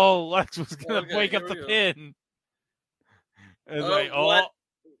 Oh, Lex was going to wake up the pin. It's like, oh.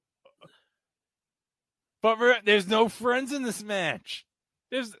 But there's no friends in this match.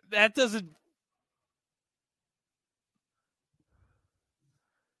 That doesn't.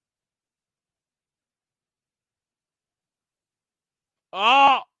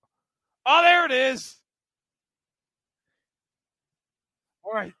 Oh, there it is.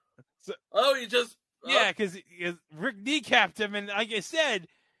 All right. So, he just. Yeah, because Rick kneecapped him, and like I said,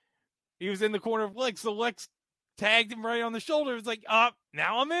 He was in the corner of Lex, so Lex tagged him right on the shoulder. It's like, now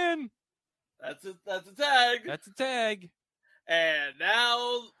I'm in. That's a tag. That's a tag. And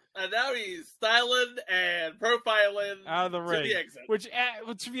now he's styling and profiling out of the ring, to the exit. Which,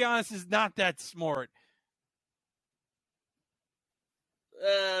 to be honest, is not that smart.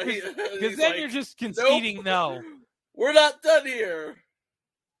 Because then you're just conceding, nope, no. We're not done here.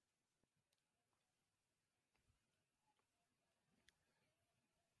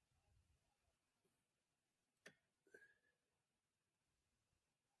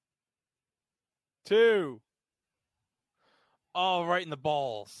 Two. Oh, right in the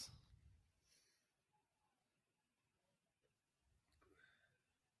balls.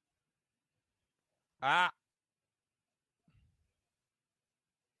 Ah.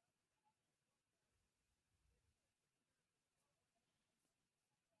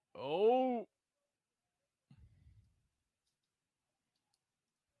 Oh.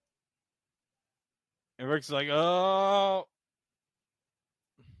 And Rick's like, oh.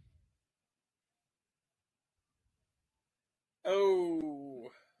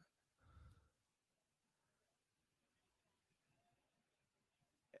 Oh.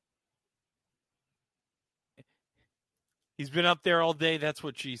 He's been up there all day. That's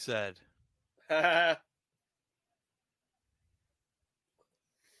what she said.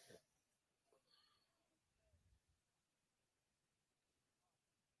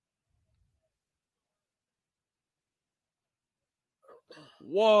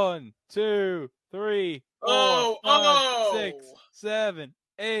 One, two, three, four, five, 6, 7,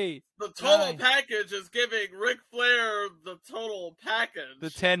 8. The total 9. package is giving Ric Flair the total package. The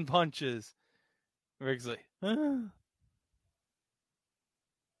 10 punches. Rick's like, A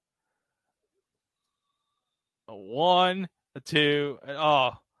 1, a 2, and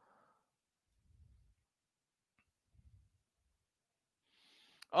oh.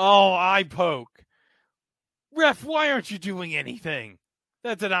 Oh, eye poke. Ref, why aren't you doing anything?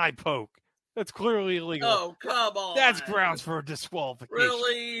 That's an eye poke. That's clearly illegal. Oh, come on. That's grounds for a disqualification.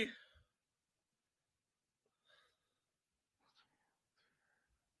 Really?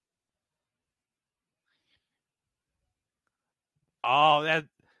 Oh,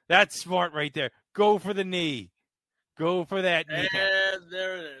 that's smart right there. Go for the knee. Go for that knee. And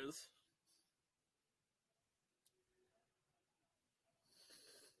there it is.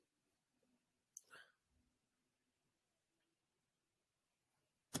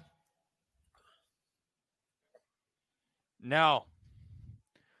 No.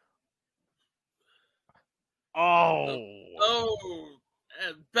 Oh. Oh.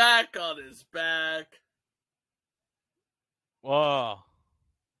 And back on his back. Whoa.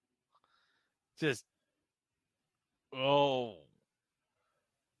 Just. Oh.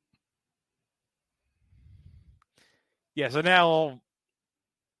 Yeah, so now.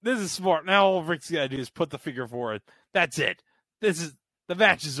 This is smart. Now all Rick's got to do is put the figure forward. That's it. The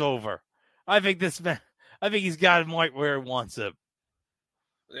match is over. I think he's got him right where he wants him.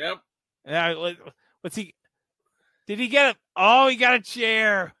 Yep. Now, what's he? Did he get it? Oh, he got a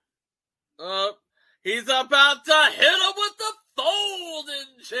chair. He's about to hit him with the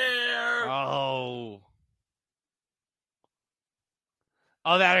folding chair. Oh.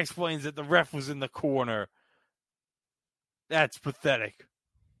 Oh, that explains it. The ref was in the corner. That's pathetic.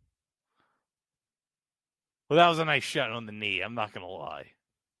 Well, that was a nice shot on the knee. I'm not going to lie.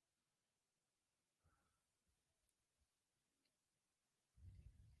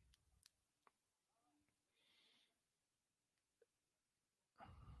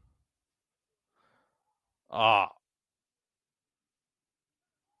 Ah.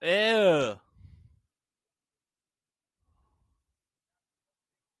 Ew.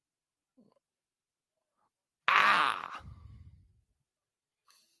 Ah.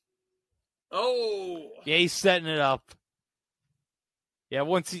 Oh. Yeah, he's setting it up. Yeah,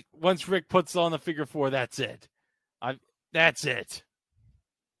 once Rick puts on the figure 4, that's it. That's it.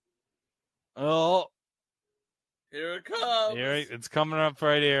 Oh. Here it comes. It's coming up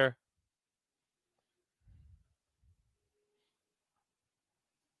right here.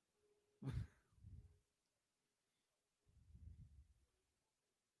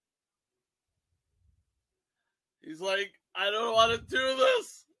 He's like, I don't want to do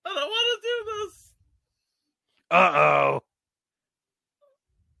this. I don't want to do this. Uh-oh.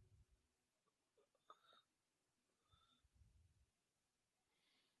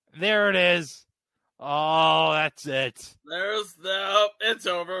 There it is. Oh, that's it. It's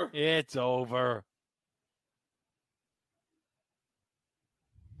over. It's over.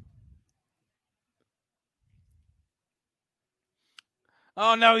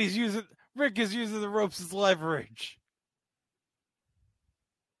 Oh, no, Rick is using the ropes as leverage.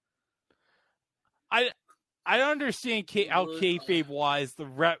 I don't understand how kayfabe wise the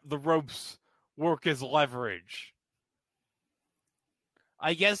ropes work as leverage.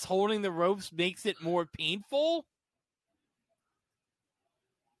 I guess holding the ropes makes it more painful?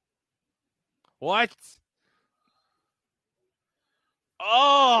 What?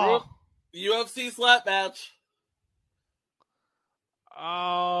 Oh! UFC slap match.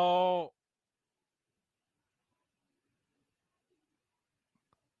 Oh.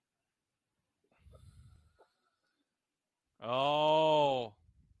 Oh.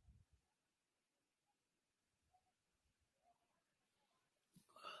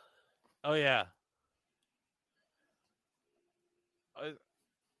 Oh, yeah.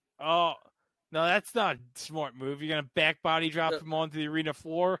 Oh. No, that's not a smart move. You're going to back body drop him onto the arena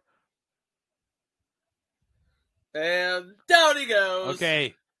floor? And down he goes.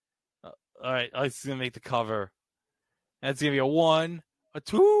 Okay. All right. Let's going to make the cover. That's going to be a 1, a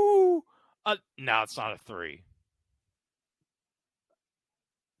 2. No, it's not a 3.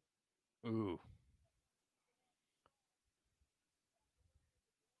 Ooh.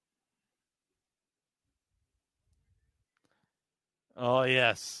 Oh,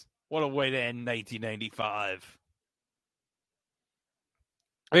 yes. What a way to end 1995.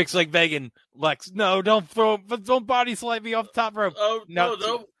 Looks like Megan, Lex, no, don't body slide me off the top rope. Oh,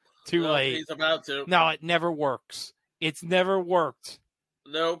 no. Too late. He's about to. No, it never works. It's never worked.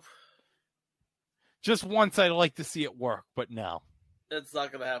 Nope. Just once I'd like to see it work, but no. It's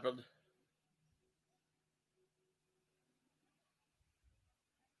not going to happen.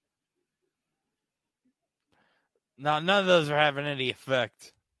 No, none of those are having any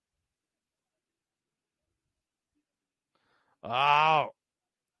effect. Oh.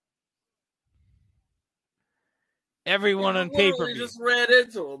 Everyone on pay-per-view just ran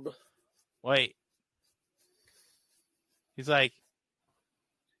into him. Wait. He's like,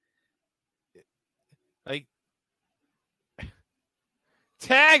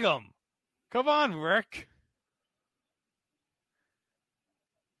 tag him. Come on, Rick.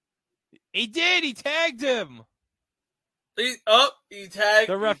 He did. He tagged him. He tagged.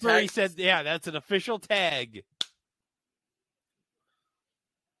 The referee said, yeah, that's an official tag.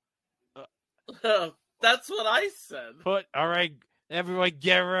 That's what I said. All right, everyone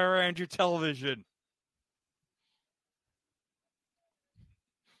get around your television.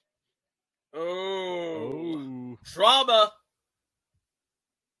 Oh. Drama.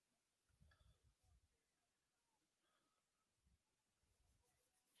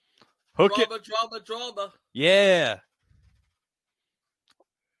 Hook Drama. Yeah.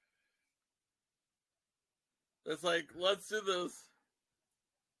 It's like, let's do this.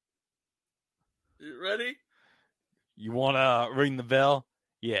 You ready? You want to ring the bell?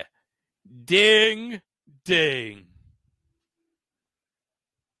 Yeah. Ding, ding.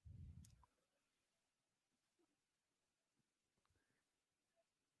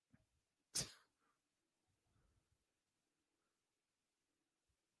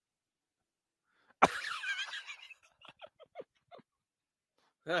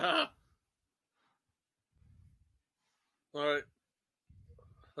 All right,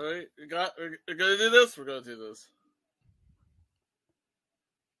 we're gonna do this. We're gonna do this.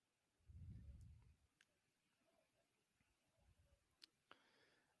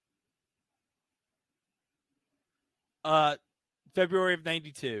 February of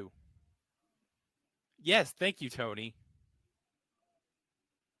 92. Yes, thank you, Tony.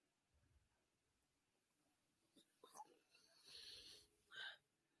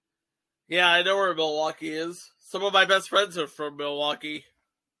 Yeah, I know where Milwaukee is. Some of my best friends are from Milwaukee.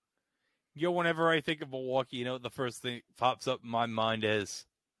 Whenever I think of Milwaukee, the first thing that pops up in my mind is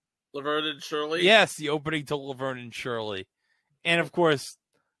Laverne and Shirley. Yes, the opening to Laverne and Shirley, and of course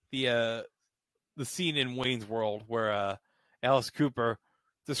the scene in Wayne's World where Alice Cooper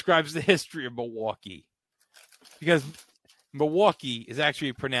describes the history of Milwaukee, because Milwaukee is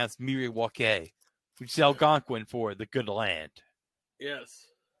actually pronounced Milwaukee, which is Algonquin for the good land. Yes,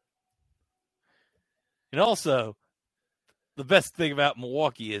 and also, the best thing about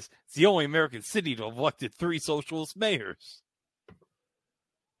Milwaukee is it's the only American city to have elected 3 socialist mayors.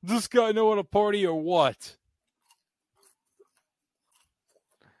 Does this guy know how to party or what?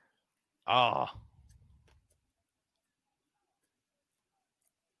 Ah.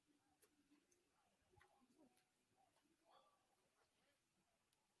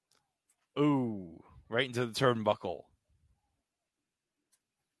 Ooh, right into the turnbuckle.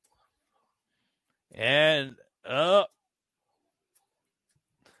 And up.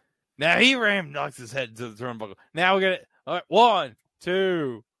 Now knocks his head into the turnbuckle. Now we got it. All right, 1,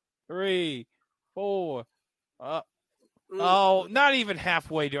 2, 3, 4. Oh, not even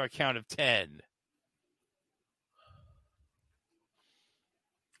halfway to our count of 10.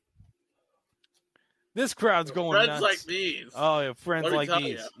 This crowd's going Friends nuts. like these. Oh, yeah, friends Let me like tell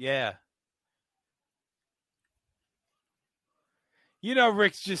these. ya. Yeah. You know,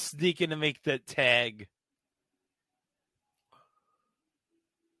 Rick's just sneaking to make that tag.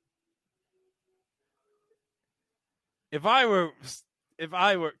 If I were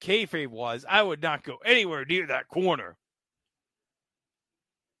kayfabe was, I would not go anywhere near that corner.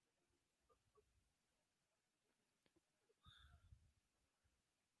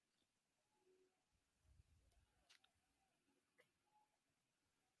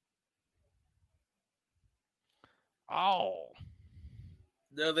 Oh.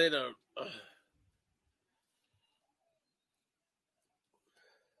 No, they don't. Ugh.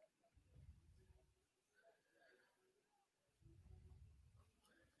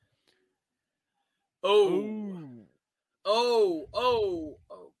 Oh. Ooh. Oh.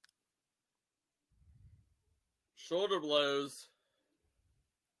 Shoulder blows.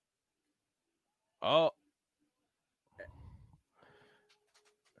 Oh.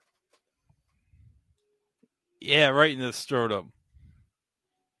 Yeah, right in the scrotum.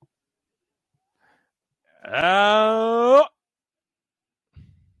 Oh.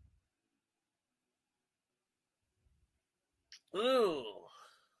 Ooh.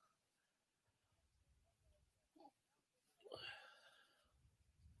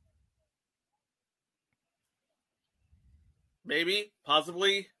 Maybe,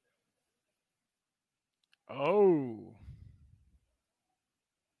 possibly. Oh.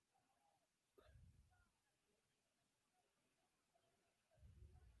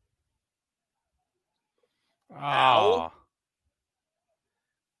 Ow.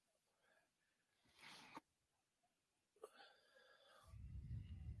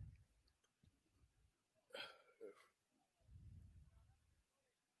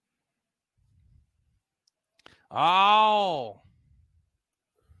 Oh.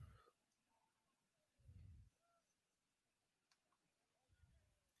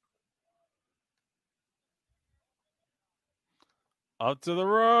 Up to the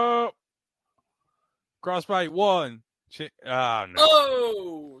rope. Crossbody 1. No.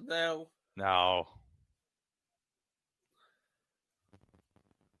 Oh, no. No.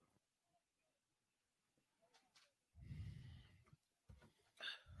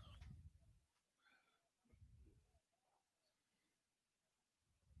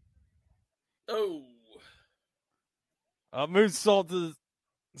 Oh. Moonsault to the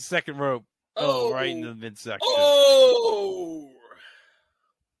second rope. Oh, right in the midsection. Oh.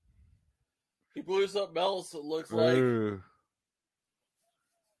 He blew something else, it looks like. Ooh.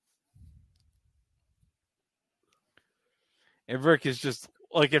 And Rick is just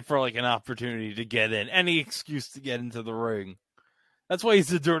looking for like an opportunity to get in, any excuse to get into the ring. That's why he's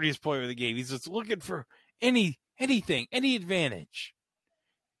the dirtiest player of the game. He's just looking for anything, any advantage.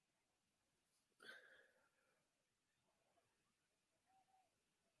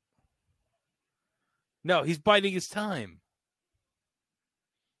 No, he's biding his time.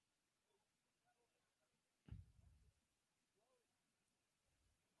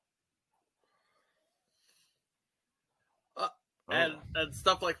 And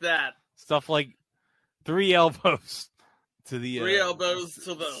stuff like that. Stuff like 3 elbows to the 3 elbows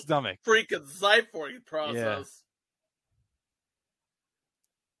to the stomach. Freaking xiphoid process. Yeah.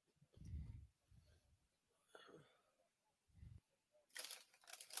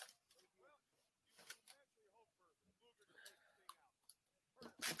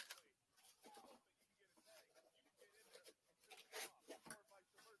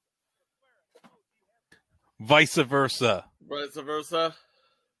 Vice versa. Vice versa.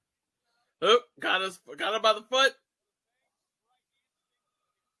 Oh, got him by the foot.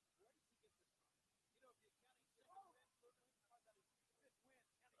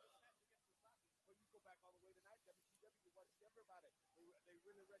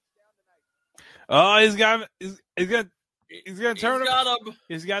 Oh, he's gonna turn him. Got him.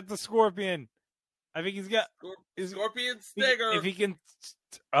 He's got the scorpion. I think he's got Scorpion Stinger. If he can.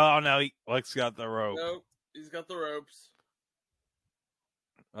 Oh no, Lex got the rope. Nope, he's got the ropes.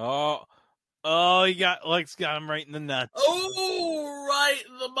 Oh, Lex got him right in the nuts. Oh, right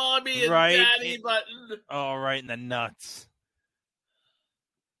in the mommy and daddy button. Oh, right in the nuts.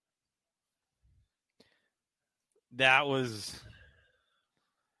 That was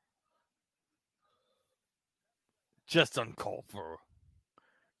just uncalled for.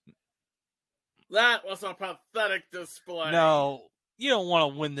 That was a pathetic display. No, you don't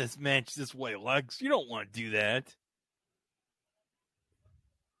want to win this match this way, Lex. You don't want to do that.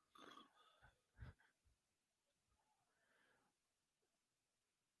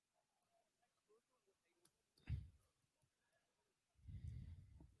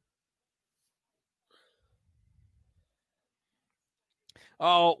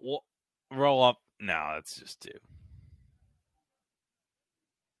 Oh, well, roll up. No, that's just 2.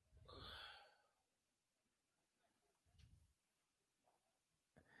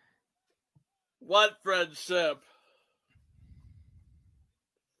 What friendship?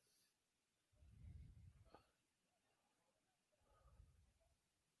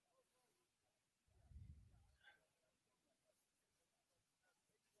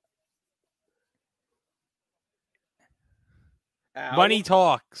 Ow. Money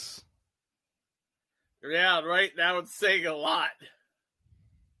talks. Yeah, right now it's saying a lot.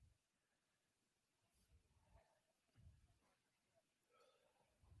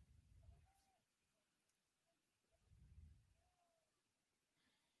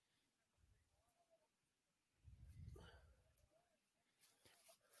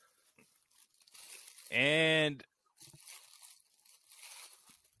 And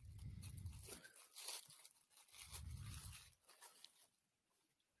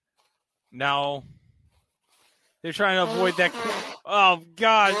no. They're trying to avoid that. Oh,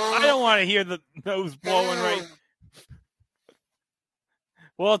 God. I don't want to hear the nose blowing right.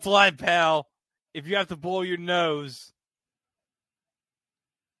 Well, it's live, pal. If you have to blow your nose,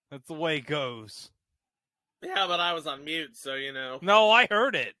 that's the way it goes. Yeah, but I was on mute, so you know. No, I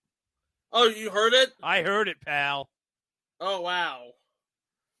heard it. Oh, you heard it? I heard it, pal. Oh, wow.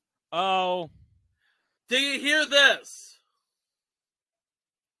 Oh. Do you hear this?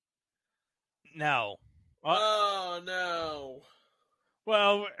 No. Oh, no.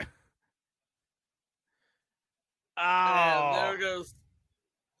 Well. Oh. And there goes.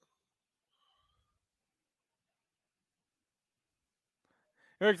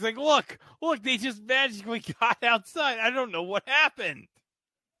 Eric's like, look, they just magically got outside. I don't know what happened.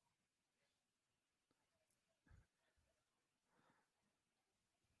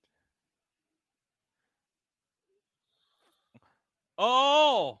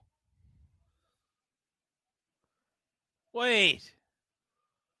 Oh. Wait.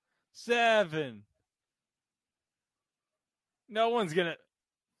 7. No one's gonna.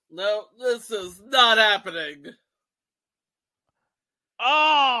 No, this is not happening.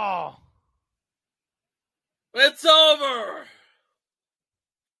 Oh. It's over.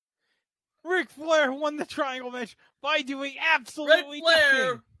 Ric Flair won the triangle match by doing absolutely Ric Flair,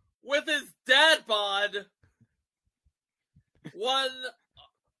 nothing. with his dad bod, won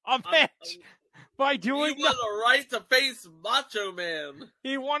a match by doing He won a right to face Macho Man.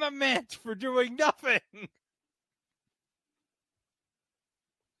 He won a match for doing nothing.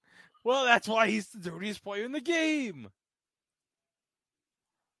 Well, that's why he's the dirtiest player in the game.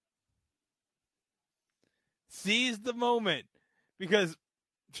 Seize the moment. Because,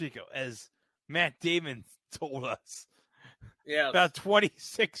 Chico, as Matt Damon told us, about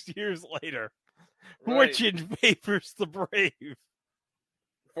 26 years later, fortune favors the brave.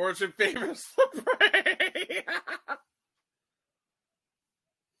 Fortune favors the brave.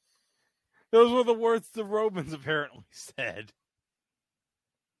 Those were the words the Romans apparently said.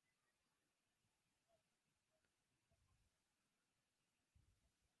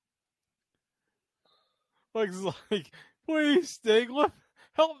 Like, please, Sting,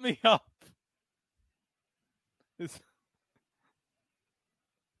 help me up.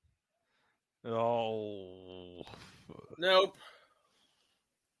 Oh. Nope.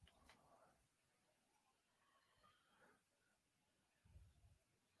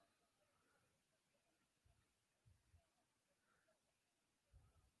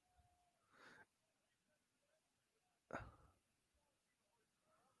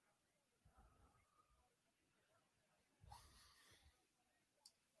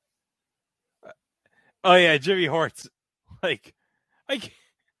 Oh yeah, Jimmy Hart's like, I don't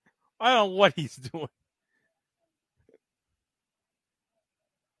know what he's doing.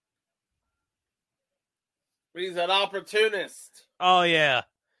 He's an opportunist. Oh yeah,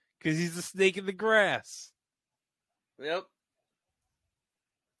 because he's a snake in the grass. Yep.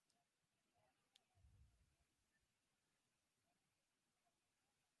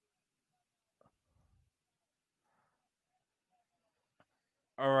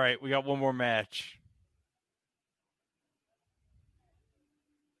 All right, we got one more match.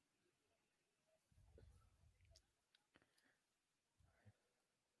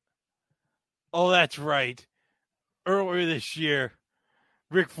 Oh, that's right. Earlier this year,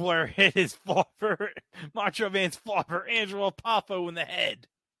 Ric Flair hit his father, Macho Man's father, Angelo Poffo, in the head.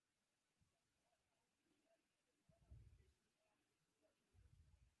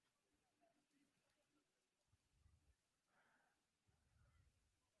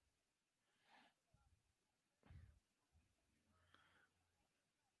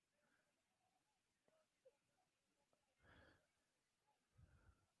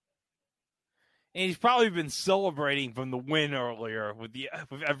 And he's probably been celebrating from the win earlier with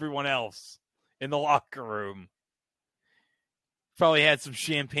everyone else in the locker room. Probably had some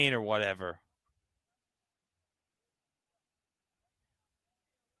champagne or whatever.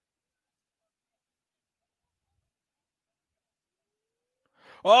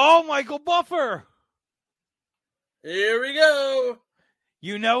 Oh, Michael Buffer! Here we go.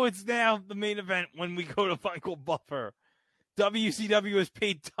 You know it's now the main event when we go to Michael Buffer. WCW has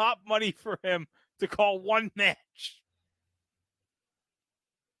paid top money for him to call one match.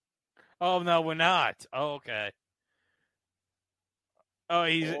 Oh, no, we're not. Oh, okay. Oh,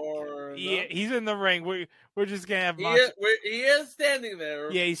 he's in the ring. We're just gonna have Macho. He is standing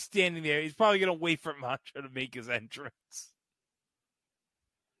there. Yeah, he's standing there. He's probably gonna wait for Macho to make his entrance.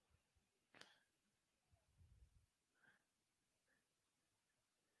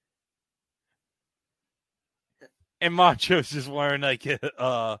 And Macho's just wearing like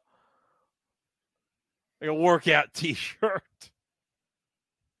a workout T-shirt.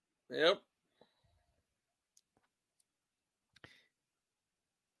 Yep.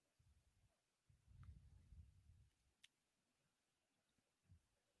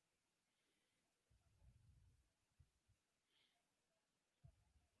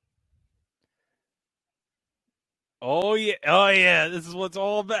 Oh yeah. This is what's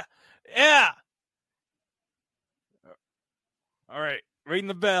all about. Yeah. All right, ring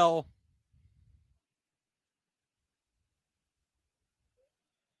the bell.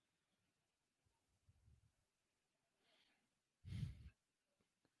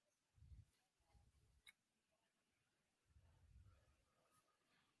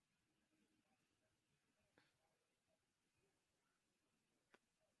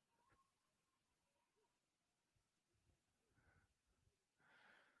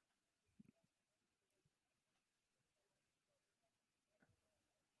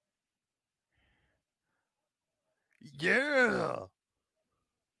 Yeah.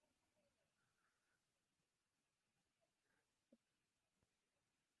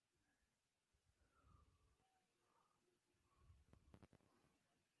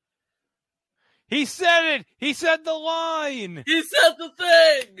 He said it. He said the line. He said the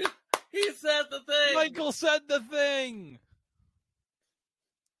thing. He said the thing. Michael said the thing.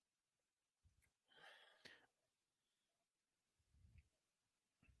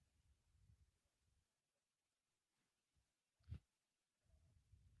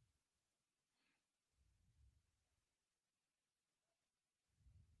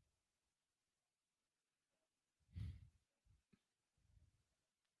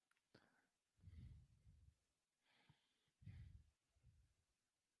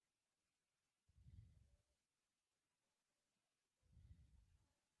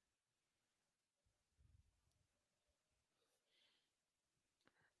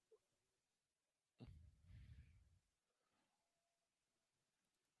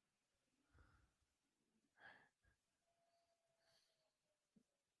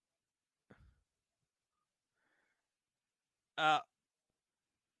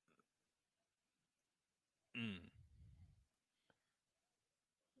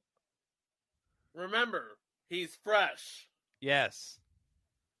 Remember, he's fresh. Yes.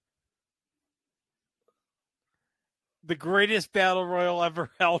 The greatest battle royal ever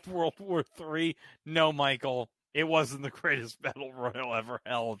held, World War III. No, Michael, it wasn't the greatest battle royal ever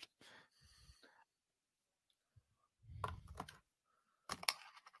held.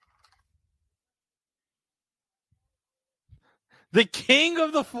 The king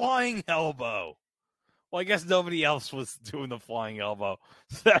of the flying elbow. Well, I guess nobody else was doing the flying elbow,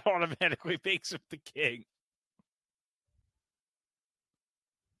 so that automatically makes him the king.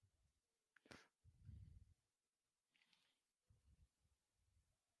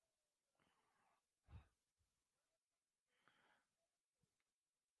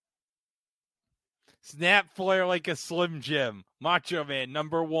 Snap flare like a Slim Jim. Macho Man,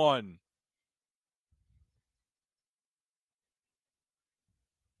 #1.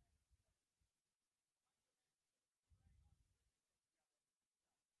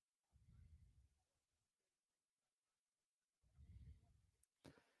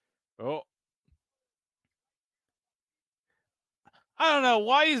 Oh. I don't know.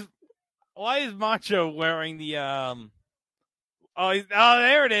 Why is Macho wearing the Oh,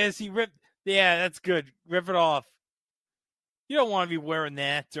 there it is. He ripped. Yeah, that's good. Rip it off. You don't want to be wearing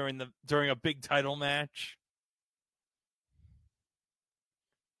that during a big title match.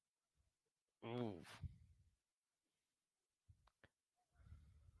 Ooh.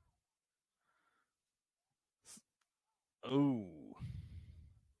 Ooh.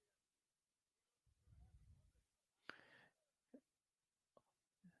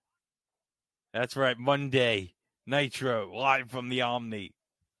 That's right, Monday, Nitro, live from the Omni.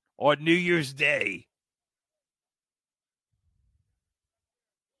 On New Year's Day.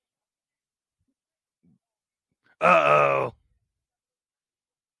 Uh-oh.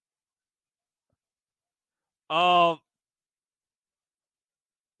 Oh,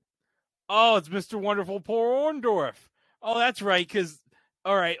 it's Mr. Wonderful Paul Orndorff. Oh, that's right, because,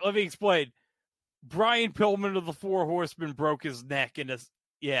 all right, let me explain. Brian Pillman of the Four Horsemen broke his neck in this.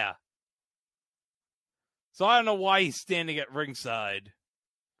 Yeah. So I don't know why he's standing at ringside.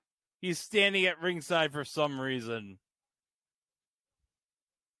 He's standing at ringside for some reason.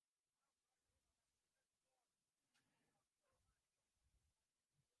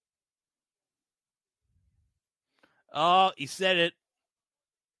 Oh, he said it.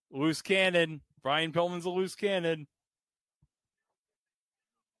 Loose cannon. Brian Pillman's a loose cannon.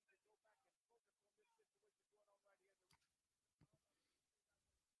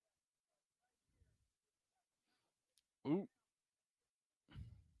 Ooh.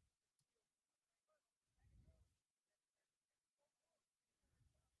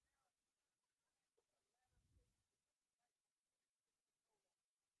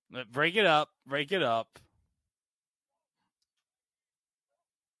 Break it up. Break it up.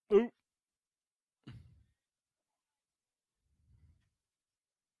 Ooh.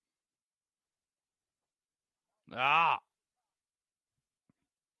 Ah.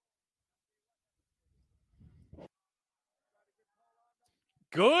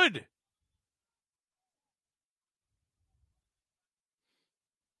 Good.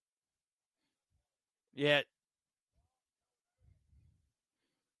 Yeah.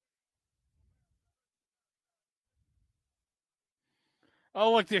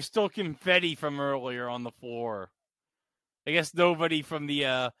 Oh, look, there's still confetti from earlier on the floor. I guess nobody from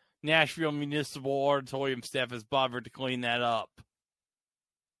the Nashville Municipal Auditorium staff has bothered to clean that up.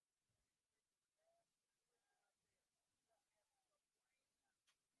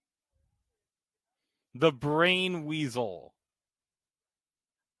 The Brain Weasel.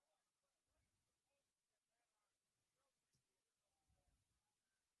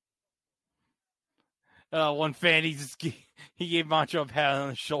 One fan, he gave Macho a pat on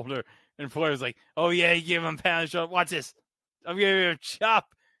the shoulder, and Flair's like, "Oh yeah, he gave him a pat on the shoulder. Watch this. I'm gonna give him a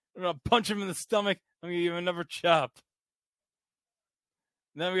chop. I'm gonna punch him in the stomach. I'm gonna give him another chop.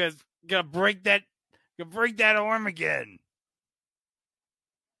 And then we're gonna break that arm again."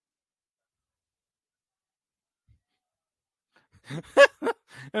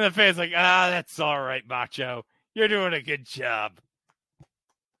 And the fan's like, that's all right, Macho. You're doing a good job.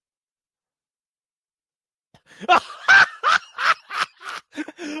 Look at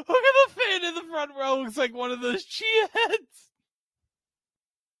the fan in the front row. Looks like one of those chia heads.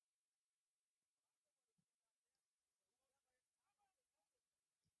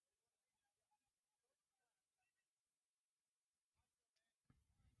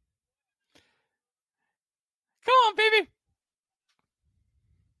 Come on, baby.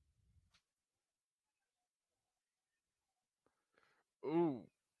 Ooh.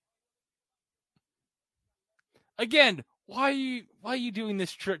 Again, why are you doing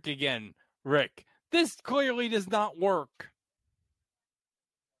this trick again, Rick? This clearly does not work.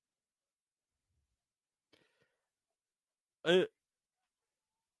 Well,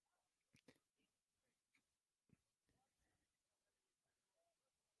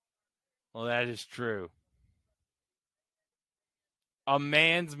 that is true. A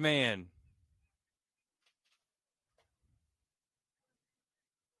man's man.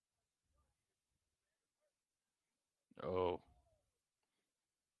 Oh.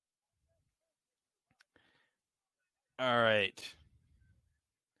 All right.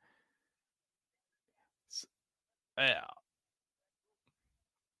 Yeah.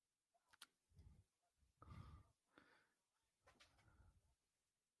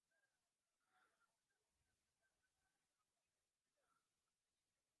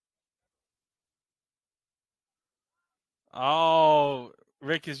 Oh,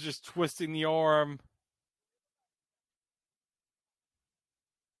 Rick is just twisting the arm.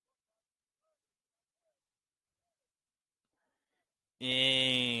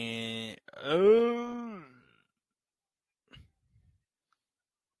 And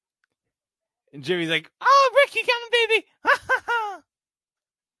and Jimmy's like, "Oh, Rick, you coming, baby?"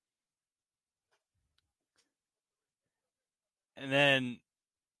 And then,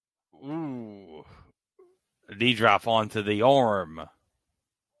 ooh, a knee drop onto the arm.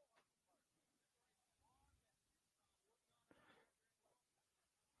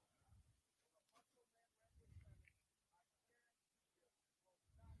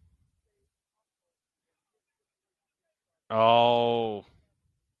 Oh.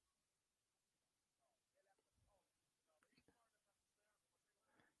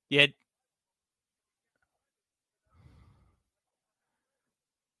 Yeah.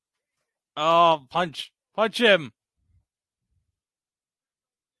 Oh, punch him.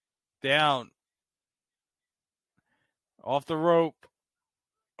 Down. Off the rope.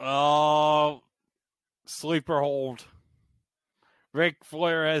 Oh, sleeper hold. Ric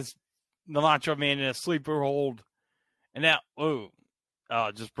Flair has the Macho Man in a sleeper hold. And now,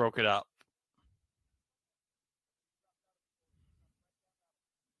 just broke it up.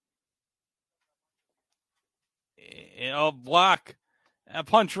 Block. A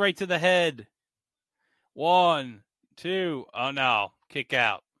punch right to the head. 1, 2. Oh, no. Kick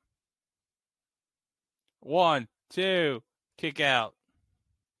out. 1, 2. Kick out.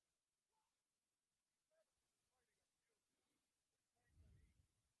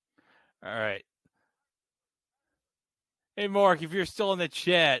 All right. Hey, Mark, if you're still in the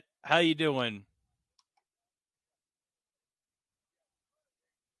chat, how you doing?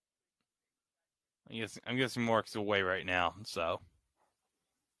 I'm guessing Mark's away right now, so.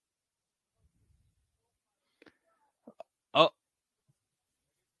 Oh.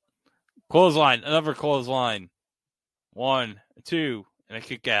 Clothesline. Another clothesline. 1, 2, and a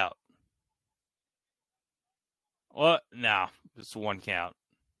kick out. What? No, just 1 count.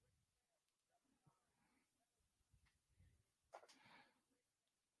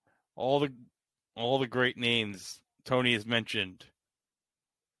 All the great names Tony has mentioned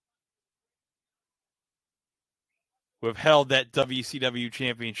who have held that WCW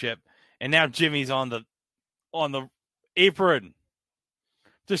championship, and now Jimmy's on the apron,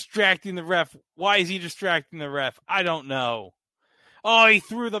 distracting the ref. Why is he distracting the ref? I don't know. Oh, he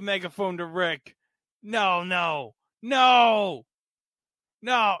threw the megaphone to Rick. No.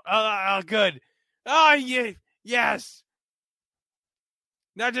 Good. Oh, yeah, yes.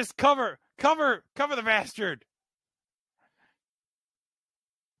 Now just cover the bastard.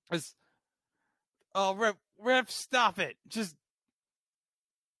 Ref, stop it. Just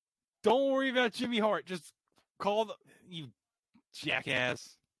don't worry about Jimmy Hart. Just call you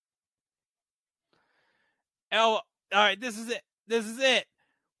jackass. All right, this is it.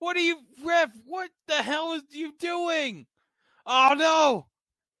 What are you, ref? What the hell is you doing? Oh, no.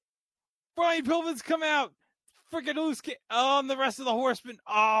 Brian Pillman's come out. Freaking loose. The rest of the Horsemen.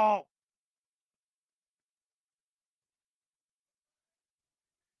 Oh.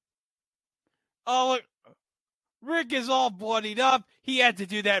 Oh, look. Rick is all bloodied up. He had to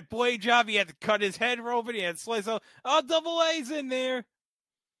do that blade job. He had to cut his head open. He had to slice out. Oh, Double A's in there.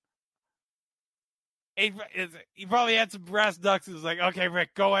 He probably had some brass ducks. He was like, okay,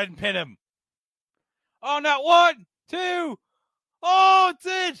 Rick, go ahead and pin him. Oh, not 1, 2. Oh, it's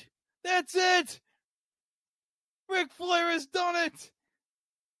it. That's it. Ric Flair has done it.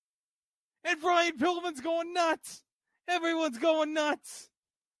 And Brian Pillman's going nuts. Everyone's going nuts.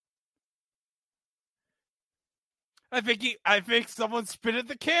 I think someone spit at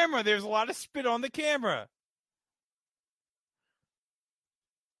the camera. There's a lot of spit on the camera.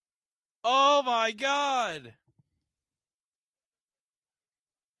 Oh my God.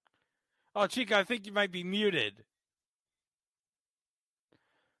 Oh, Chica, I think you might be muted.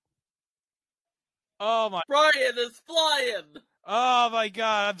 Oh my. Brian is flying. Oh my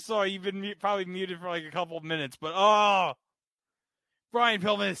God. I'm sorry. You've been probably muted for like a couple of minutes, but Brian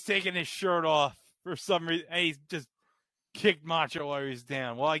Pillman is taking his shirt off for some reason. He's just kicked Macho while he's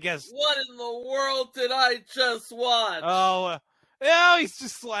down. Well, I guess. What in the world did I just watch? Oh, he's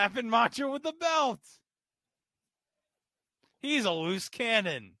just slapping Macho with the belt. He's a loose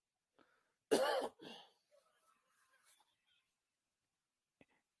cannon.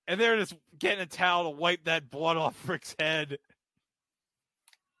 And they're just getting a towel to wipe that blood off Rick's head.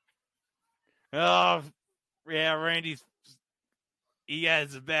 Oh, yeah, he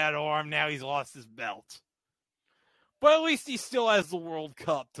has a bad arm. Now he's lost his belt. But at least he still has the World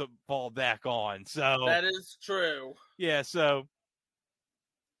Cup to fall back on. So that is true. Yeah, so.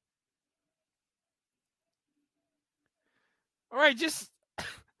 All right, just.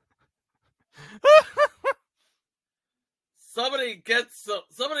 Somebody gets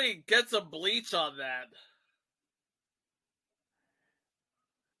a bleach on that.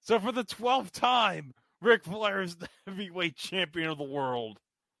 So for the 12th time, Ric Flair is the heavyweight champion of the world.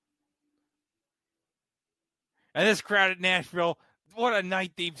 And this crowd at Nashville, what a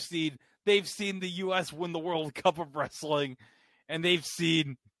night they've seen. They've seen the U.S. win the World Cup of Wrestling, and they've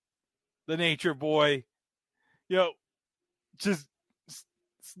seen the Nature Boy, just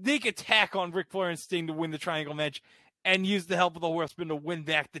sneak attack on Ric Flair and Sting to win the Triangle match, and use the help of the Horsemen to win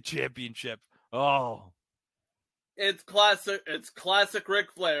back the championship. Oh. It's classic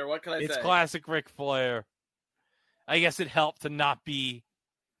Ric Flair. What can I say? It's classic Ric Flair. I guess it helped to not be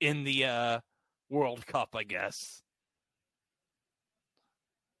in the World Cup, I guess.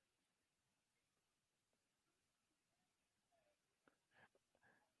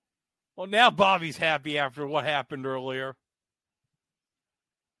 Well, now Bobby's happy after what happened earlier.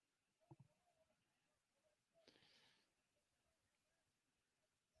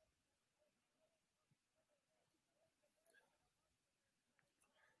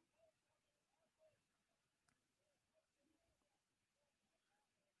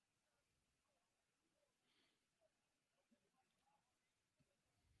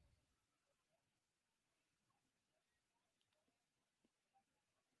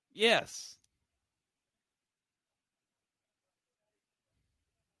 Yes.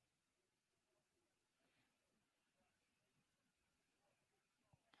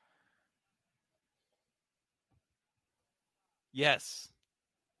 Yes.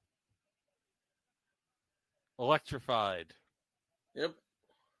 Electrified. Yep.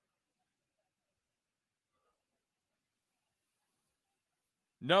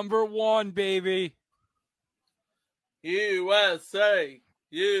 Number 1, baby. USA.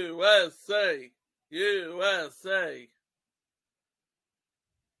 USA. USA.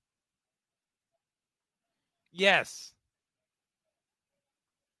 Yes.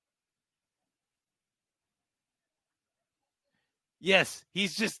 Yes,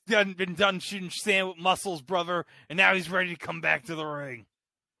 he's just been done shooting sand with muscles, brother, and now he's ready to come back to the ring.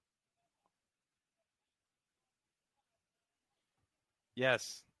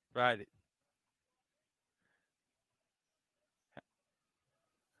 Yes, right.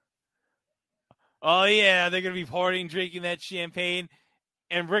 Oh, yeah, they're going to be partying, drinking that champagne,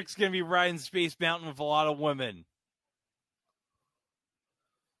 and Rick's going to be riding Space Mountain with a lot of women.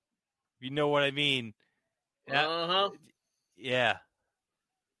 You know what I mean? Uh-huh. Yeah.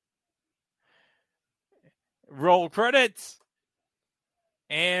 Roll credits.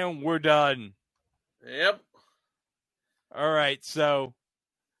 And we're done. Yep. All right, so.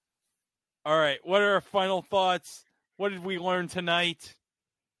 All right, what are our final thoughts? What did we learn tonight?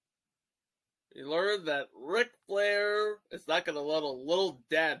 We learned that Ric Flair is not going to let a little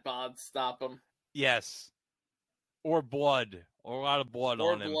dad bod stop him. Yes. Or blood. Or a lot of blood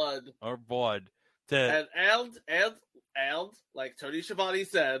on him. Or blood. And like Tony Schiavone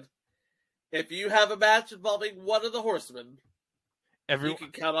said, if you have a match involving one of the Horsemen, you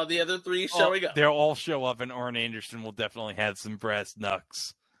can count on the other 3 showing up. They'll all show up, and Arn Anderson will definitely have some brass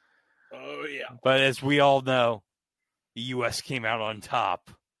knucks. Oh, yeah. But as we all know, the U.S. came out on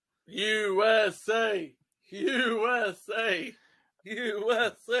top. USA! USA!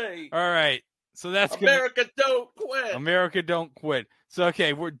 USA! All right. So that's America don't quit. America don't quit. So,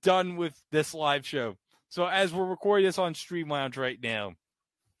 okay, we're done with this live show. So as we're recording this on Stream Lounge right now,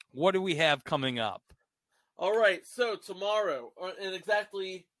 what do we have coming up? All right. So tomorrow, in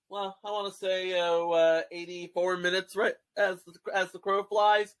exactly, well, I want to say 84 minutes, right, as the crow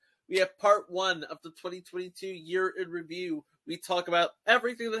flies, we have part 1 of the 2022 year in review. We talk about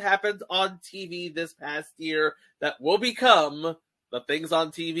everything that happened on TV this past year that will become the things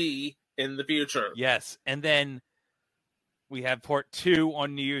on TV in the future. Yes, and then we have part 2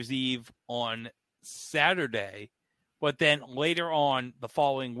 on New Year's Eve on Saturday, but then later on the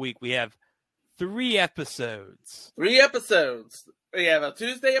following week we have 3 episodes. 3 episodes. We have a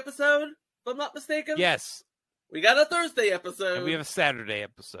Tuesday episode, if I'm not mistaken. Yes. We got a Thursday episode. And we have a Saturday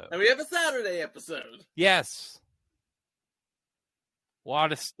episode. And we have a Saturday episode. Yes. A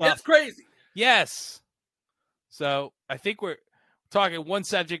lot of stuff. It's crazy. Yes. So I think we're talking one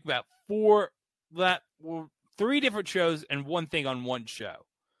subject about 3 different shows and one thing on one show.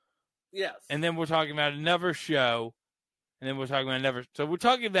 Yes. And then we're talking about another show. And then we're talking about another. So we're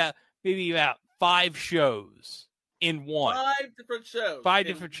talking about maybe about 5 shows in one. 5 different shows. 5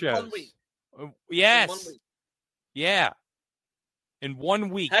 different shows. 1 week. Yes. In 1 week. Yeah. In 1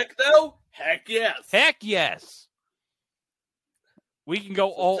 week. Heck no? Heck yes. Heck yes. We can go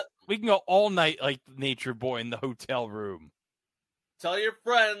all night like Nature Boy in the hotel room. Tell your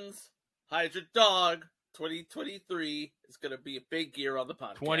friends, hide your dog. 2023 is going to be a big year on the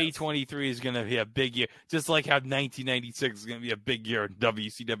podcast. 2023 is going to be a big year, just like how 1996 is going to be a big year in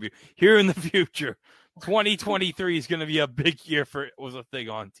WCW. Here in the future, 2023 is going to be a big year for It Was a Thing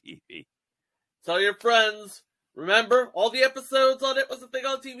on TV. Tell your friends. Remember, all the episodes on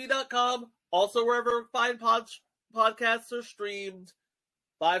ItWasAThingOnTV.com. Also, wherever fine podcasts are streamed.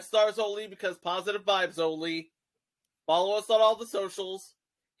 5 stars only because positive vibes only. Follow us on all the socials.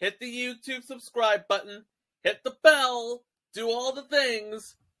 Hit the YouTube subscribe button. Hit the bell. Do all the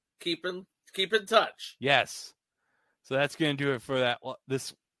things. Keep in touch. Yes. So that's going to do it for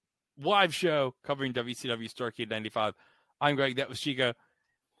this live show covering WCW Starrcade 95. I'm Greg. That was Chico.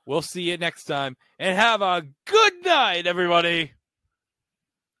 We'll see you next time, and have a good night, everybody.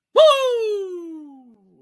 Woo!